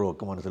ചരിത്രവും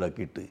ഒക്കെ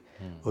മനസ്സിലാക്കിയിട്ട്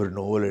ഒരു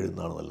നോവൽ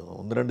എഴുതുന്നതാണ് നല്ലത്.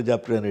 1-2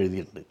 ചാപ്റ്റർ ഞാൻ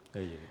എഴുതിയിട്ടുണ്ട്.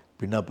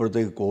 പിന്നെ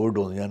അപ്പോഴത്തേക്ക് കോവിഡ്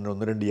വന്നു. ഞാൻ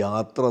 1-2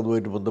 യാത്ര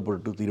അതുമായിട്ട്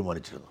ബന്ധപ്പെട്ട്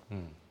തീരുമാനിച്ചിരുന്നു.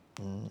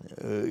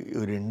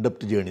 ഒരു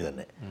ഇൻഡെപ്റ്റ് ജേണി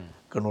തന്നെ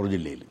കണ്ണൂർ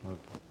ജില്ലയിൽ.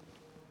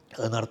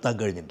 അത് നടത്താൻ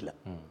കഴിഞ്ഞിട്ടില്ല.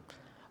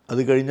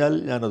 അത് കഴിഞ്ഞാൽ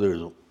ഞാനത്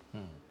എഴുതും,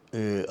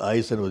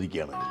 ആയുസ്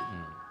അനുവദിക്കുകയാണെങ്കിൽ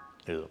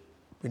എഴുതും.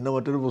 പിന്നെ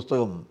മറ്റൊരു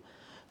പുസ്തകം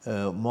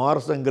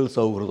മാർസ് എങ്കൽ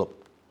സൗഹൃദം.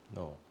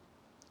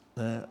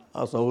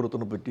 ആ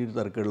സൗഹൃദത്തിനെ പറ്റി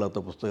തരക്കേടില്ലാത്ത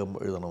പുസ്തകം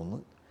എഴുതണമെന്ന്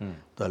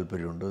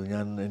താല്പര്യമുണ്ട്.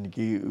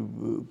 എനിക്ക്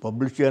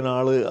പബ്ലിഷ് ചെയ്യാൻ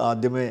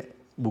ആദ്യമേ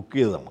ബുക്ക്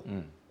ചെയ്തതാണ്.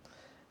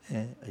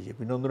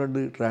 പിന്നെ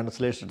 1-2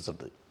 ട്രാൻസ്ലേഷൻസ്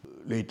ഉണ്ട്.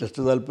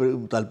 ലേറ്റസ്റ്റ്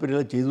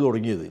താല്പര്യം ചെയ്തു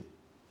തുടങ്ങിയത്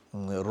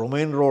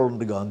റൊമൈൻ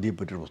റോളണ്ട് ഗാന്ധിയെ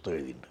പറ്റിയൊരു പുസ്തകം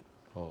എഴുതിയിട്ടുണ്ട്.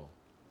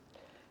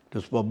 It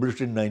was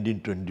published in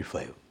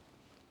 1925.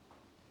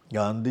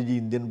 Gandhiji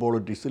Indian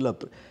പോളിറ്റിക്സിൽ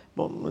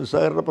ഇപ്പം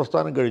നിസ്സഹകരണ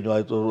പ്രസ്ഥാനം കഴിഞ്ഞു.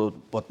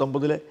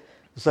 1919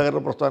 നിസ്സഹകരണ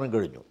പ്രസ്ഥാനം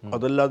കഴിഞ്ഞു.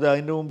 അതല്ലാതെ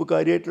അതിൻ്റെ മുമ്പ്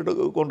കാര്യമായിട്ട്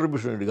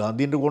കോൺട്രിബ്യൂഷൻ ഉണ്ട്.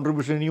 ഗാന്ധിൻ്റെ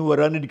കോൺട്രിബ്യൂഷൻ ഇനിയും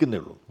വരാനിരിക്കുന്നേ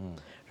ഉള്ളൂ.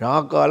 ആ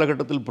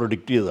കാലഘട്ടത്തിൽ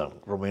പ്രൊഡിക്റ്റ് ചെയ്തതാണ്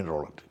റൊമൈൻ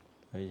റോളണ്ട്.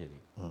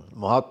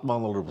 മഹാത്മാ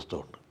എന്നുള്ളൊരു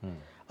പുസ്തകമുണ്ട്,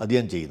 അത്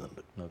ഞാൻ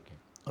ചെയ്യുന്നുണ്ട്.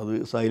 അത്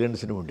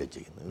സൈലൻസിന് വേണ്ടിയാണ്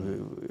ചെയ്യുന്നത്.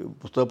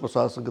 പുസ്തക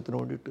പ്രസാദ സംഘത്തിന്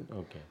വേണ്ടിയിട്ട്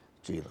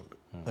ചെയ്യുന്നുണ്ട്.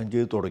 ഞാൻ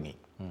ചെയ്ത് തുടങ്ങി.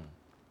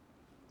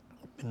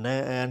 പിന്നെ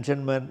ആൻഷ്യൻ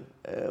മാൻ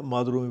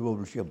മാതൃഭൂമി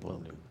പബ്ലിഷ് ചെയ്യാൻ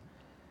പോകുന്നുണ്ട്.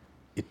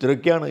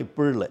 ഇത്രയൊക്കെയാണ്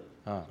ഇപ്പോഴുള്ള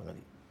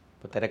സംഗതി.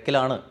 ഇപ്പോൾ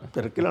തിരക്കിലാണ്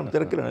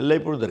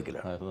എല്ലായ്പ്പോഴും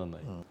തിരക്കിലാണ്. അത്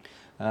നന്നായി.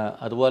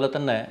 അതുപോലെ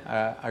തന്നെ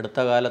അടുത്ത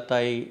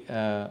കാലത്തായി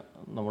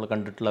നമ്മൾ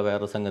കണ്ടിട്ടുള്ള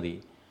വേറെ സംഗതി,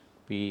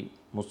 ഈ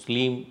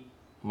മുസ്ലിം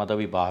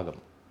മതവിഭാഗം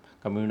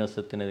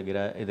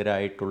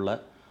കമ്മ്യൂണിസത്തിനെതിരായിട്ടുള്ള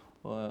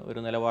ഒരു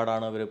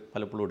നിലപാടാണ് അവർ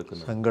പലപ്പോഴും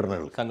എടുക്കുന്നത്,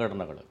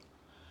 സംഘടനകൾ.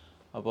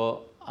 അപ്പോൾ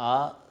ആ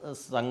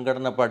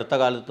സംഘടന ഇപ്പോൾ അടുത്ത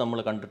കാലത്ത് നമ്മൾ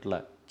കണ്ടിട്ടുള്ള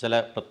ചില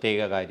പ്രത്യേക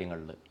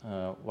കാര്യങ്ങളിൽ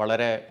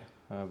വളരെ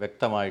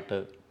വ്യക്തമായിട്ട്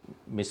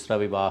മിശ്ര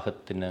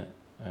വിവാഹത്തിന്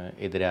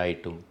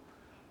എതിരായിട്ടും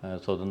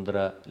സ്വതന്ത്ര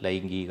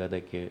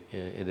ലൈംഗികതയ്ക്ക്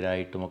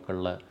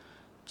എതിരായിട്ടുമൊക്കെയുള്ള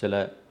ചില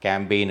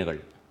ക്യാമ്പയിനുകൾ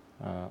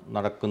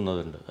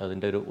നടക്കുന്നതുണ്ട്.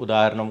 അതിൻ്റെ ഒരു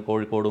ഉദാഹരണം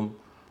കോഴിക്കോടും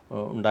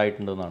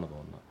ഉണ്ടായിട്ടുണ്ടെന്നാണ്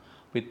തോന്നുന്നത്.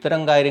 അപ്പോൾ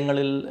ഇത്തരം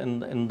കാര്യങ്ങളിൽ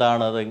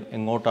എന്താണ് അത്,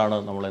 എങ്ങോട്ടാണ്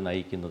നമ്മളെ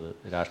നയിക്കുന്നത്?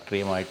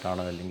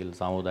 രാഷ്ട്രീയമായിട്ടാണ്, അല്ലെങ്കിൽ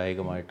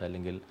സാമുദായികമായിട്ട്,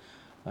 അല്ലെങ്കിൽ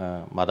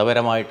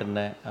മതപരമായിട്ട്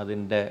തന്നെ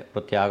അതിൻ്റെ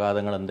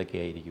പ്രത്യാഘാതങ്ങൾ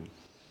എന്തൊക്കെയായിരിക്കും?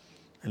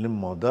 അല്ലെങ്കിൽ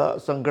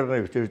മതസംഘടന,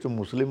 വിശേഷിച്ചും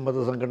മുസ്ലിം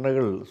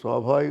മതസംഘടനകൾ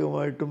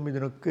സ്വാഭാവികമായിട്ടും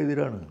ഇതിനൊക്കെ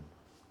എതിരാണ്.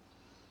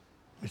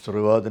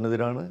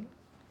 മിശ്രവിവാഹത്തിനെതിരാണ്,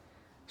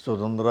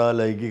 സ്വതന്ത്ര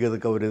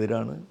ലൈംഗികതയ്ക്ക്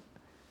അവരെതിരാണ്.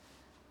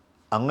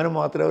 അങ്ങനെ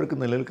മാത്രമേ അവർക്ക്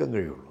നിലനിൽക്കാൻ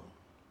കഴിയുള്ളൂ.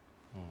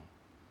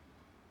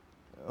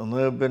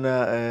 ഒന്ന് പിന്നെ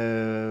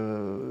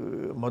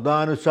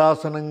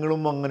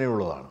മതാനുശാസനങ്ങളും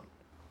അങ്ങനെയുള്ളതാണ്.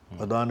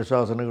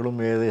 മതാനുശാസനങ്ങളും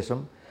ഏകദേശം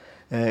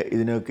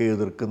ഇതിനെയൊക്കെ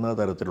എതിർക്കുന്ന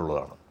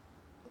തരത്തിലുള്ളതാണ്.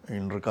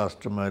 ഇൻ്റർ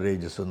കാസ്റ്റ്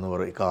മാരേജസ് എന്ന്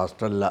പറയും,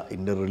 കാസ്റ്റല്ല,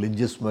 ഇൻ്റർ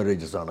റിലീജിയസ്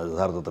മാരേജസ് ആണ്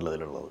യഥാർത്ഥത്തിൽ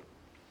അതിലുള്ളത്.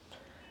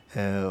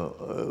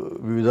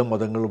 വിവിധ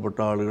മതങ്ങളിൽപ്പെട്ട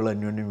ആളുകൾ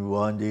അന്യോന്യം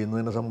വിവാഹം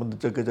ചെയ്യുന്നതിനെ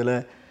സംബന്ധിച്ചൊക്കെ ചില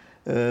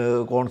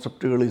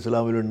കോൺസെപ്റ്റുകൾ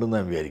ഇസ്ലാമിലുണ്ടെന്ന്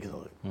ഞാൻ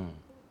വിചാരിക്കുന്നത്.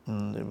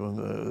 ഇപ്പം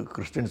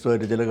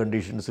ക്രിസ്ത്യൻസുമായിട്ട് ചില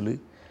കണ്ടീഷൻസിൽ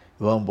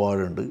വിവാഹം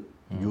പാടുണ്ട്,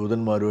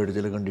 ജൂതന്മാരുമായിട്ട്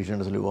ചില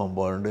കണ്ടീഷൻസിൽ വിവാഹം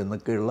പാടുണ്ട്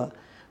എന്നൊക്കെയുള്ള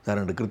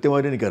ധാരണയുണ്ട്.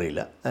 കൃത്യമായിട്ട്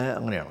എനിക്കറിയില്ല,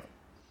 അങ്ങനെയാണ്.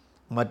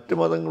 മറ്റ്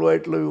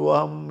മതങ്ങളുമായിട്ടുള്ള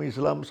വിവാഹം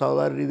ഇസ്ലാം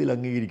സാധാരണ രീതിയിൽ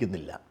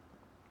അംഗീകരിക്കുന്നില്ല.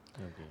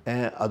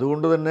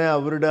 അതുകൊണ്ട് തന്നെ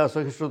അവരുടെ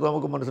അസഹിഷ്ണുത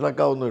നമുക്ക്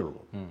മനസ്സിലാക്കാവുന്നേ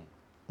ഉള്ളൂ.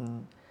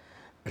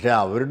 പക്ഷേ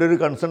അവരുടെ ഒരു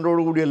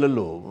കൺസെൻറ്റോടു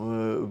കൂടിയല്ലല്ലോ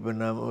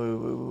പിന്നെ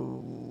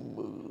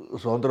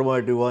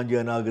സ്വതന്ത്രമായിട്ട് വിവാഹം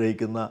ചെയ്യാൻ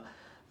ആഗ്രഹിക്കുന്ന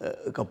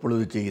കപ്പിൾ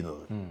ഇത്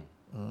ചെയ്യുന്നത്.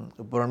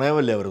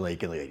 പ്രണയമല്ലേ അവർ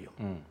നയിക്കുന്ന കാര്യം.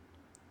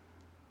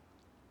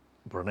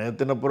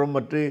 പ്രണയത്തിനപ്പുറം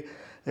മറ്റ്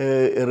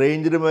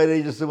അറേഞ്ച്ഡ്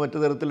മാരേജസ് മറ്റു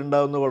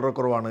തരത്തിലുണ്ടാകുന്നത് വളരെ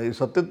കുറവാണ്. ഈ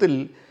സത്യത്തിൽ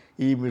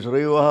ഈ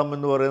മിശ്രവിവാഹം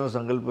എന്ന് പറയുന്ന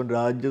സങ്കല്പം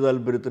രാജ്യ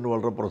താല്പര്യത്തിന്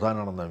വളരെ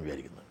പ്രധാനമാണെന്ന് ഞാൻ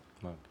വിചാരിക്കുന്നത്.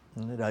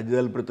 രാജ്യ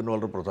താല്പര്യത്തിന്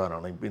വളരെ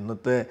പ്രധാനമാണ്. ഇപ്പം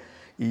ഇന്നത്തെ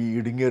ഈ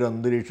ഇടുങ്ങിയൊരു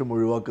അന്തരീക്ഷം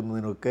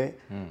ഒഴിവാക്കുന്നതിനൊക്കെ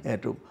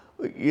ഏറ്റവും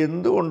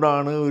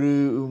എന്തുകൊണ്ടാണ് ഒരു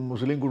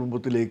മുസ്ലിം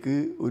കുടുംബത്തിലേക്ക്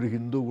ഒരു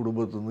ഹിന്ദു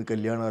കുടുംബത്തിൽ നിന്ന്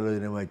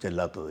കല്യാണാലോചനയുമായി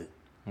ചെല്ലാത്തത്?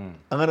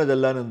 അങ്ങനെ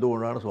ചെല്ലാൻ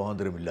എന്തുകൊണ്ടാണ്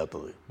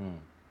സ്വാതന്ത്ര്യമില്ലാത്തത്?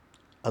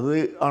 അത്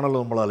ആണല്ലോ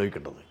നമ്മൾ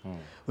ആലോചിക്കേണ്ടത്.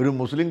 ഒരു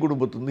മുസ്ലിം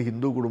കുടുംബത്തിൽ നിന്ന്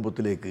ഹിന്ദു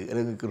കുടുംബത്തിലേക്ക്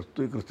അല്ലെങ്കിൽ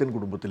ക്രിസ്ത്യൻ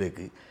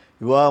കുടുംബത്തിലേക്ക്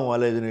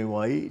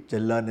വിവാഹമാലോചനയുമായി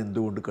ചെല്ലാൻ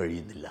എന്തുകൊണ്ട്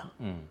കഴിയുന്നില്ല?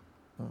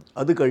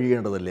 അത്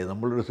കഴിയേണ്ടതല്ലേ?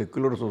 നമ്മളൊരു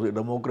secular society,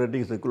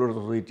 democratic secular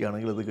society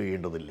ആണെങ്കിൽ അത്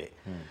കഴിയേണ്ടതില്ലേ?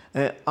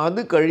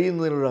 അത്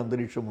കഴിയുന്നതിനൊരു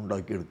അന്തരീക്ഷം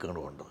ഉണ്ടാക്കിയെടുക്കുകയാണ്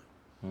വേണ്ടത്.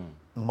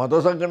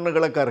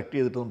 മതസംഘടനകളെ കറക്റ്റ്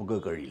ചെയ്തിട്ട് നമുക്ക്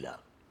കഴിയില്ല.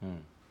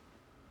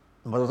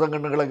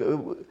 മതസംഘടനകളെ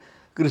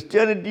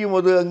ക്രിസ്ത്യാനിറ്റിയും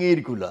അത്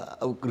അംഗീകരിക്കില്ല.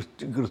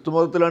 ക്രിസ്തു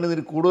മതത്തിലാണ്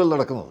ഇതിന് കൂടുതൽ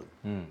നടക്കുന്നത്.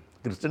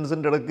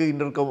 ക്രിസ്ത്യൻസിൻ്റെ ഇടയ്ക്ക്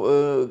ഇൻ്റർ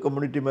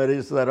കമ്മ്യൂണിറ്റി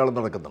മാരേജസ് ധാരാളം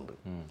നടക്കുന്നുണ്ട്.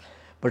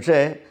 പക്ഷേ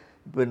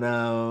പിന്നെ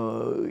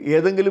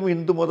ഏതെങ്കിലും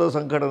ഹിന്ദുമത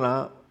സംഘടന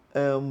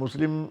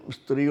മുസ്ലിം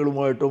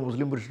സ്ത്രീകളുമായിട്ടോ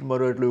മുസ്ലിം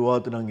പുരുഷന്മാരുമായിട്ടുള്ള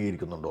വിവാഹത്തിന്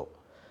അംഗീകരിക്കുന്നുണ്ടോ?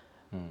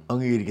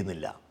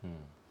 അംഗീകരിക്കുന്നില്ല.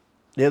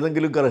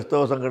 ഏതെങ്കിലും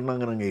ക്രൈസ്തവ സംഘടന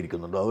അങ്ങനെ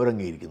അംഗീകരിക്കുന്നുണ്ടോ?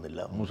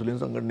 അവരംഗീകരിക്കുന്നില്ല. മുസ്ലിം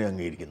സംഘടന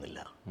അംഗീകരിക്കുന്നില്ല.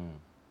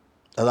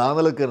 അത് ആ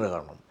നിലയ്ക്ക് തന്നെ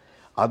കാണണം.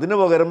 അതിന്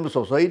പകരം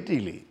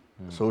സൊസൈറ്റിയിൽ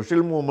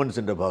സോഷ്യൽ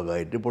മൂവ്മെൻറ്റ്സിൻ്റെ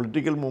ഭാഗമായിട്ട്,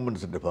 പൊളിറ്റിക്കൽ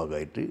മൂവ്മെൻറ്റ്സിൻ്റെ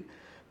ഭാഗമായിട്ട്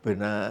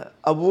പിന്നെ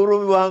അപൂർവ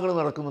വിവാഹങ്ങൾ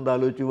നടക്കുന്നുണ്ട്,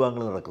 ആലോചിച്ച്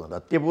വിവാഹങ്ങൾ നടക്കുന്നുണ്ട്.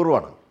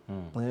 അത്യപൂർവമാണ്.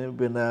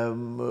 പിന്നെ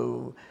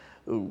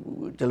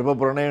ചിലപ്പോൾ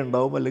പ്രണയം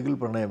ഉണ്ടാവും, അല്ലെങ്കിൽ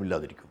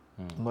പ്രണയമില്ലാതിരിക്കും.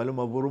 എന്നാലും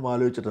അപൂർവം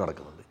ആലോചിച്ചിട്ട്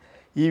നടക്കുന്നുണ്ട്.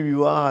 ഈ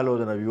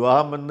വിവാഹാലോചന,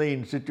 വിവാഹം എന്ന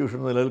ഇൻസ്റ്റിറ്റ്യൂഷൻ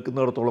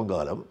നിലനിൽക്കുന്നിടത്തോളം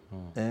കാലം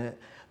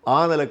ആ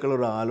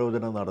നിലക്കുള്ളൊരു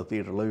ആലോചന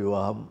നടത്തിയിട്ടുള്ള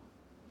വിവാഹം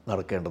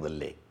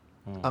നടക്കേണ്ടതല്ലേ?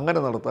 അങ്ങനെ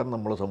നടത്താൻ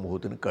നമ്മളെ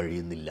സമൂഹത്തിന്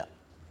കഴിയുന്നില്ല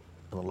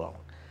എന്നുള്ളതാണ്.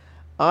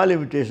 ആ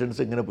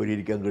ലിമിറ്റേഷൻസ് എങ്ങനെ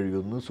പരിഹരിക്കാൻ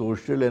കഴിയുമെന്ന്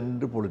സോഷ്യൽ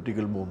ആൻഡ്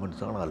പൊളിറ്റിക്കൽ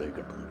മൂവ്മെൻറ്റ്സാണ്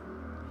ആലോചിക്കേണ്ടത്.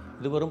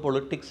 ഇത് വെറും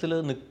പൊളിറ്റിക്സിൽ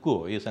നിൽക്കുമോ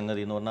ഈ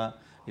സംഗതി എന്ന് പറഞ്ഞാൽ?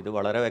 ഇത്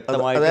വളരെ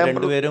വ്യക്തമായിട്ട്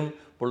രണ്ടുപേരും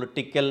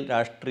പൊളിറ്റിക്കൽ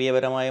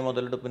രാഷ്ട്രീയപരമായ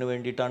മുതലെടുപ്പിന്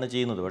വേണ്ടിയിട്ടാണ്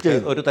ചെയ്യുന്നത്. പക്ഷേ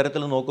ഒരു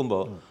തരത്തിൽ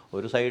നോക്കുമ്പോൾ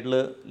ഒരു സൈഡിൽ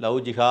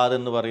ലവ് ജിഹാദ്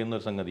എന്ന് പറയുന്ന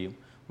ഒരു സംഗതിയും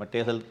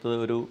മറ്റേ സ്ഥലത്ത്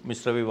ഒരു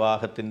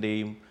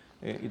മിശ്രവിവാഹത്തിൻ്റെയും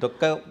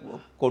ഇതൊക്കെ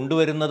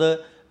കൊണ്ടുവരുന്നത്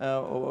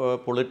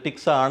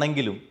പൊളിറ്റിക്സ്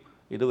ആണെങ്കിലും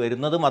ഇത്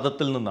വരുന്നത്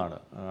മതത്തിൽ നിന്നാണ്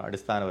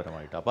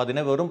അടിസ്ഥാനപരമായിട്ട്. അപ്പോൾ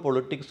അതിനെ വെറും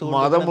പൊളിറ്റിക്സ്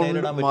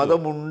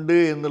മതമുണ്ട്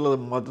എന്നുള്ളത്,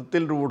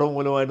 മതത്തിൽ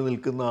രൂഢമൂലമായിട്ട്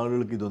നിൽക്കുന്ന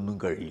ആളുകൾക്ക് ഇതൊന്നും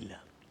കഴിയില്ല.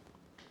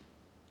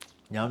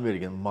 ഞാൻ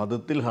വിചാരിക്കുന്നത്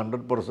മതത്തിൽ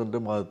 100%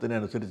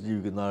 മതത്തിനനുസരിച്ച്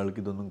ജീവിക്കുന്ന ആൾക്ക്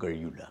ഇതൊന്നും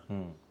കഴിയില്ല.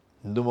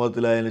 ഹിന്ദു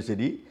മതത്തിലായാലും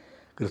ശരി,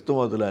 ക്രിസ്തു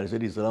മതത്തിലായാലും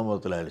ശരി, ഇസ്ലാം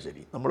മതത്തിലായാലും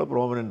ശരി, നമ്മുടെ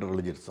പ്രോമിനൻ്റ്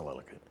റിലിജിയൻസ്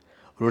ആൾക്ക്.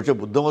 ഒരുപക്ഷെ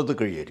ബുദ്ധമതത്തിൽ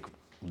കഴിയായിരിക്കും.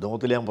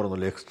 ബുദ്ധമതത്തിൽ ഞാൻ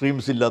പറഞ്ഞല്ലോ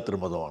എക്സ്ട്രീംസ് ഇല്ലാത്തൊരു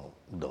മതമാണ്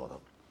ബുദ്ധമതം.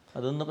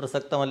 അതൊന്നും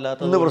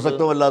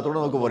പ്രസക്തമല്ലാത്തതുകൊണ്ട്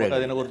നമുക്ക് പറയാം.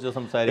 അതിനെക്കുറിച്ച്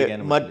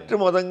സംസാരിക്കാൻ മറ്റ്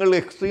മതങ്ങൾ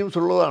എക്സ്ട്രീംസ്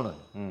ഉള്ളതാണ്.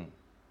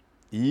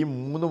 ഈ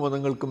 3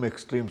 മതങ്ങൾക്കും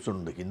എക്സ്ട്രീംസ്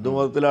ഉണ്ട്. ഹിന്ദു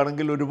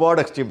മതത്തിലാണെങ്കിൽ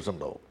ഒരുപാട് എക്സ്ട്രീംസ്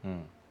ഉണ്ടാവും,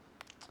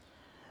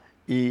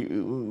 ഈ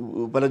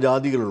പല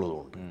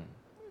ജാതികളുള്ളതുകൊണ്ട്.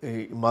 ഈ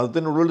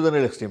മതത്തിനുള്ളിൽ തന്നെ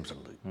എക്സ്ട്രീംസ്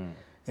ഉണ്ട്.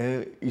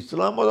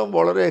 ഇസ്ലാം മതം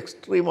വളരെ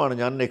എക്സ്ട്രീമാണ്.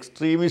 ഞാൻ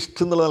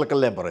എക്സ്ട്രീമിസ്റ്റ് എന്നുള്ള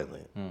നിലക്കല്ല ഞാൻ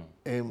പറയുന്നത്.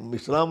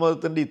 ഇസ്ലാം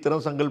മതത്തിൻ്റെ ഇത്തരം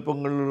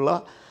സങ്കല്പങ്ങളിലുള്ള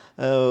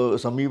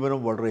സമീപനം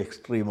വളരെ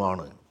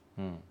എക്സ്ട്രീമാണ്.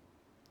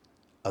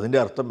 അതിൻ്റെ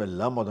അർത്ഥം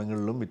എല്ലാ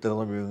മതങ്ങളിലും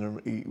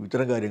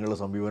ഇത്തരം കാര്യങ്ങളുടെ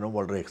സമീപനം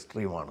വളരെ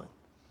എക്സ്ട്രീമാണ്.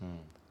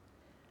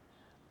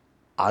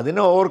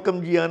 അതിനെ ഓവർകം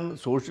ചെയ്യാൻ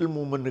സോഷ്യൽ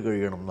മൂവ്മെൻറ്റ്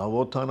കഴിയണം.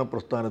 നവോത്ഥാന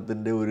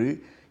പ്രസ്ഥാനത്തിൻ്റെ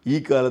ഈ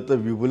കാലത്തെ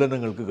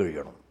വിപുലനങ്ങൾക്ക്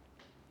കഴിയണം.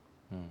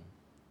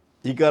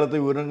 ഈ കാലത്തെ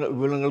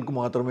വിപുലനങ്ങൾക്ക്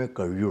മാത്രമേ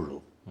കഴിയുള്ളൂ.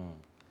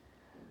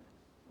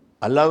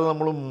 അല്ലാതെ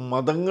നമ്മൾ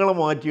മതങ്ങളെ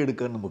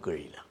മാറ്റിയെടുക്കാൻ നമുക്ക്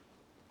കഴിയില്ല.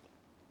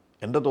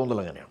 എൻ്റെ തോന്നൽ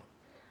അങ്ങനെയാണ്.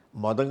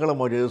 മതങ്ങളെ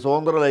മാറ്റി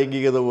സ്വതന്ത്ര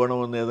ലൈംഗികത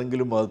വേണമെന്ന്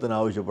ഏതെങ്കിലും മതത്തിന്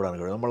ആവശ്യപ്പെടാൻ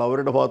കഴിയും. നമ്മൾ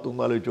അവരുടെ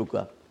ഭാഗത്തുനിന്ന് ആലോചിച്ച്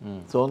നോക്കുക.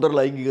 സ്വതന്ത്ര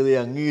ലൈംഗികതയെ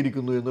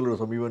അംഗീകരിക്കുന്നു എന്നുള്ളൊരു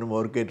സമീപനം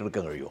അവർക്ക്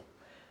ഏറ്റെടുക്കാൻ കഴിയുമോ?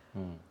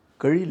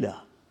 കഴിയില്ല.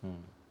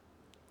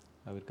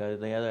 അവർക്ക്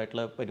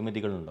അതിൻ്റേതായിട്ടുള്ള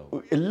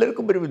പരിമിതികളുണ്ടാവും.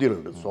 എല്ലാവർക്കും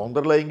പരിമിതികളുണ്ട്.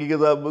 സ്വതന്ത്ര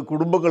ലൈംഗികത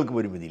കുടുംബങ്ങൾക്ക്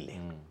പരിമിതിയില്ലേ?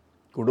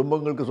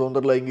 കുടുംബങ്ങൾക്ക്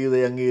സ്വതന്ത്ര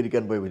ലൈംഗികതയെ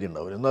അംഗീകരിക്കാൻ പരിമിതി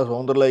ഉണ്ടാവും. എന്നാൽ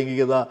സ്വതന്ത്ര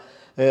ലൈംഗികത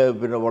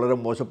പിന്നെ വളരെ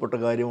മോശപ്പെട്ട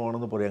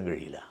കാര്യമാണെന്ന് പറയാൻ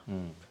കഴിയില്ല.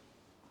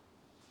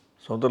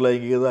 സ്വതന്ത്ര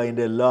ലൈംഗികത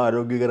അതിൻ്റെ എല്ലാ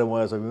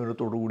ആരോഗ്യകരമായ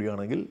സമീപനത്തോടു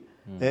കൂടിയാണെങ്കിൽ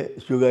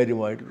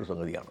സ്വീകാര്യമായിട്ടൊരു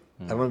സംഗതിയാണ്.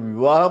 കാരണം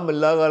വിവാഹം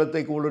എല്ലാ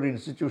കാലത്തേക്കുമുള്ളൊരു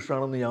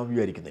ഇൻസ്റ്റിറ്റ്യൂഷനാണെന്ന് ഞാൻ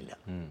വിചാരിക്കുന്നില്ല.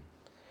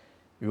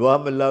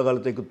 വിവാഹം എല്ലാ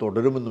കാലത്തേക്കും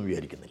തുടരുമെന്നും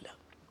വിചാരിക്കുന്നില്ല.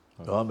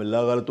 വിവാഹം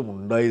എല്ലാ കാലത്തും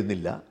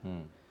ഉണ്ടായിരുന്നില്ല.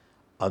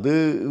 അത്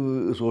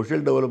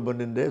സോഷ്യൽ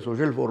ഡെവലപ്മെൻറ്റിൻ്റെ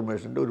സോഷ്യൽ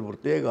ഫോർമേഷൻ്റെ ഒരു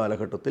പ്രത്യേക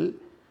കാലഘട്ടത്തിൽ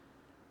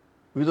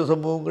വിവിധ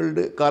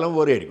സമൂഹങ്ങളുടെ കാലം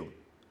പോലെയായിരിക്കും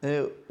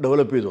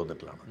ഡെവലപ്പ് ചെയ്ത്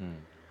വന്നിട്ടുള്ളതാണ്.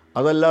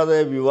 അതല്ലാതെ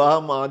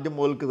വിവാഹം ആദ്യം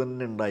മുതൽക്ക്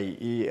തന്നെ ഉണ്ടായി.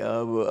 ഈ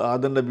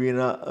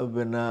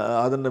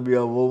ആദം നബി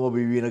അവോമ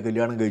ബീവീനെ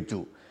കല്യാണം കഴിച്ചു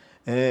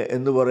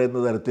എന്ന് പറയുന്ന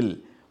തരത്തിൽ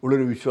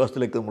ഉള്ളൊരു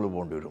വിശ്വാസത്തിലേക്ക് നമ്മൾ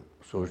പോകേണ്ടി വരും.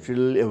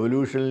 സോഷ്യൽ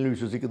എവല്യൂഷനിൽ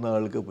വിശ്വസിക്കുന്ന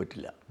ആൾക്ക്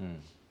പറ്റില്ല.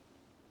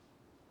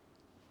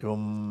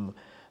 ഇപ്പം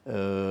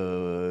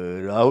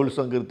രാഹുൽ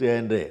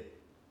സങ്കീർത്തിയായൻ്റെ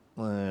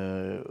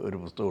ഒരു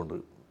പുസ്തകമുണ്ട്,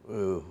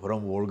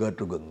 ഫ്രം വോൾഗ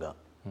ടു ഗംഗ.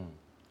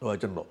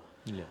 വായിച്ചിട്ടുണ്ടോ?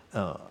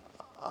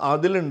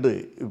 അതിലുണ്ട്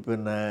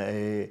പിന്നെ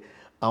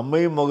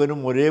അമ്മയും മകനും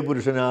ഒരേ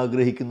പുരുഷനെ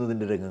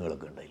ആഗ്രഹിക്കുന്നതിൻ്റെ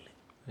രംഗങ്ങളൊക്കെ ഉണ്ടായില്ലേ?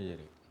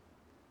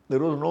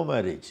 There was no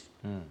marriage.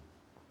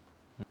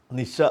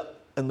 Nisha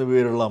എന്നു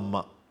പേരുള്ള അമ്മ,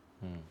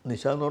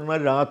 നിശ എന്ന്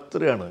പറഞ്ഞാൽ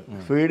രാത്രിയാണ്,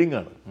 ഫേഡിങ്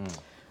ആണ്.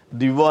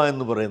 ദിവ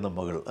എന്ന് പറയുന്ന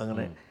മകൾ,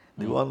 അങ്ങനെ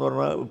ദിവ എന്ന്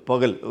പറഞ്ഞാൽ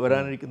പകൽ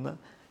വരാനിരിക്കുന്ന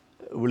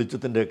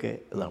വെളിച്ചത്തിൻ്റെയൊക്കെ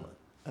ഇതാണ്.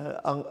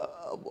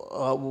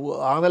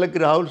 ആ നിലയ്ക്ക്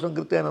രാഹുൽ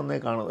സങ്കീർത്തിയാൻ അന്നേ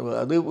കാണുന്നത്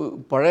അത്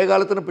പഴയ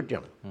കാലത്തിനെ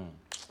പറ്റിയാണ്.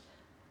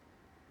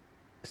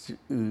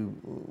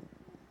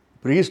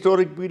 പ്രീ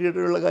ഹിസ്റ്റോറിക്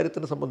പീരീഡിലുള്ള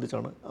കാര്യത്തിനെ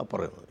സംബന്ധിച്ചാണ് ആ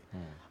പറയുന്നത്.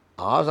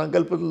 ആ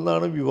സങ്കല്പത്തിൽ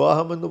നിന്നാണ്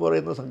വിവാഹം എന്ന്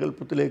പറയുന്ന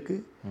സങ്കല്പത്തിലേക്ക്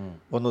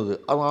വന്നത്.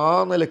 അത് ആ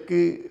നിലയ്ക്ക്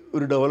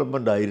ഒരു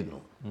ഡെവലപ്മെൻ്റ് ആയിരുന്നു.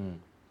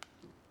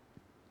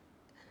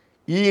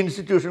 ഈ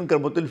ഇൻസ്റ്റിറ്റ്യൂഷൻ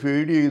ക്രമത്തിൽ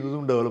ഫെയ്ഡ്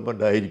ചെയ്യുന്നതും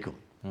ഡെവലപ്മെൻ്റ് ആയിരിക്കും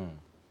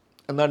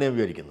എന്നാണ് ഞാൻ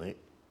വിചാരിക്കുന്നത്,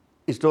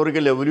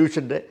 ഹിസ്റ്റോറിക്കൽ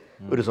എവല്യൂഷൻ്റെ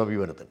ഒരു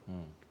സമീപനത്തിന്.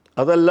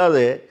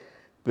 അതല്ലാതെ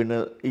പിന്നെ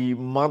ഈ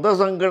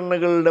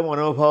മതസംഘടനകളുടെ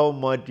മനോഭാവം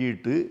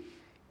മാറ്റിയിട്ട്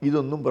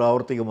ഇതൊന്നും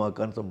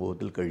പ്രാവർത്തികമാക്കാൻ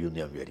സമൂഹത്തിൽ കഴിയുമെന്ന്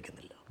ഞാൻ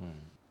വിചാരിക്കുന്നില്ല.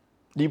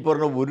 ഈ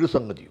പറഞ്ഞ ഒരു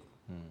സംഗതിയും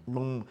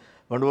ഇപ്പം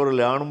പണ്ട്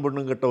പറയില്ല, ആണും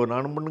പെണ്ണും കെട്ടവൻ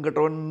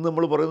എന്ന്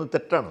നമ്മൾ പറയുന്നത്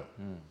തെറ്റാണ്.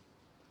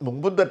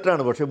 മുമ്പും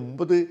തെറ്റാണ്, പക്ഷേ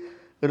മുമ്പത്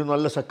ഒരു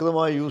നല്ല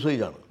ശക്തമായ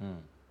യൂസേജാണ്.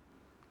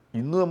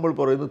 ഇന്ന് നമ്മൾ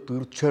പറയുന്നത്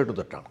തീർച്ചയായിട്ടും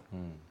തെറ്റാണ്.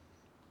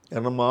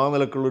 കാരണം ആ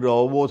നിലക്കുള്ളൊരു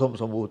അവബോധം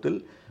സമൂഹത്തിൽ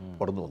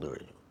കടന്നു വന്നു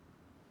കഴിഞ്ഞു.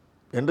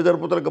 എൻ്റെ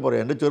ചെറുപ്പത്തിലൊക്കെ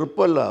പറയാം, എൻ്റെ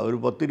ചെറുപ്പമല്ല, ഒരു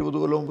 10-20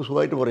 കൊല്ലം മുമ്പ്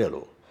സുഖമായിട്ട്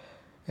പറയാമല്ലോ.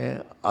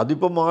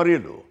 അതിപ്പം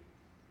മാറിയല്ലോ.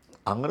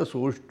 അങ്ങനെ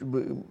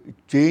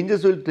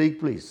ചേഞ്ചസ് വിൽ ടേക്ക്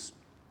പ്ലേസ്.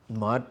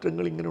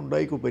 മാറ്റങ്ങൾ ഇങ്ങനെ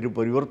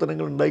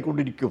പരിവർത്തനങ്ങൾ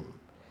ഉണ്ടായിക്കൊണ്ടിരിക്കും.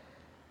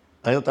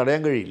 അതിനെ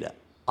തടയാൻ കഴിയില്ല.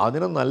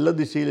 അതിനെ നല്ല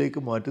ദിശയിലേക്ക്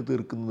മാറ്റി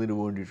തീർക്കുന്നതിന്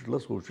വേണ്ടിയിട്ടുള്ള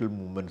സോഷ്യൽ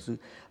മൂവ്മെൻറ്റ്സ്,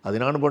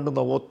 അതിനാണ് പണ്ട്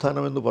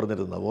നവോത്ഥാനം എന്ന്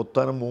പറഞ്ഞിരുന്നത്.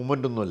 നവോത്ഥാനം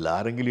മൂവ്മെൻ്റ് ഒന്നുമല്ല,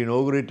 ആരെങ്കിലും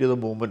ഇനോഗ്രേറ്റ് ചെയ്ത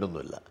മൂവ്മെൻ്റ്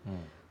ഒന്നുമല്ല.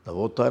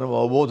 നവോത്ഥാനം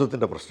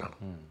അവബോധത്തിൻ്റെ പ്രശ്നമാണ്.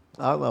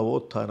 ആ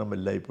നവോത്ഥാനം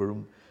എല്ലായ്പ്പോഴും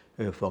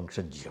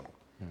ഫങ്ഷൻ ചെയ്യണം.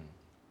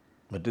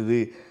 മറ്റേത്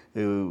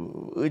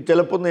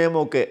ചിലപ്പോൾ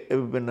നിയമമൊക്കെ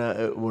പിന്നെ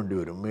വേണ്ടി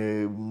വരും.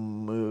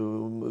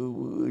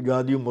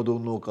 ജാതിയും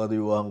മതവും നോക്കാതെ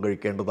വിവാഹം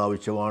കഴിക്കേണ്ടത്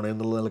ആവശ്യമാണ്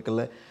എന്നുള്ള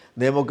നിലക്കുള്ള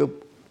നിയമമൊക്കെ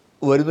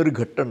വരുന്നൊരു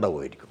ഘട്ടം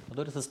ഉണ്ടാവുമായിരിക്കും.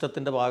 അതൊരു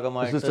സിസ്റ്റത്തിൻ്റെ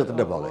ഭാഗമായി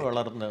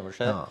വളർന്നത്.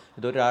 പക്ഷേ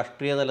ഇതൊരു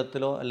രാഷ്ട്രീയ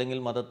തലത്തിലോ അല്ലെങ്കിൽ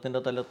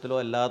മതത്തിൻ്റെ തലത്തിലോ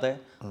അല്ലാതെ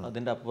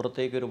അതിൻ്റെ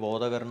അപ്പുറത്തേക്ക് ഒരു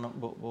ബോധവൽക്കരണം.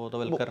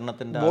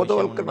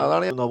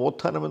 അതാണ്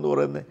നവോത്ഥാനം എന്ന്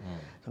പറയുന്ന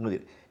സംഗതി.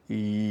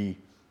 ഈ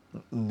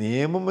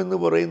നിയമം എന്ന്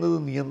പറയുന്നത്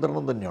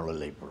നിയന്ത്രണം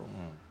തന്നെയാണല്ലോ ഇപ്പോഴും.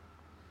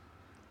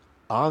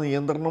 ആ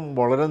നിയന്ത്രണം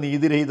വളരെ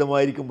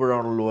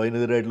നീതിരഹിതമായിരിക്കുമ്പോഴാണല്ലോ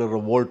അതിനെതിരായിട്ടുള്ള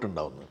റിവോൾട്ട്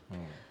ഉണ്ടാകുന്നത്.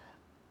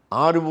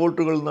 ആ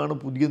റിവോൾട്ടുകളിൽ നിന്നാണ്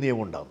പുതിയ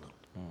നിയമം ഉണ്ടാകുന്നത്.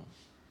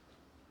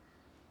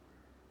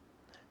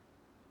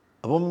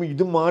 അപ്പം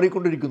ഇത്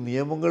മാറിക്കൊണ്ടിരിക്കും,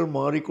 നിയമങ്ങൾ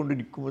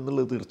മാറിക്കൊണ്ടിരിക്കും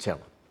എന്നുള്ളത്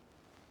തീർച്ചയാണ്.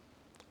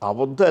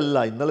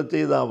 അബദ്ധമല്ല, ഇന്നലെ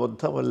ചെയ്ത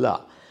അബദ്ധമല്ല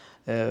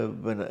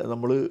പിന്നെ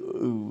നമ്മൾ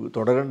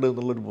തുടരേണ്ടത്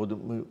എന്നുള്ളൊരു ബോധ്യം.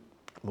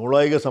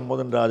 മൂളായിക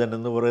സമ്മതൻ രാജൻ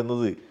എന്ന്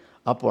പറയുന്നത്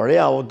ആ പഴയ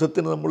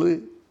അബദ്ധത്തിന് നമ്മൾ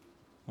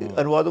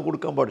അനുവാദം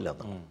കൊടുക്കാൻ പാടില്ല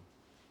എന്നാണ്.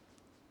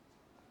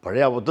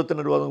 പഴയ അബദ്ധത്തിന്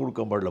അനുവാദം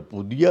കൊടുക്കാൻ പാടില്ല,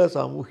 പുതിയ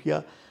സാമൂഹ്യ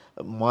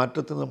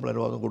മാറ്റത്തിന് നമ്മൾ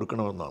അനുവാദം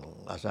കൊടുക്കണമെന്നാണ്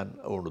ആശാൻ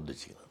അതുകൊണ്ട്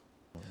ഉദ്ദേശിക്കുന്നത്.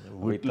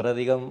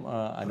 ഇത്രയധികം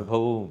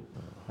അനുഭവവും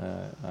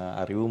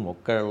അറിവും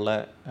ഒക്കെ ഉള്ള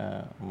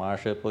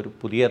മാഷ് ഇപ്പോൾ ഒരു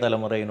പുതിയ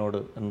തലമുറയിനോട്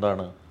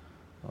എന്താണ്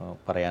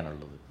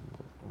പറയാനുള്ളത്?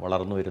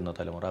 വളർന്നു വരുന്ന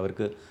തലമുറ,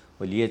 അവർക്ക്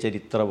വലിയ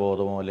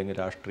ചരിത്രബോധമോ അല്ലെങ്കിൽ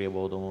രാഷ്ട്രീയ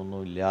ബോധമോ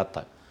ഒന്നും ഇല്ലാത്ത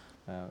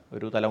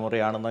ഒരു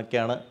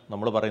തലമുറയാണെന്നൊക്കെയാണ്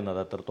നമ്മൾ പറയുന്നത്.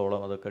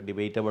 എത്രത്തോളം അതൊക്കെ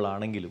ഡിബേറ്റബിൾ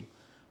ആണെങ്കിലും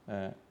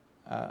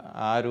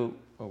ആ ഒരു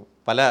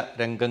പല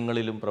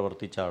രംഗങ്ങളിലും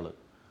പ്രവർത്തിച്ച ആൾ,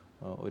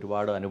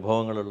 ഒരുപാട്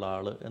അനുഭവങ്ങളുള്ള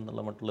ആൾ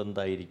എന്നുള്ള മട്ടിൽ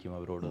എന്തായിരിക്കും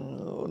അവരോട്?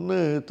 ഒന്ന്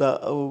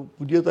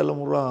പുതിയ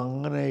തലമുറ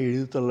അങ്ങനെ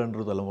എഴുതിത്തള്ളേണ്ട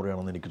ഒരു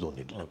തലമുറയാണെന്ന് എനിക്ക്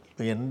തോന്നിയിട്ടില്ല.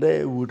 ഇപ്പം എൻ്റെ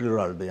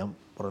വീട്ടിലൊരാളുടെ, ഞാൻ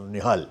പറഞ്ഞു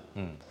നിഹാൽ,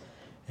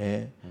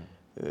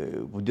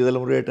 പുതിയ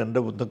തലമുറയായിട്ട്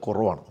എൻ്റെ ബന്ധം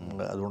കുറവാണ്,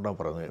 അതുകൊണ്ടാണ്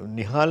പറയുന്നത്.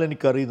 നിഹാൽ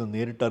എനിക്കറിയുന്ന,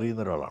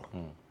 നേരിട്ടറിയുന്ന ഒരാളാണ്.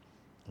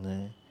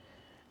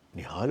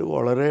 നിഹാൽ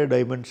വളരെ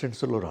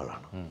ഡൈമെൻഷൻസ് ഉള്ള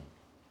ഒരാളാണ്.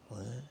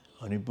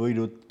 അവനിപ്പോൾ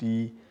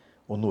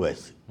 21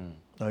 വയസ്സ്.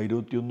 ആ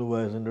 21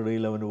 വയസ്സിൻ്റെ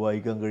ഇടയിൽ അവന്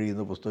വായിക്കാൻ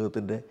കഴിയുന്ന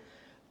പുസ്തകത്തിൻ്റെ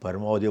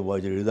പരമാവധി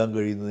വായിച്ച് എഴുതാൻ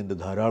കഴിയുന്നതിൻ്റെ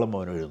ധാരാളം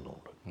അവൻ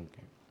എഴുതുന്നുണ്ട്.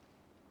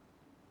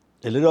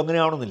 എല്ലാവരും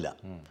അങ്ങനെയാവണമെന്നില്ല,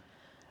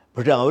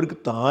 പക്ഷേ അവർക്ക്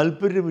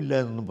താല്പര്യമില്ല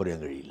എന്നൊന്നും പറയാൻ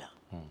കഴിയില്ല.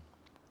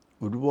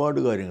 ഒരുപാട്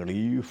കാര്യങ്ങൾ,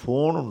 ഈ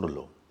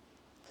ഫോണുണ്ടല്ലോ,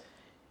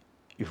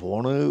 ഈ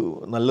ഫോണ്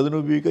നല്ലതിന്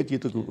ഉപയോഗിക്കുക,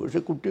 ചീത്തക്ക്.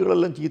 പക്ഷേ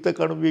കുട്ടികളെല്ലാം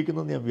ചീത്തക്കാണ്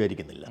ഉപയോഗിക്കുന്നതെന്ന് ഞാൻ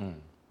വിചാരിക്കുന്നില്ല.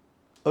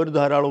 അവർ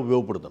ധാരാളം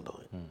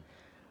ഉപയോഗപ്പെടുത്തേണ്ടത്.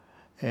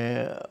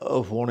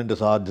 ഫോണിൻ്റെ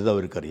സാധ്യത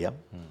അവർക്കറിയാം,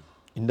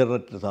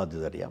 ഇൻ്റർനെറ്റിൻ്റെ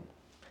സാധ്യത അറിയാം.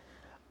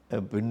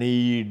 പിന്നെ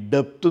ഈ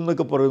ഡെപ്ത്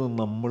എന്നൊക്കെ പറയുന്നത്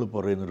നമ്മൾ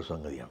പറയുന്നൊരു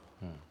സംഗതിയാണ്.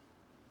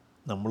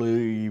 നമ്മൾ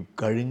ഈ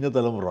കഴിഞ്ഞ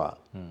തലമുറ,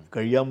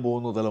 കഴിയാൻ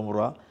പോകുന്ന തലമുറ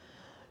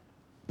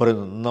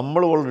പറയുന്നത്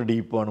നമ്മൾ വളരെ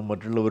ഡീപ്പാണ്,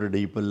 മറ്റുള്ളവർ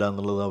ഡീപ്പല്ല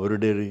എന്നുള്ളത്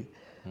അവരുടെ ഒരു,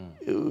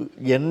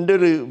 എൻ്റെ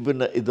ഒരു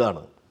പിന്നെ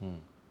ഇതാണ്.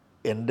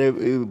 എൻ്റെ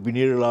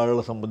പിന്നീടുള്ള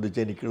ആളുകളെ സംബന്ധിച്ച്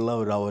എനിക്കുള്ള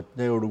ഒരു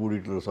അവജ്ഞയോട്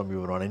കൂടിയിട്ടുള്ള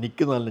സമീപനമാണ്.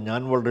 എനിക്ക്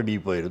ഞാൻ വളരെ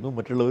ഡീപ്പായിരുന്നു,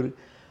 മറ്റുള്ളവർ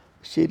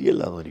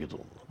ശരിയല്ല എന്ന് എനിക്ക്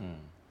തോന്നുന്നു.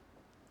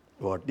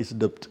 What is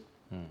depth?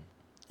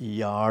 ഈ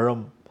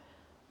ആഴം,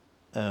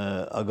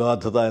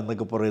 അഗാധത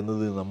എന്നൊക്കെ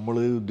പറയുന്നത് നമ്മൾ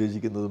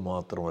ഉദ്ദേശിക്കുന്നത്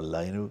മാത്രമല്ല,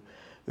 അതിന്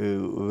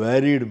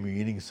വാരീഡ്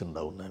മീനിങ്സ്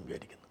ഉണ്ടാവും ഞാൻ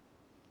വിചാരിക്കുന്നത്.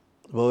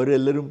 അപ്പോൾ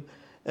അവരെല്ലാവരും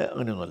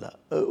അങ്ങനെയൊന്നുമല്ല.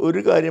 ഒരു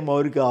കാര്യം,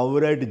 അവർക്ക്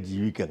അവരായിട്ട്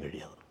ജീവിക്കാൻ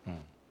കഴിയാതെ,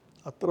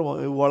 അത്ര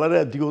വളരെ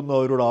അധികമൊന്നും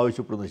അവരോട്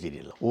ആവശ്യപ്പെടുന്നത്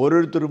ശരിയല്ല.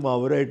 ഓരോരുത്തരും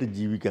അവരായിട്ട്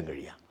ജീവിക്കാൻ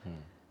കഴിയാം.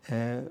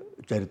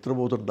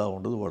 ചരിത്രബോധം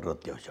ഉണ്ടാവേണ്ടത് വളരെ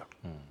അത്യാവശ്യമാണ്.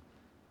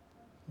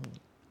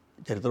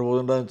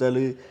 ചരിത്രബോധം എന്താണെന്ന് വെച്ചാൽ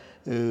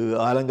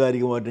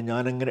ആലങ്കാരികമായിട്ട്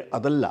ഞാനെങ്ങനെ,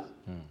 അതല്ല,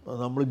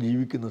 നമ്മൾ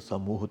ജീവിക്കുന്ന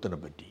സമൂഹത്തിനെ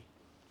പറ്റി,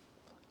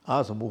 ആ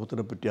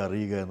സമൂഹത്തിനെ പറ്റി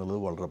അറിയുക എന്നുള്ളത്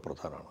വളരെ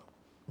പ്രധാനമാണ്.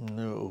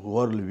 Who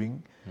are living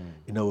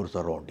in our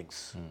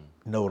surroundings,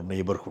 in our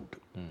neighbourhood.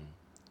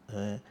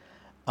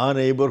 ആ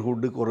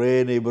നെയ്ബർഹുഡ്, കുറേ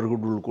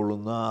നെയ്ബർഹുഡ്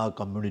ഉൾക്കൊള്ളുന്ന ആ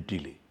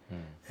കമ്മ്യൂണിറ്റിയിൽ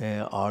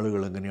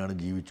ആളുകൾ എങ്ങനെയാണ്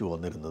ജീവിച്ചു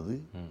വന്നിരുന്നത്,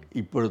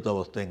 ഇപ്പോഴത്തെ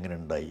അവസ്ഥ എങ്ങനെ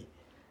ഉണ്ടായി,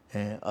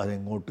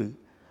 അതെങ്ങോട്ട്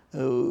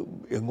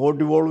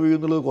ഇവോൾവ്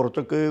ചെയ്യുന്നുള്ളത്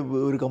കുറച്ചൊക്കെ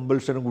ഒരു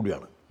കമ്പൽഷനും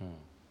കൂടിയാണ്.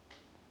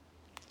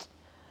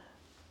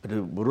 ഒരു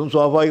വെറും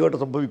സ്വാഭാവികമായിട്ട്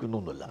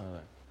സംഭവിക്കുന്നൊന്നുമല്ല.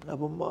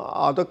 അപ്പം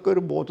അതൊക്കെ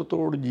ഒരു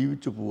ബോധത്തോട്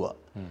ജീവിച്ചു പോവുക.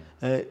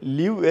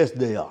 ലിവ് ആസ്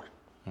ദേ ആർ,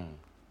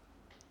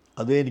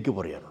 അതേ എനിക്ക്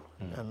പറയാനുള്ളൂ.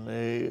 ഞാൻ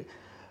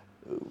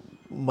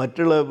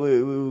മറ്റുള്ള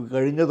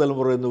കഴിഞ്ഞ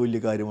തലമുറ എന്ന് വലിയ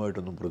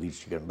കാര്യമായിട്ടൊന്നും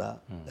പ്രതീക്ഷിക്കേണ്ട.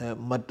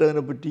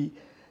 മറ്റതിനെപ്പറ്റി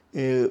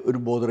ഒരു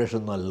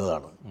ബോധറേഷൻ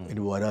നല്ലതാണ്,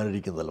 ഇനി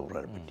വരാനിരിക്കുന്ന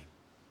തലമുറയെ പറ്റി.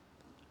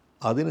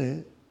 അതിന്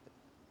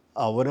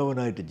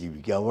അവനവനായിട്ട്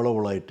ജീവിക്കുക,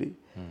 അവളവളായിട്ട്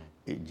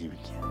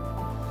ജീവിക്കുക.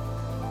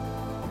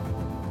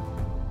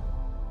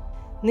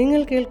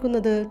 നിങ്ങൾ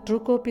കേൾക്കുന്നത് ട്രൂ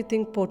കോപ്പി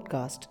തിങ്ക്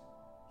പോഡ്കാസ്റ്റ്.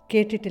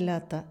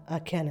 കേട്ടിട്ടില്ലാത്ത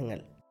ആഖ്യാനങ്ങൾ.